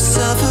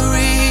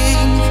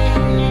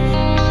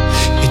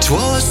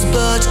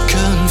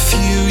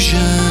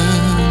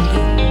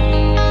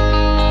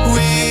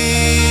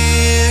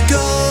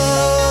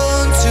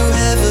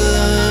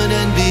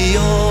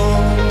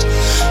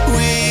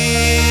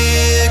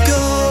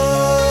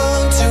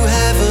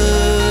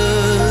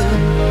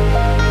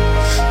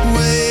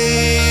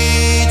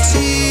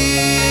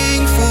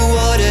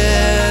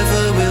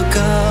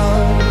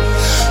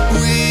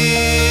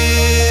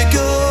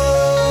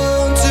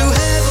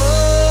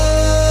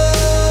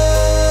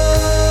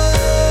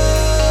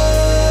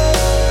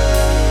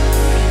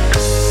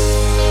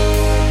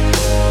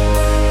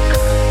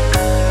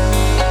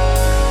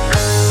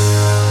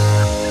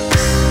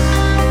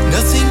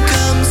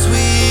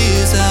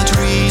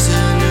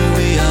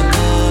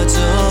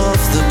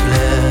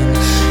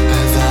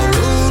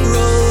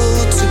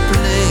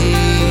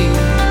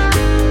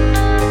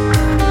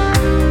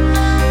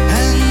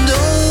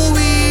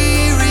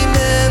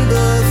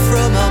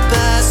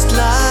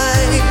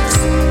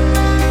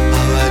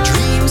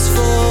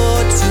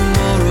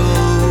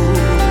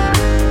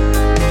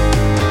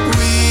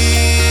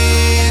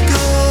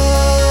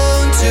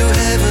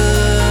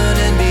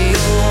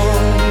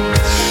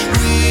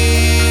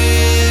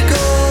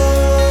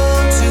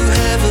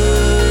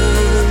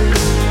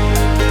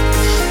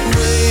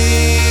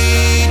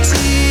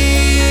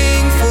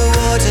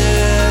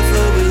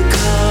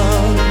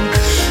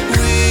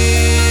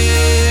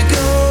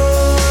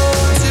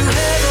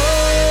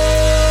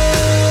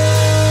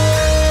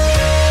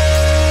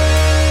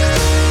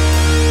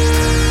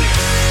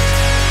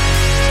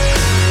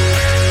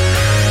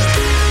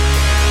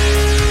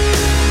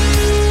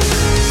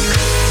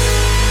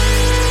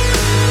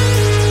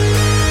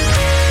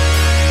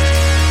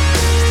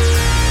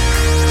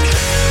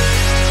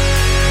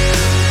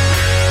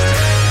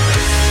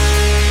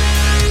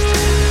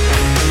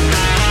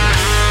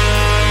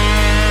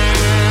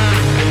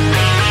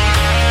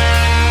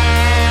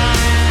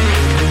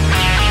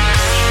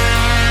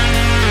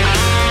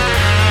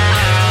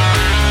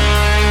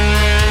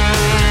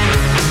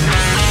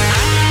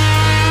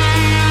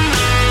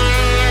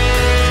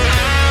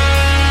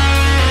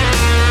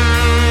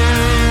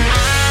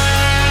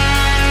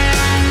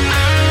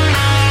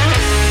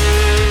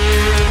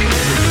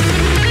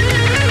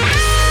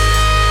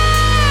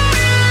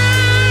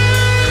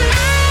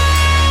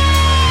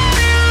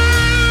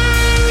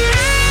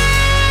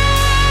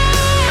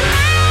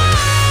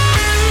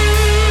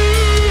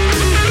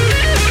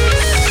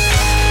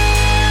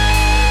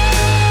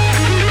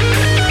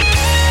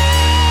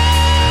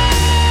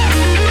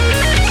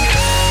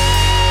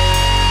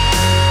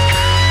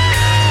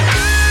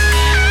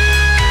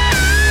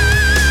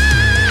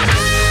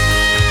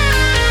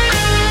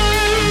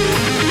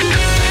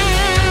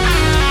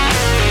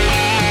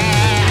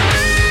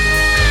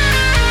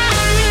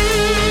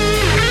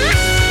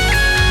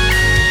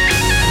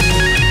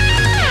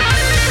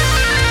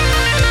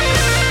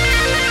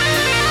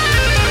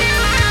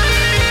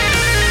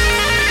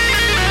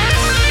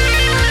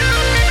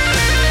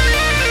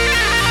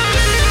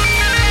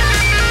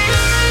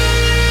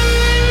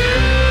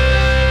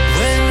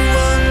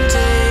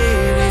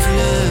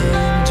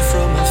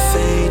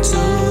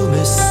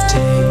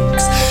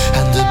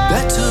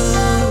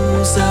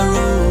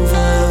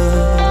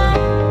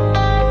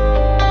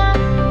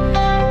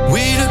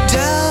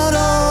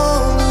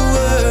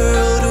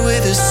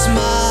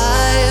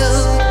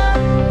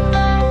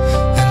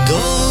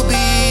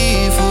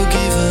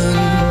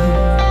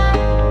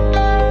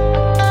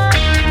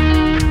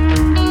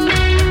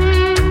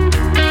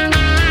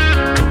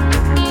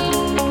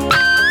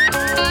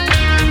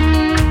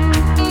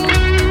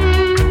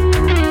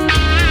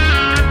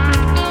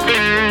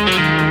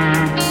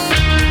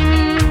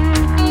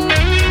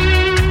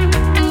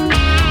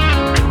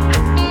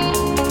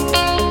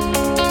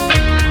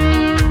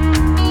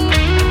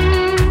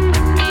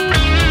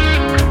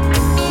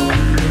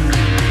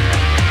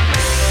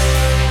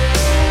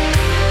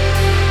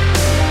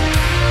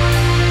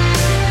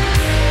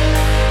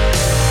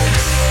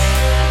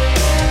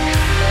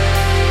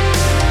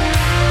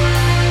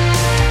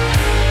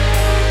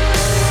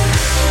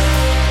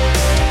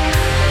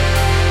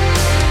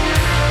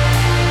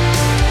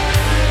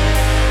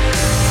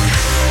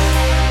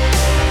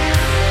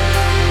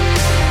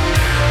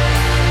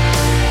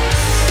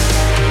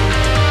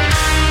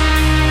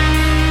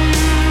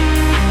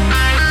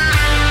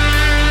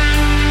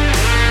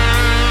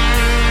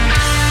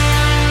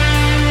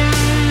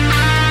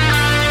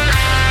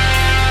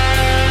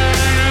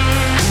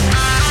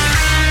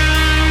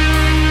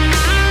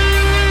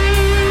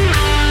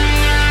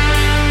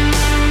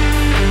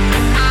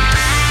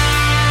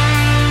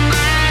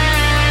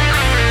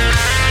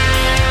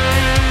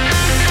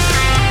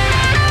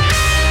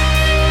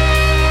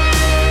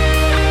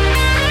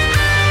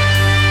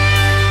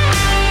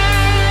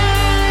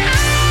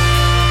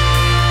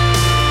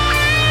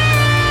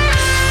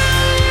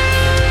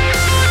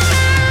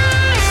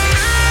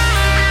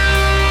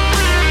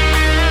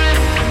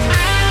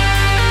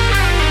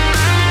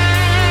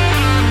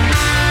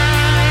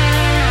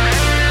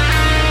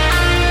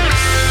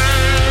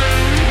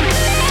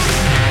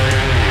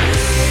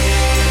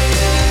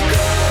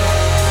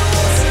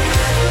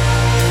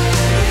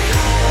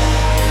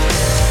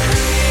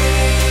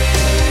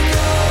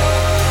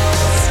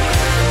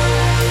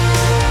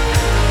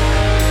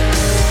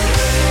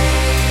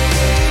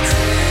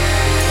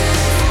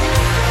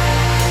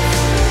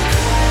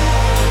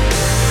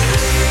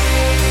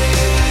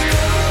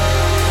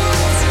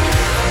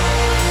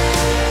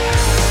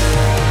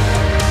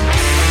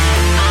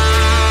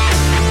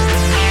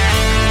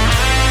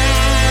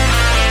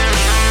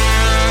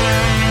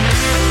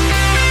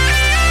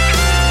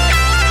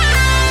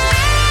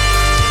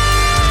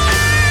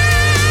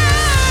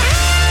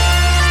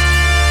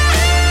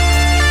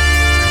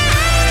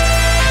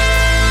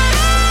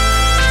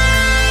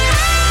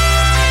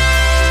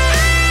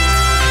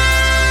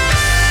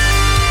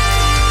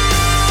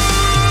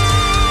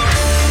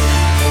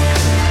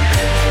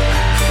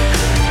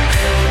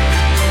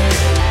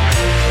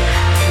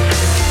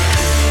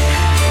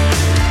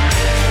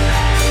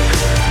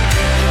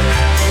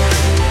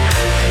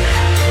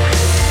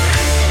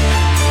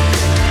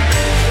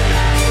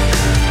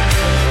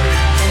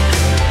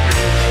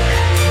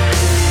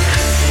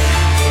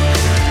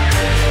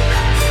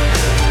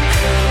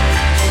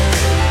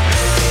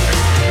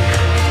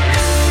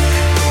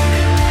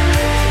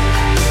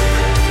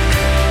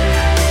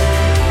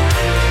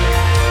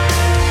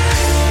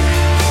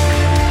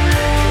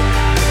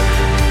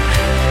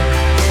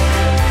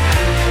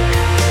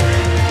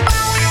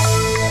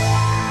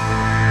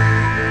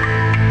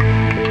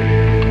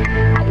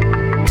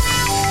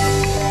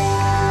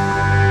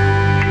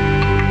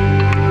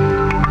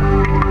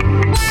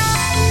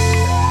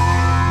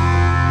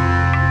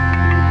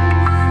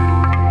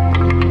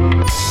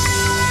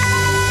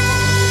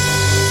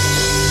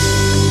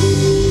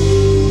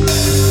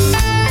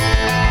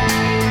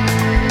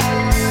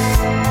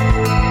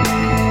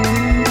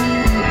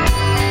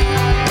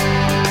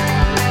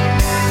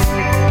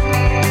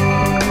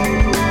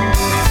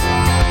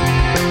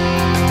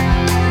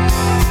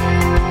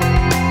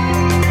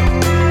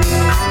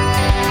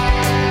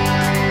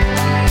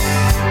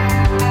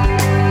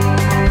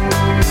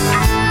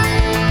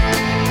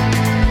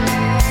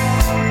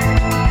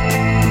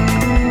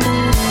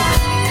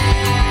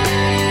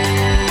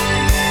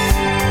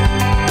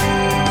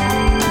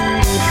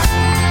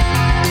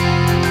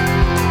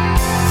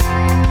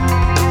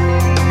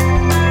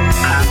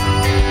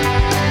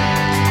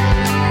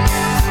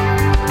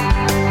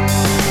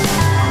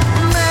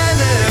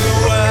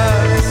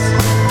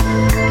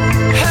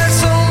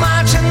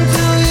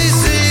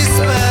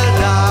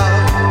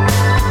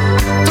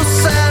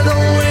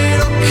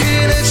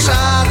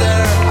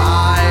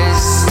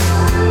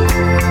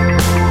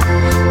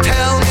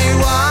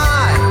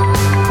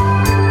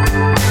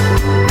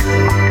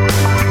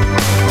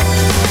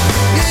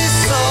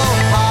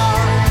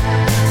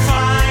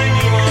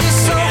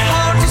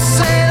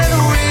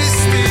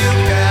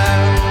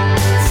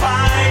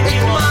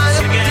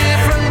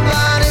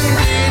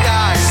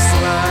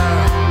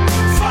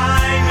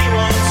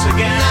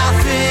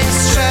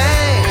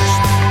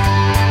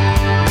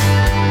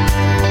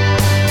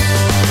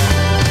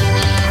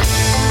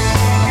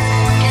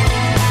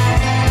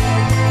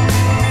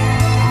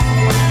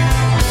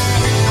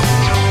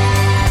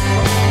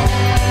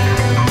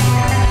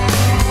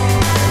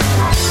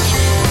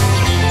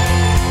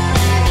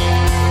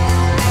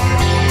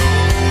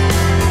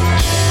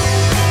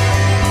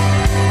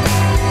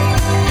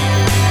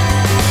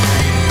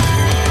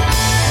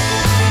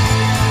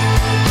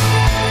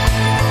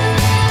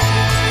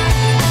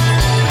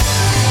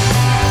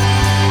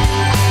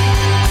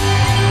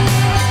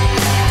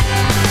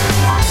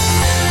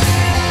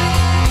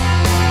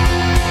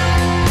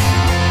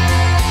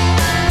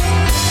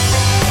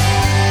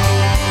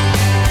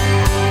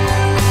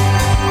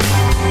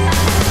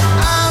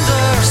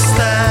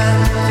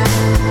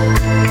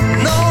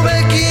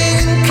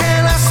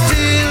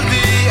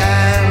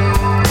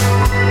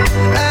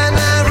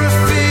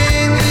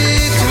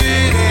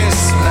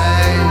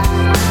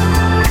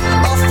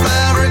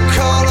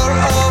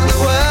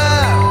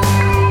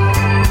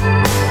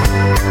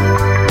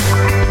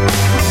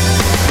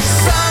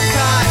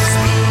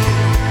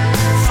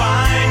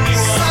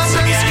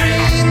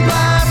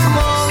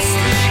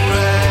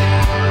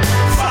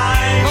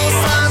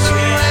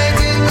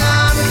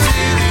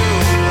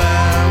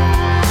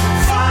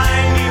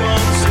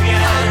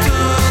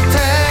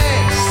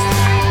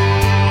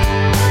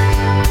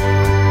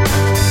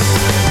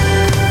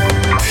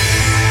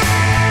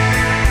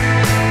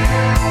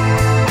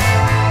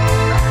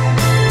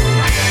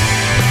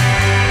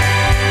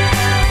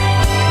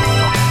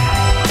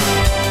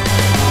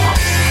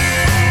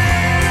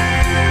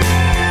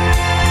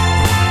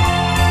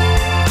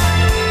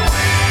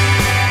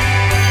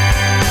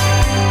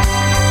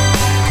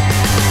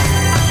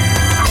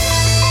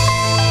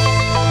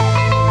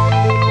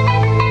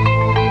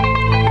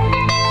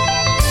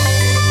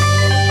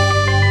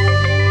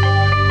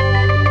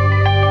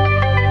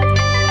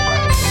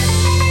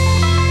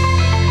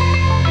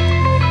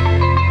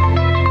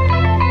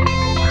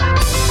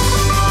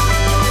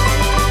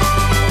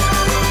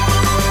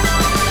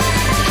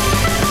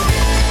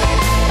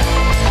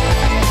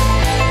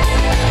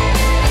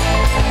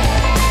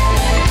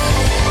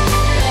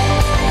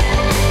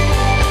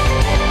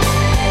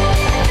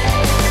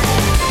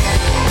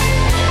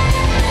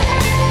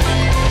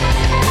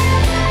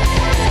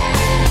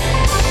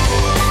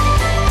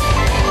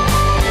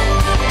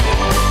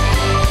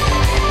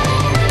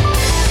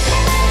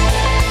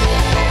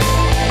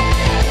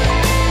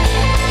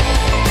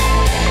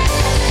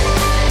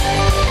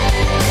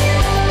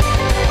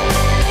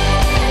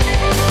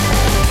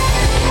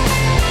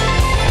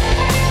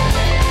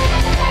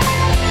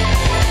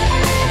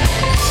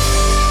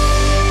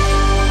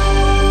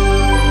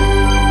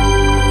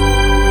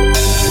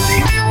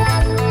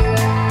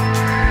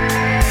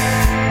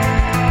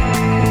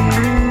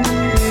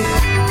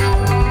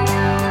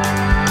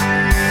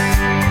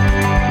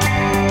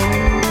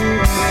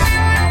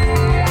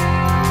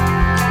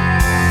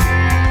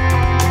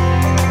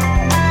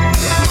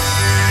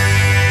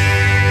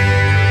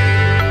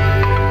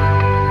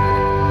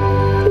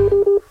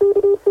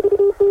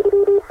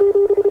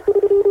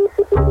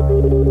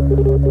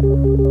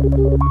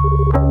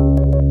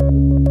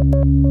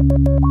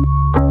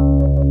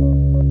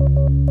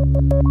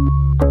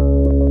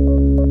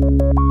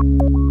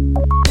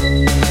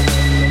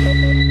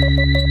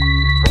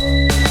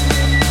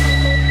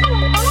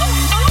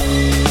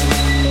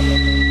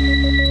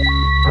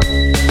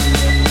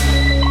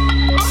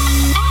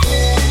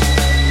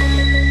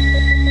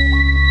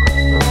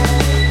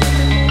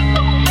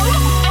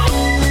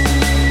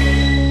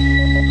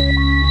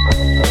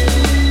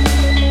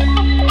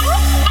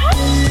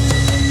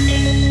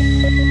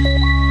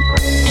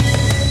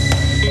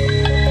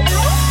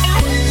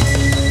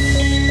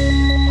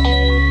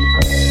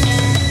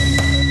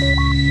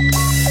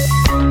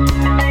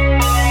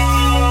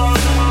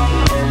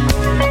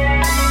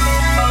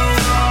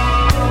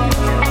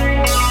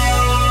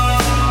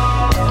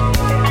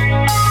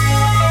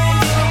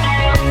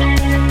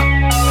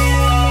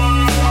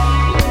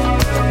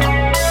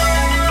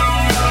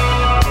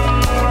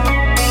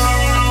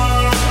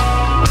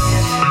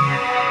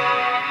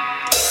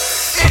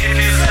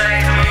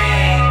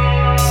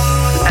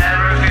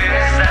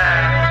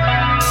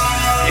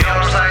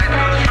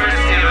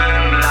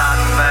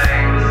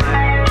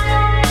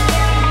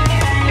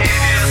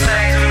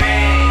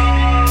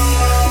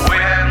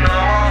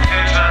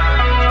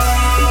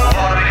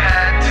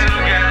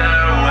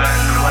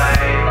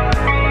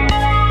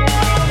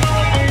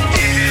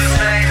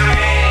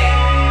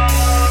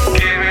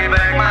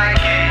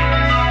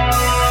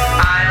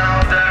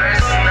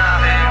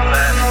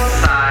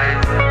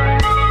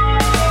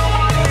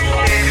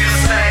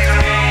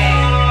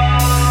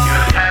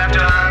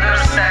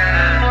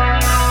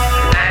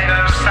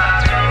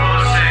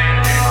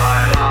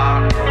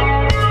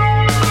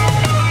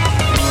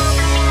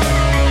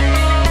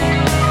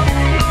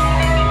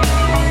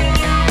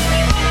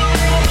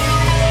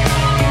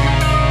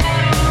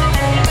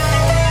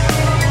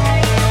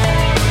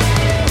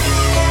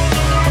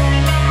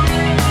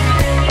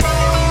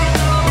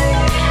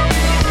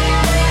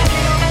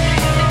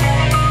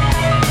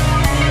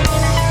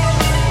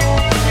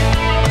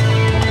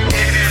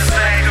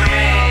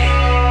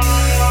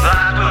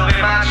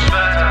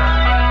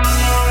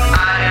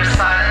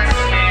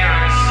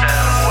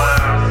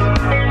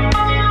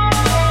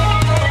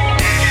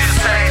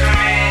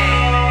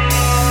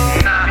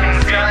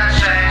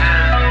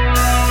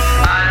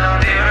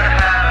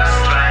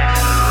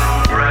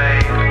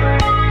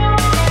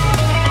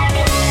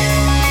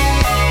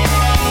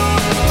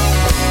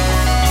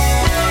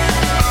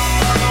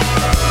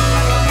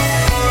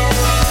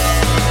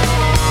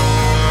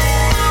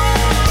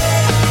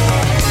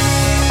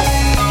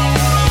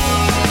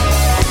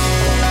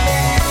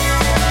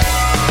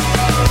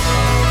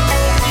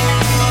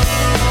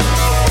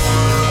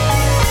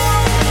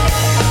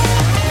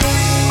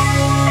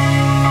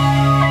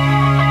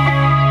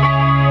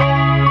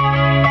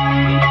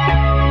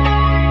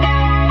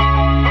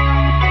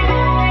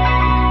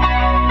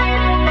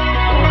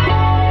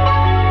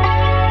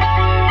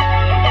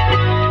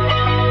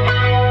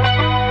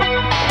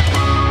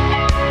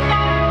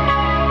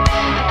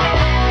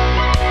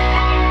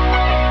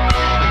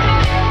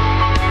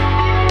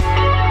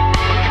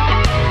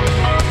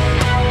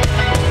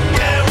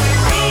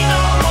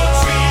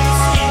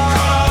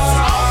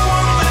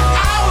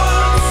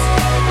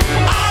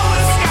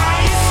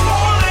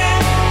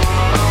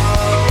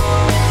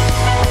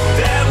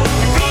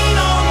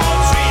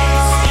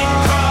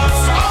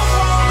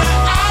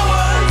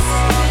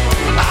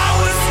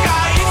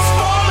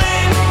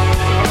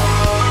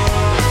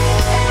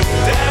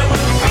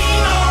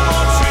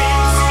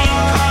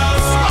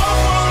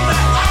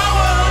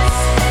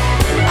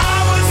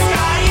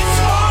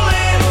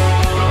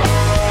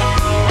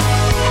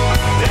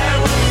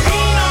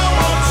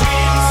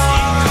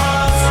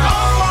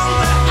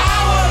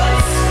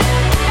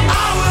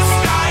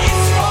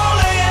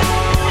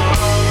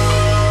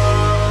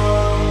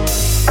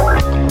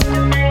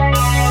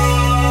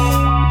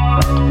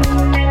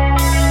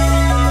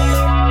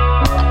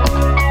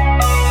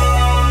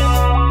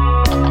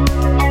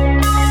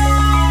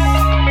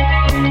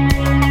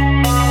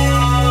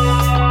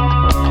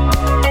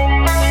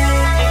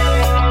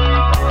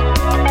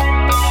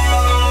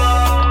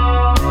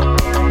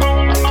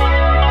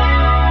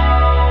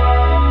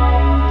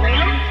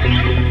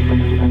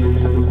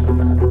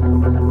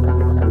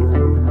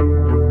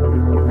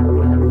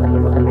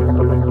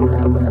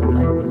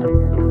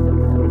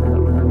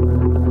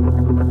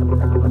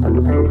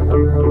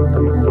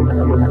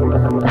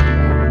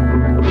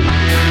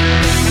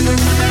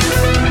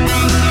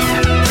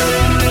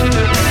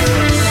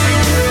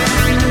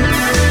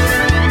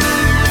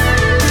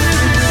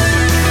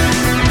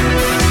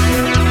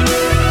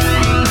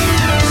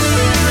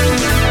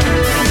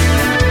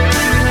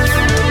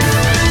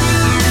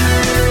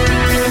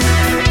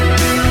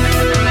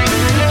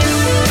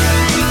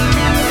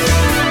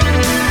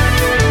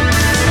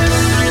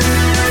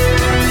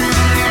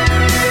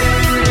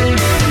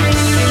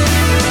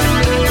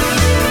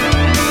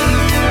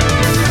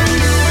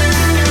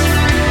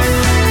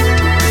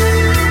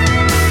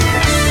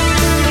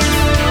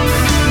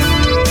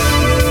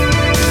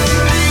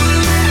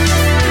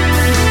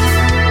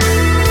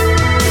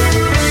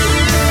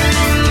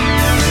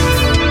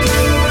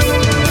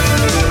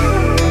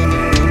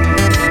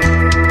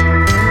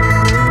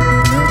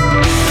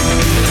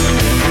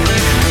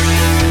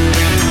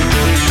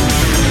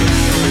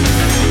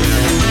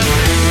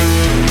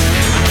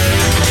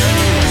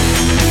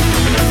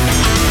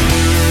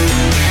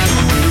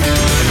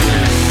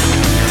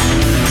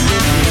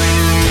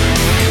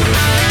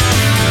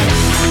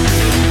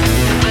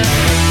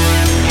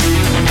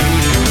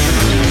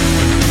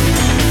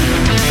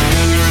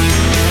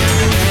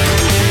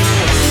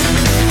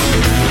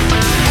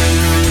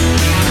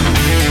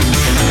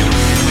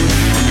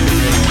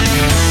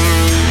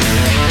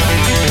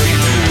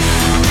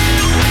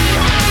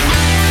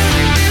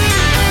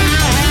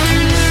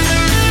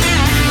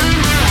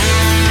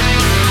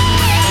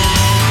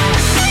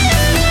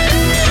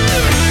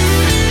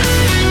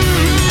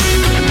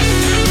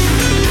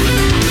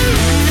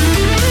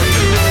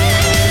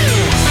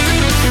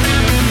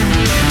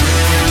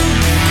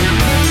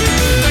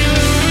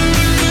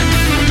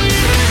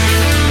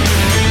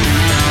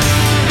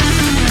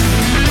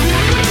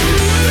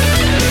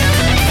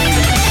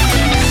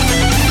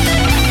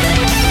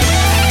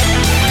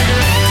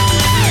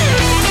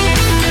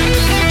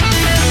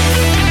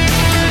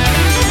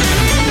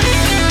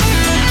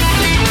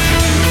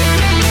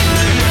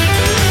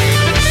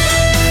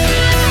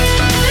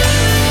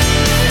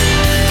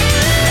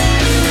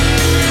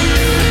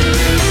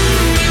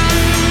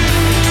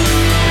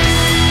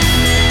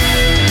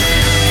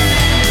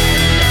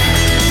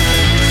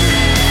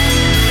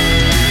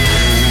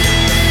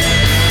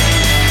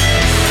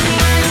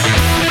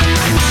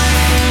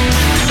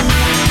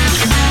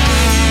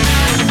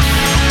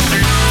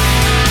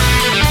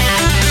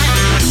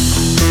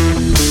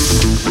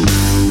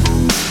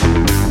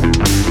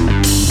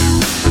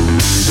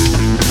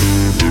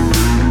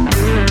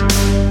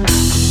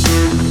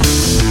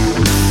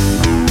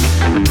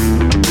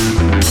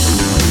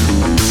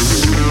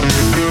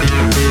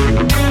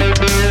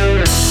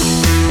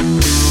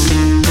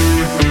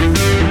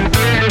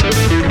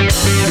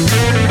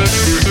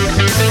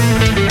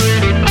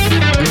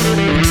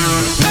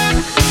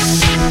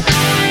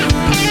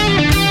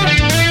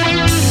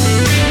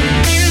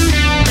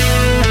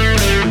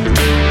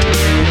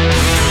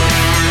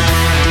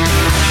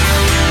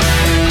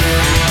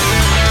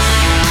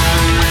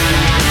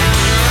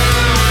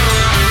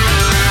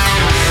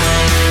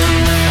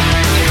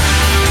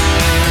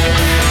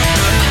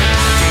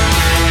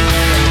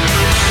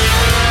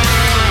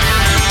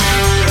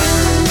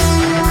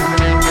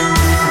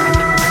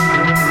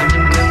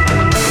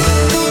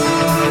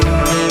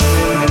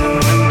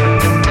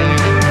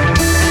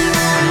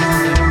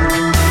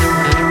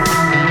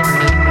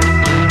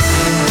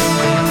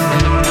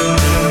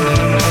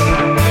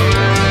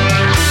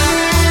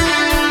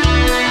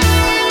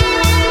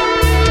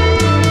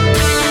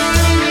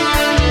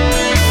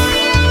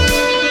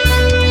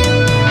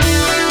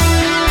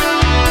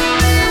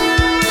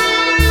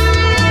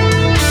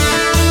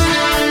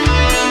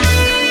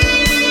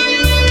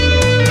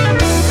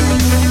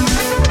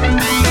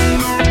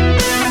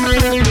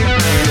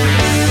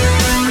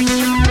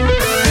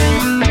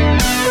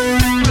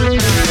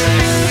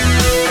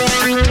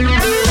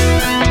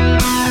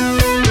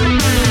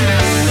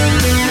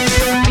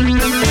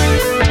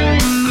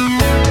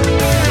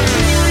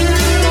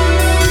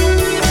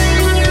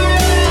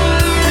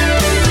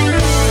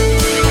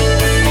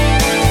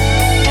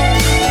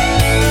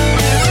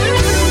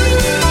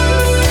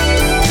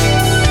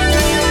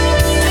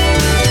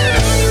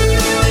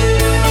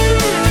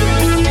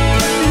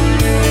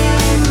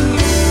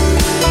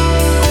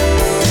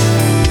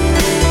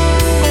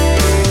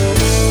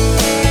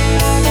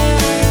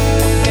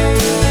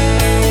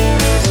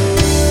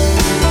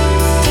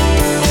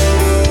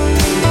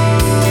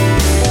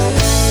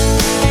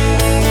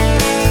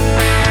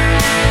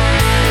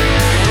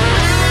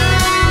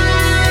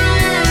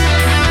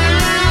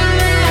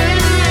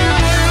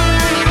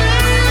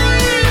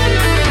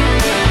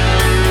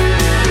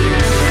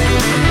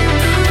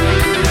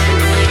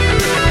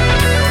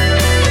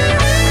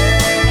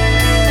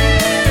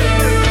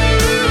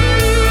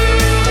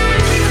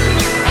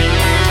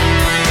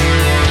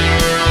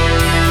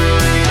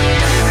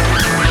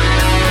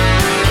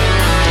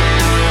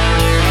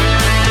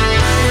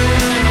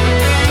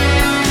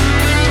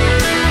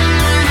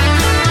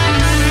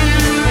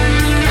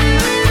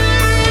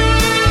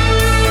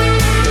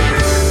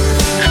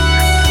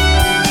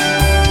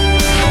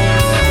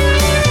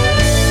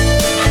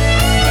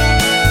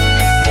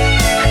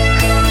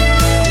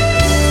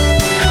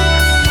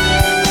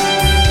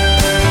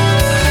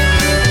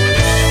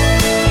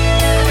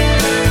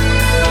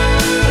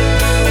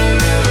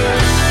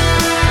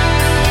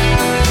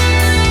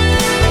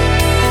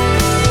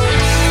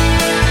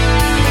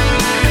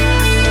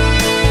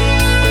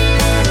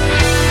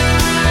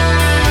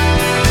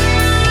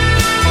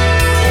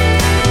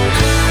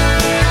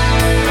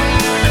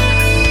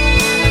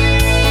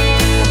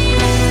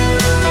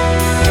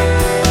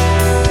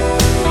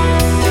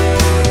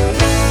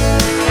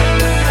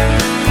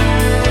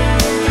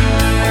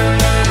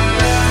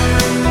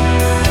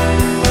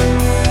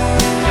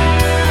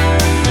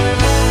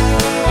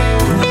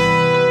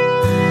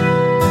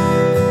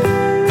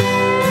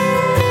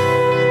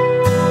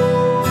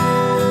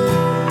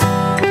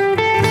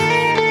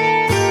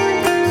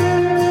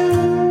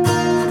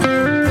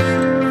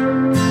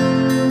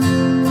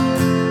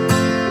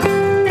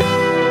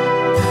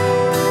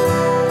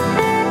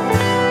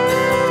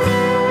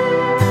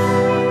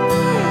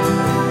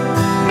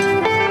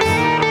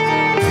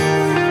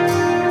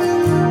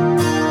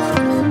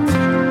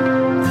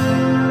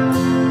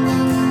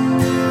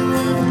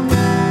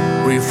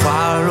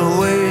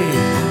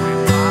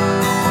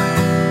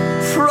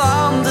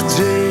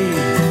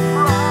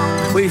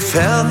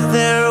felt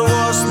there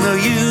was no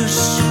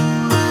use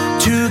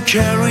to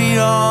carry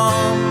on.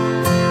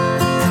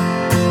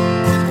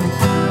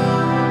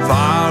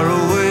 Far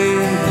away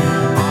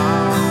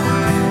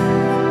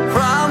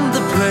from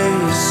the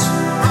place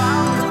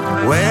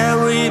where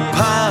we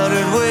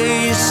parted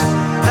ways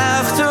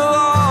after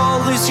all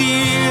these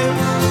years.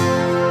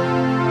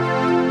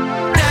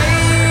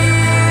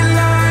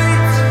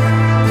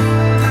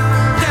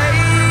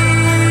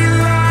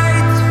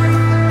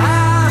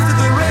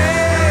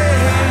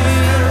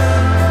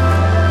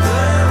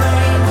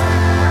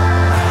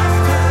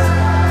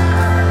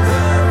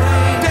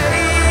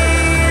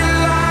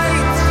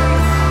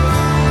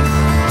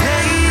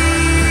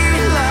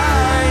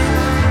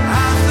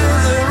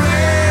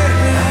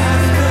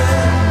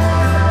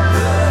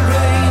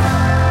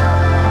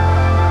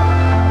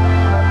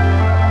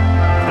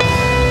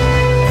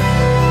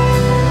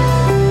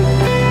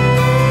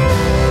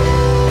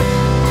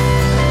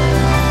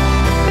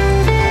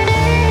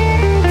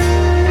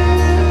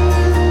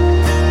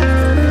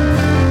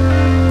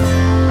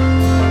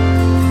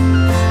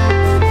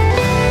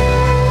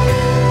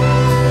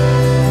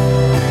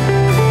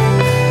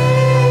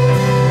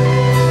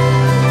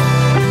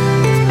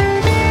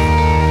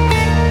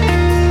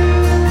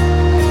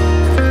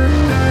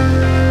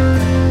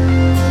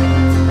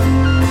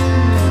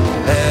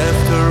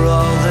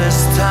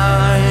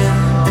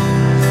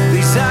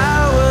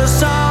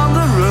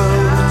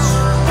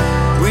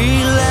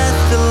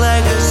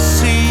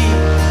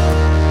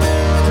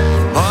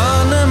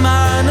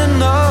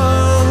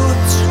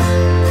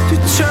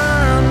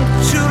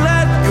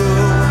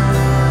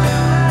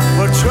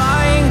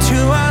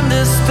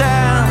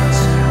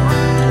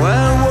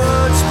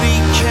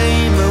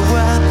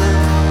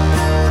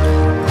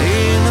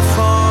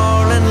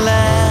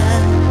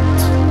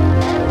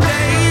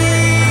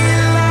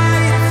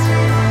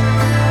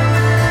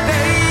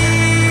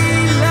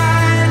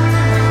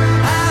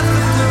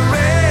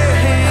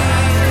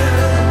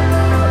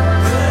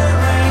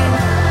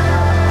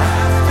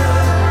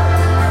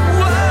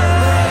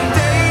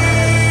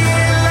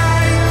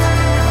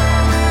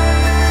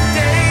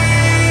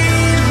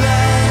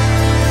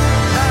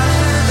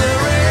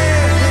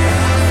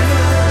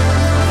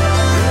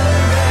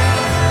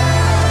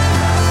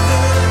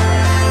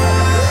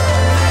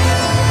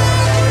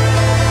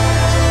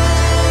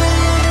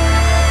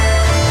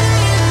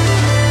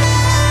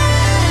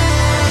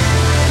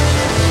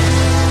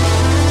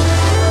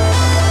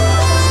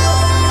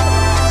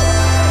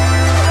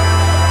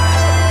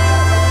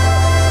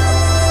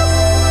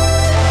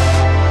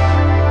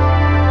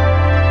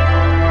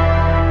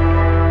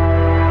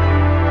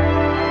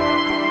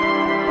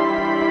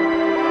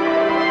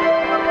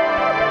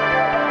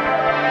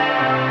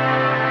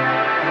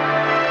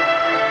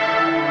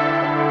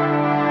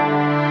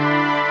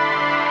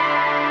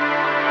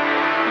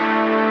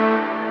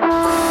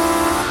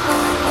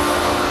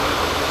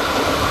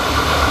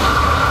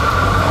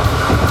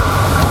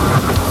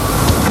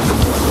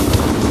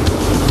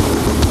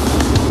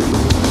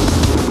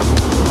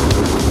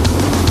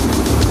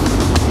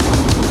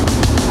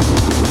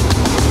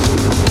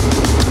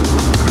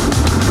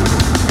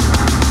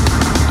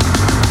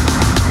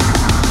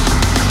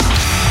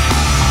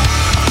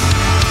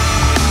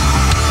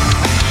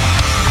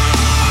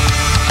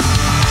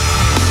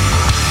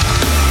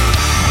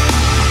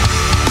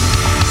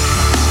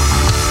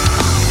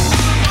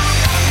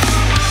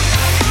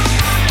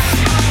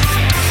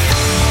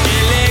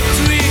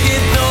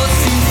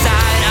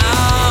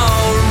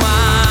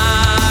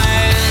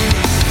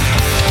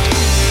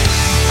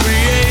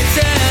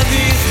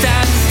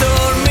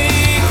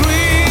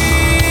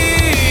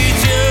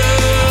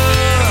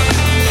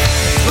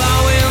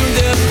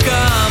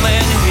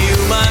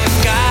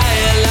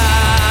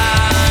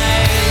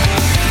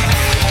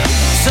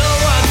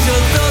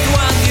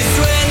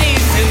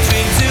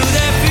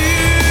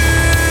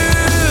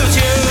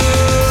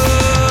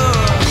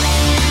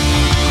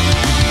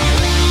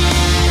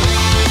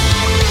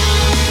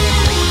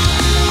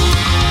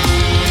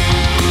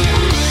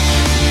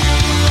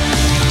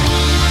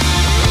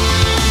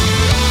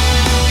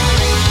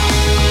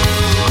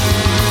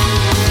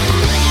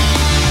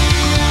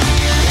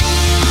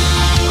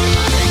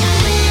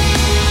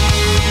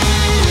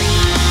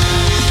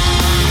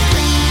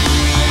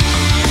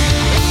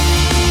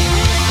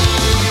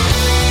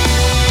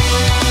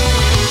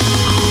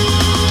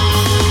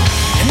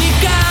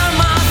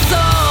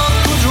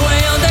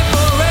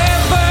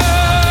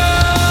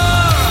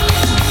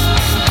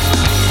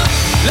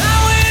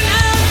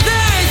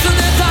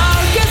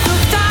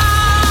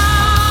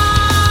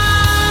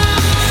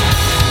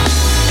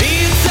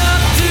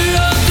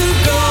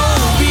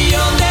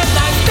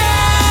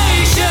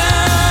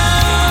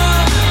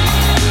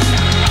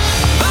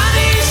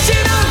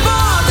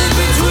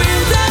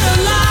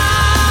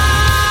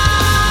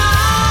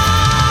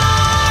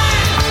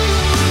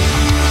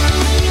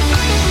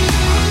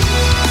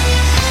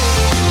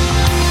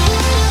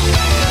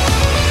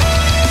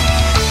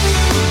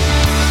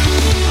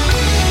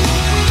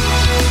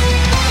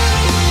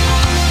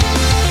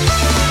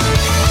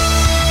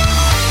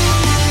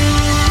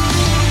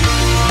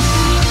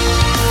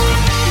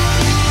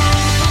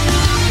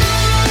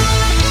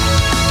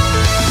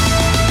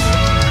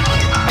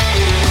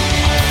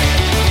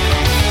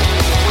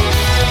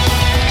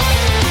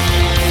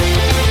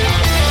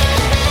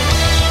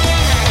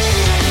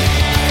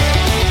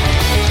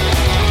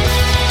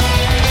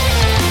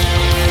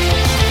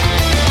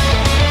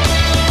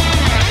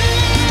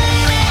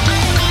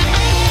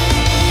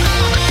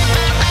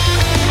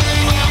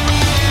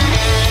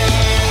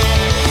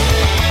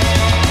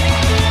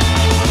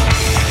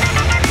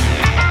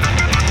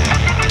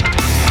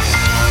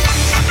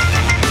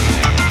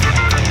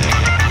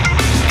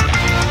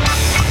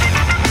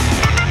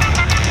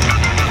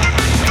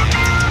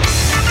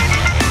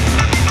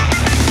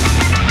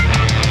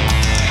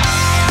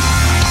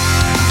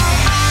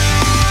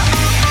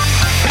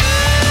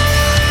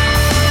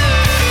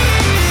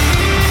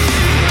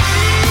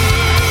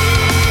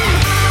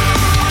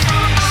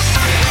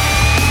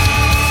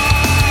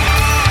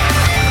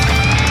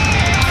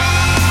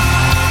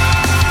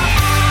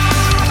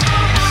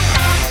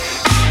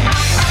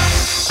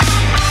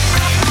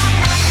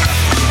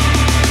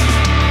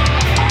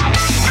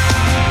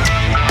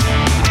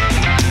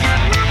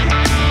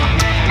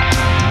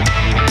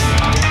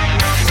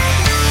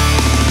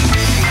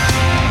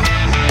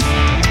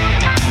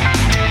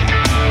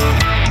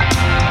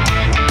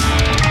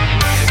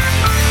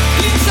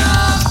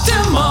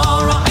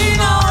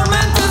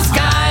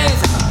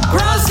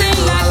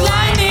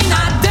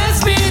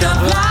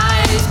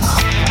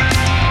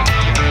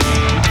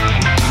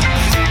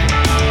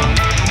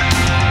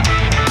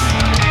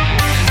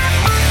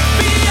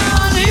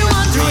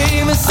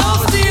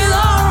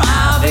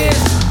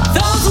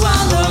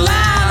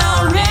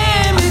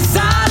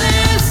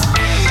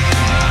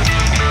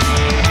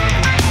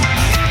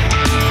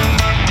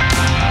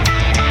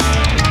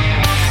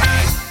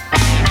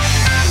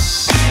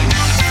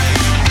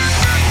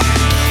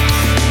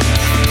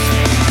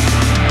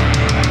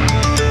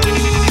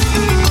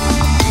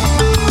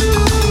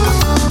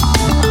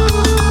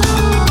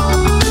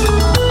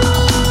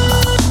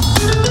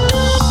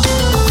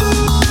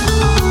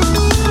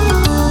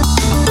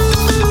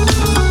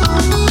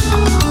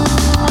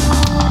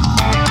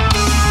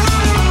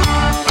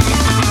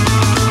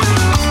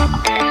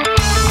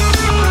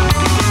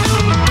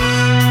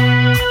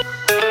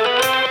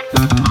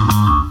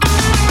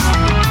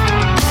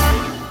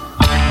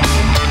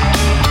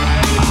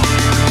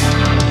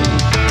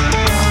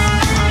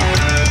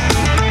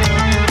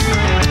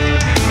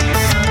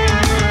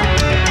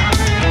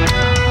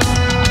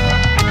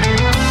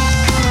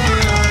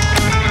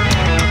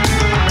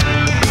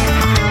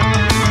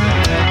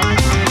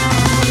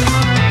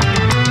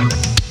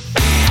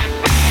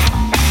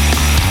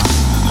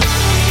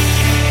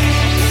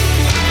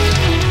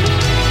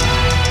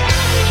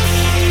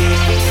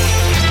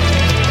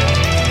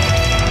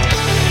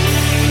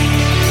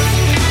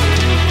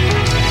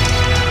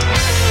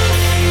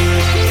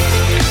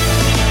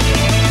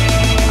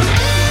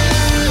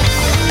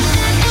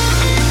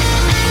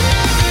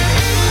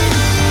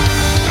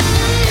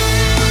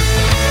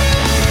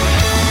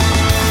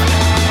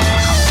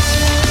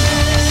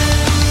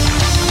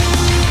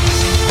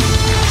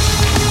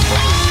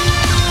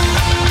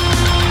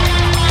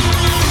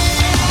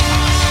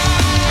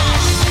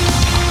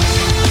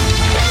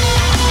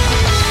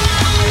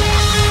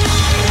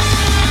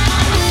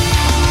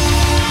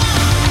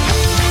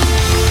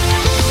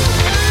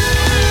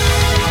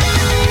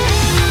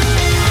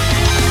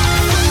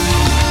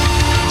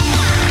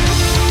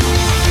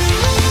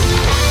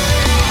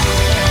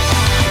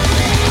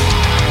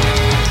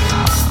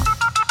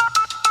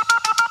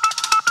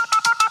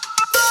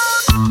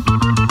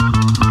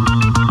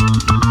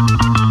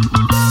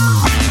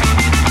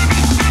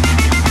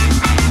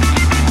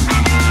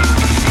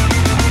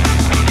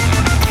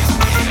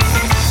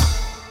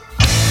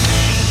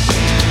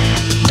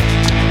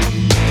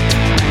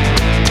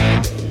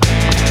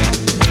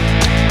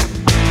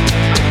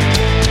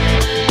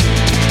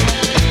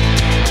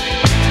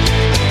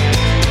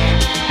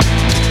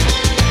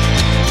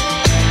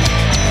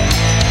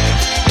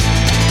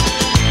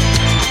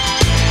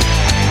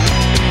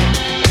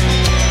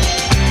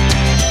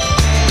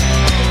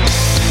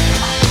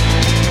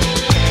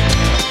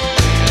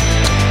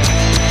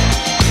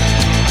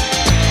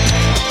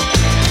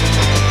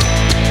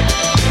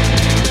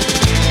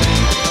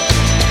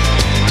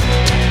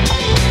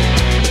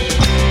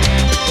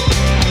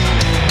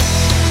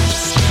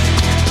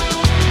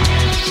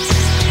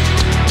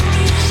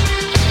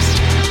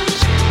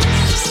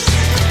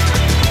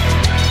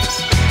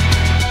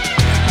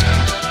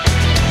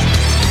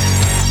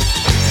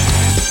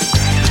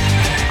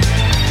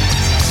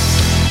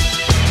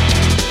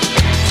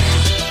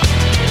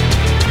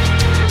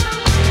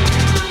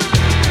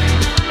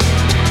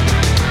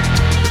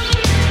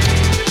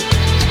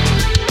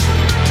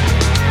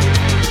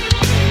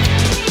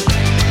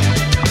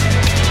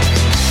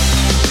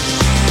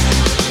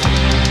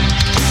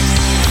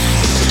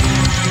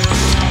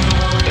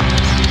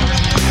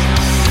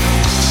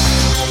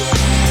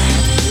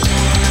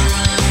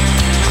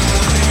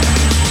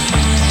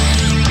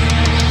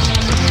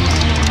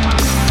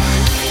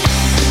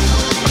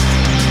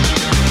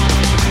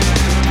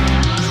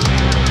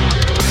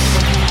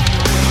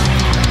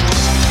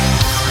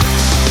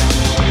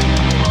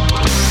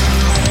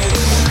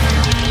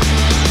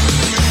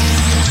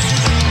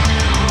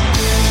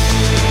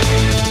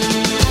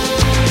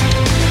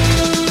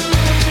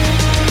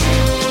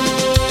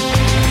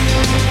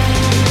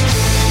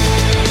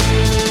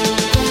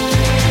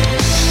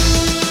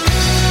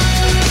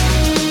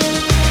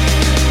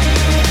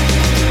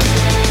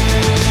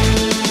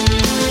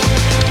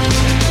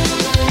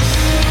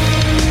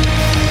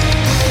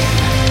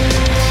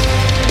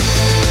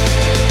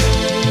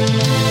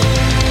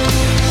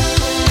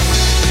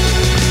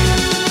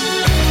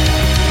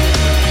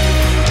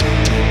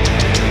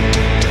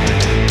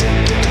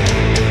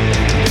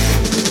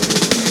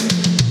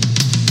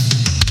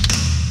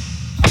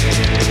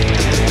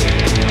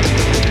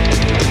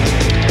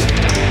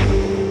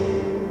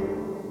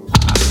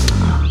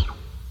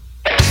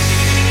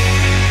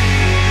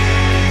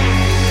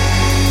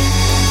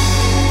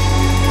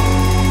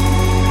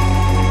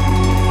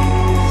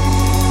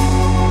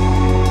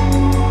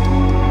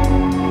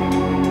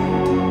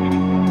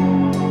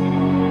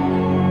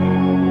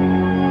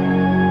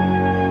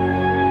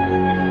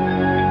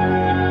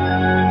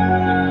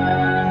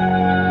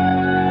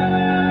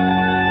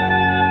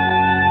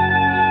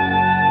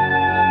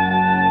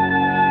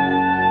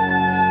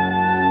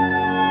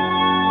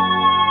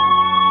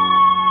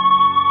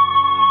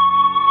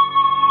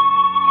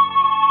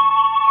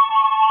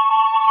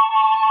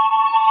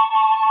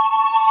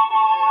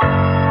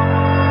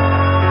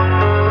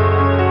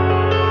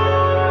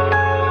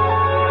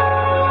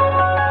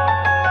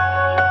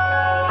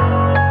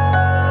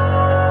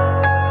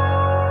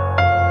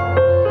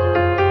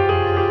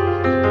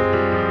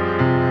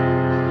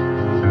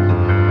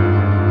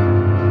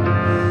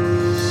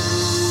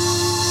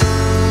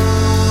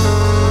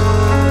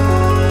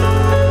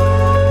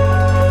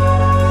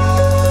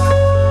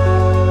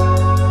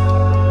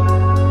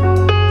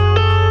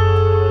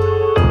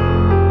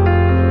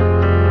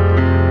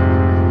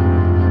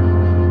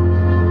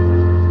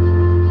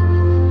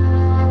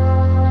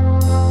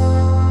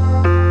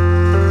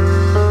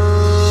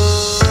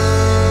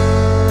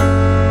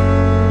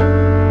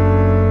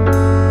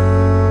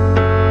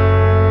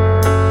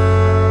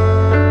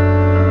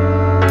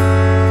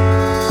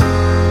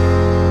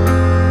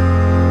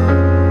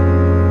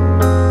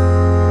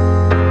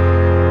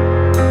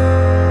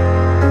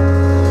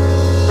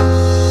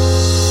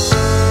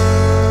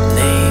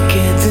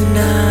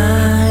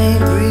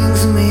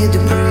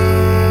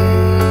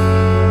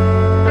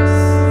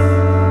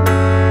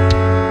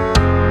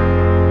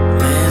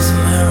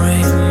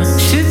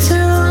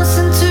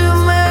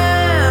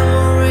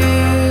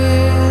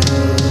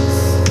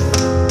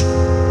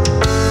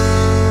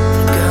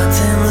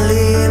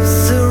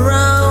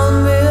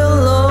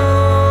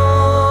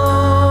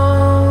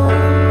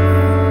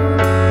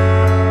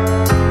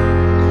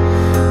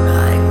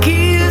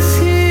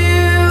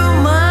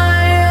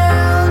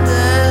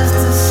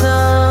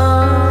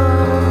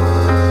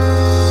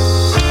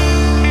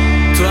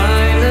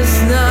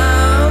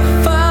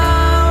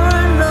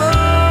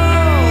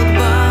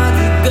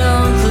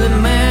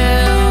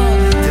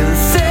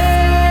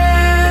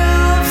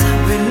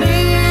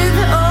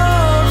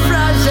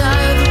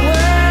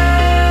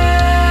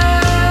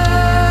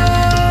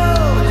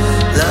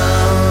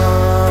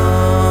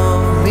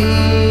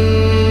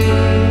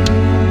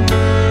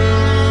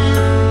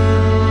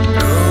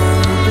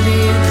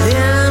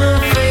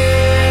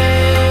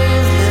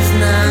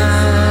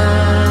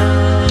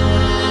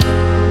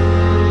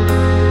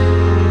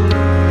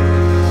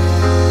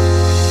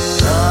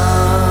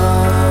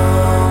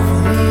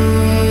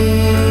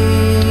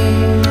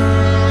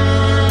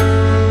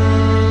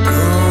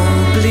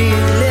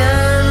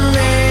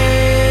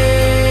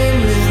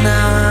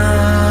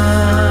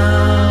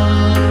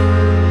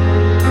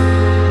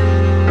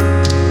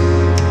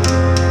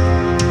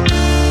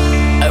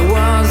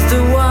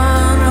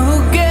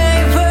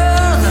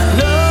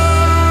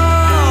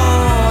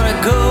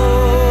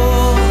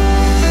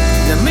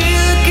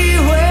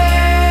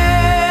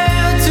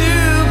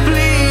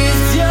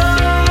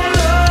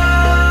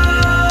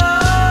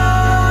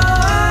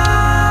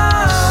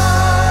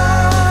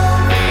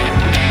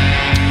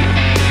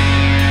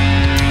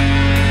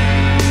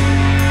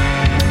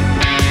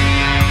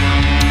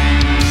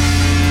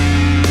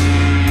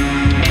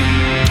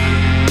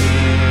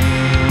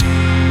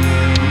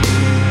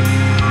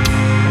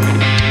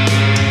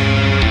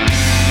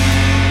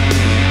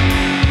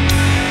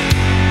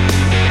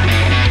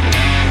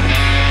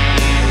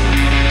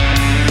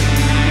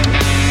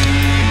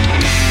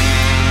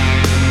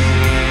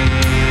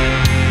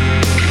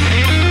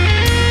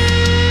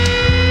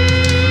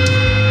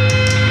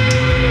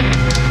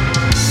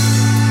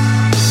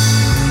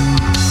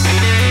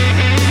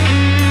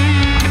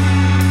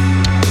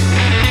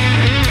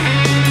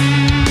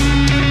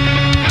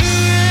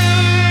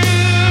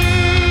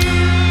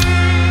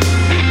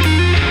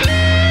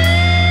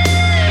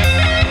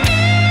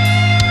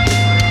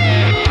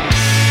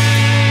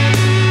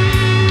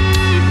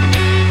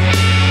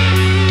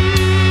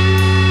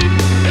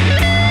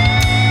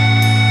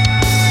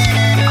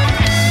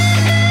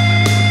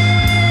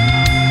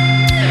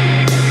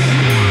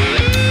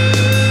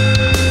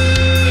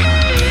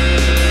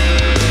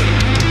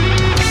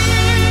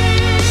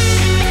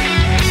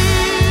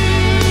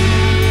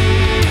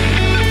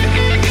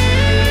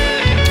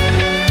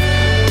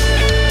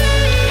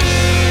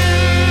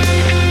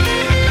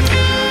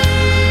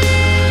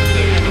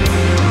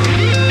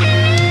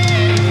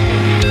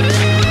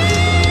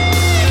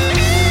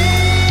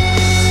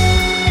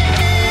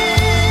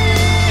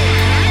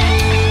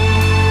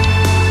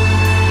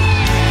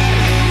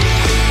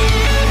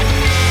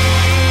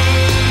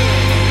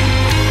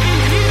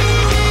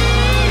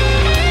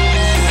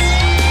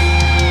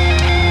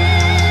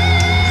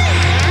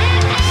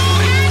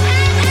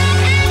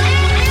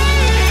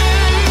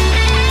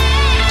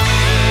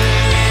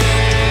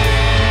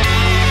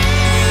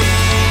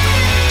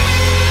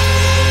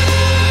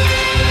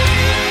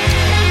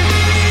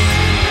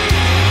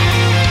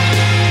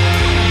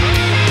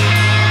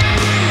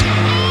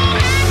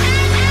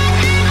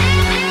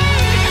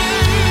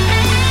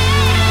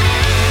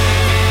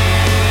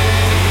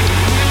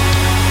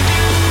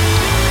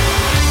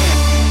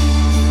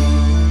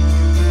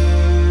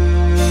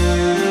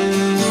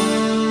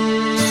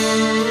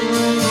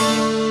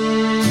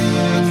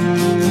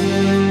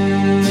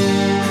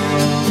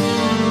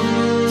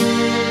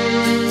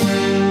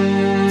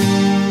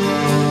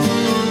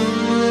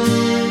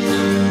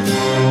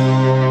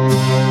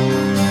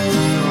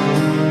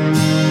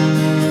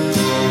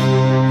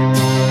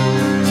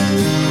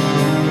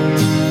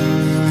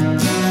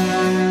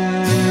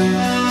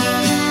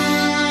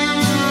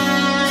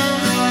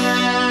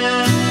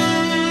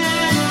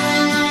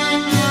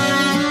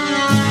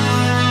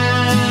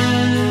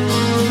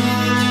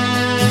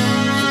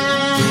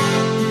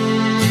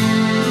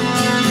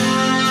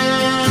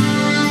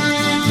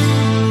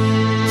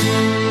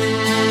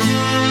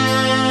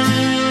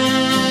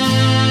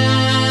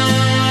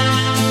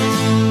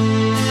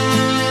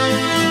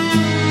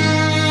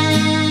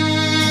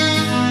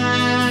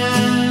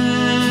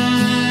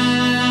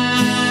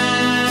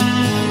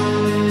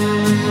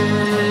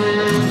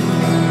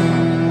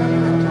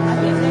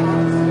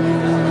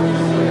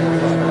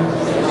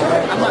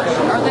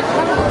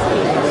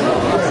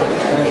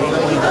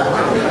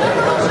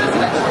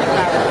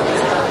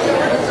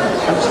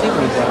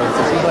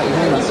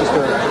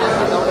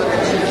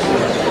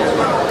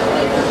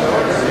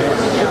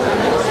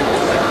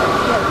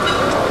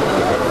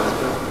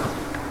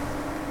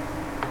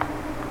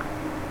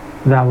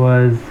 That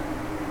was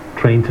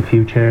Train to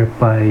Future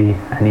by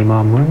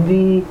Anima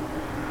Mundi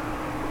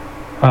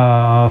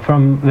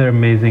from their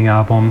amazing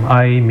album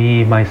I,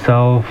 Me,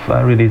 Myself,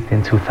 released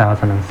in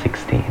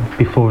 2016.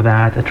 Before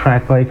that, a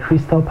track by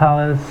Crystal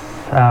Palace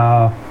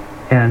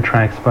and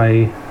tracks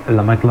by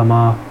Lama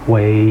Glama,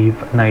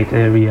 Wave, Night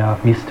Area,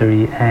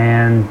 Mystery,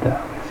 and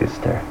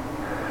Sister.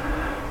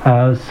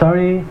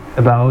 Sorry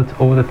about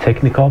all the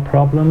technical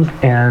problems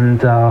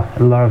and a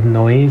lot of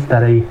noise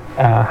that I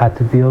had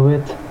to deal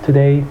with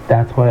today.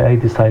 That's why I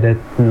decided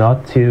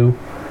not to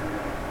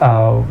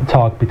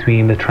talk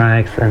between the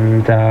tracks,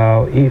 and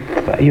if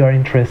you're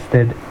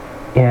interested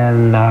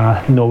in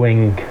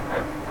knowing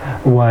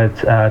what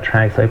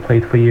tracks I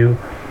played for you,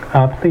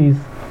 please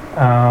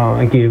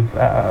give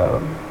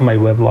my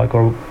weblog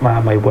or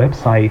my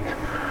website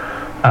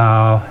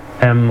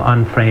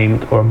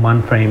munframed or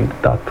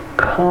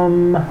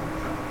munframed.com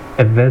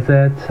a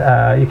visit.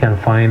 You can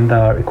find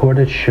the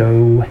recorded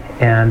show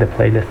and the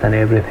playlist and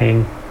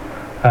everything,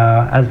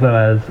 as well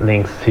as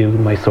links to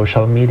my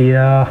social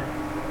media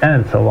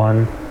and so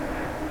on.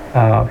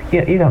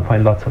 Yeah, you can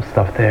find lots of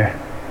stuff there.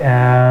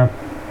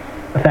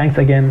 Thanks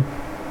again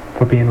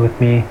for being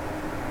with me.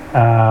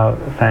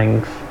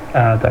 Thanks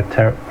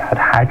Dr.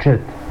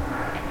 Hatchet,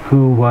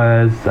 who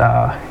was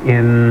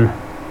in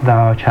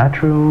the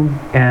chat room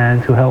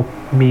and who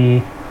helped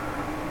me,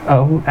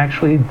 who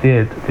actually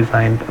did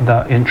design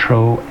the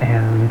intro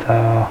and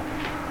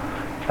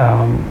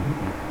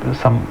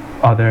some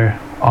other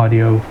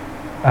audio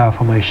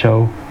for my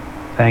show.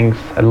 Thanks,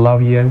 I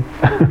love you.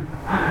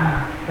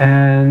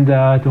 And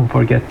don't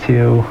forget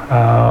to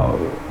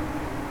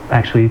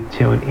actually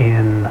tune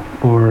in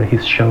for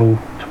his show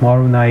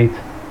tomorrow night.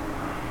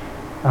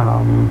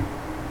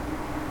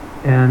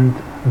 And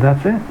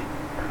that's it.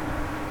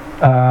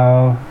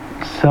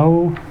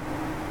 So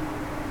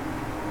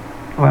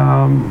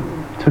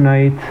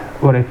tonight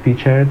what I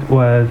featured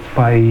was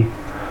by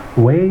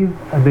Wave.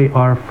 They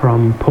are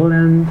from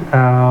Poland.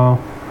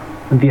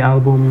 The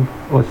album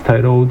was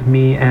titled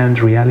Me and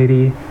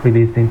Reality,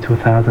 released in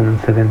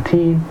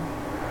 2017.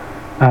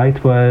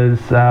 It was,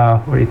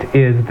 or it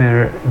is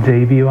their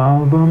debut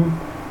album,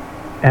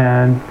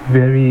 and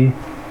very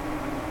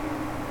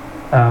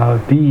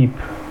deep.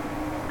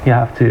 You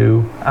have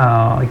to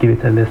give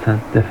it a listen.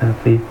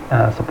 Definitely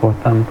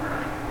support them.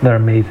 They're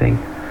amazing.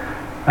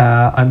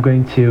 I'm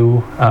going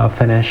to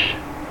finish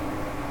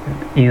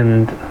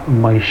end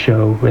my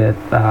show with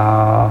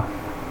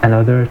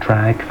another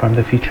track from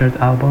the featured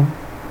album.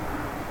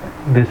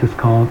 This is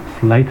called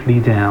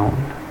Slightly Down.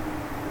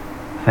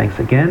 Thanks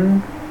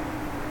again.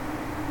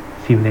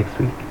 See you next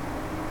week.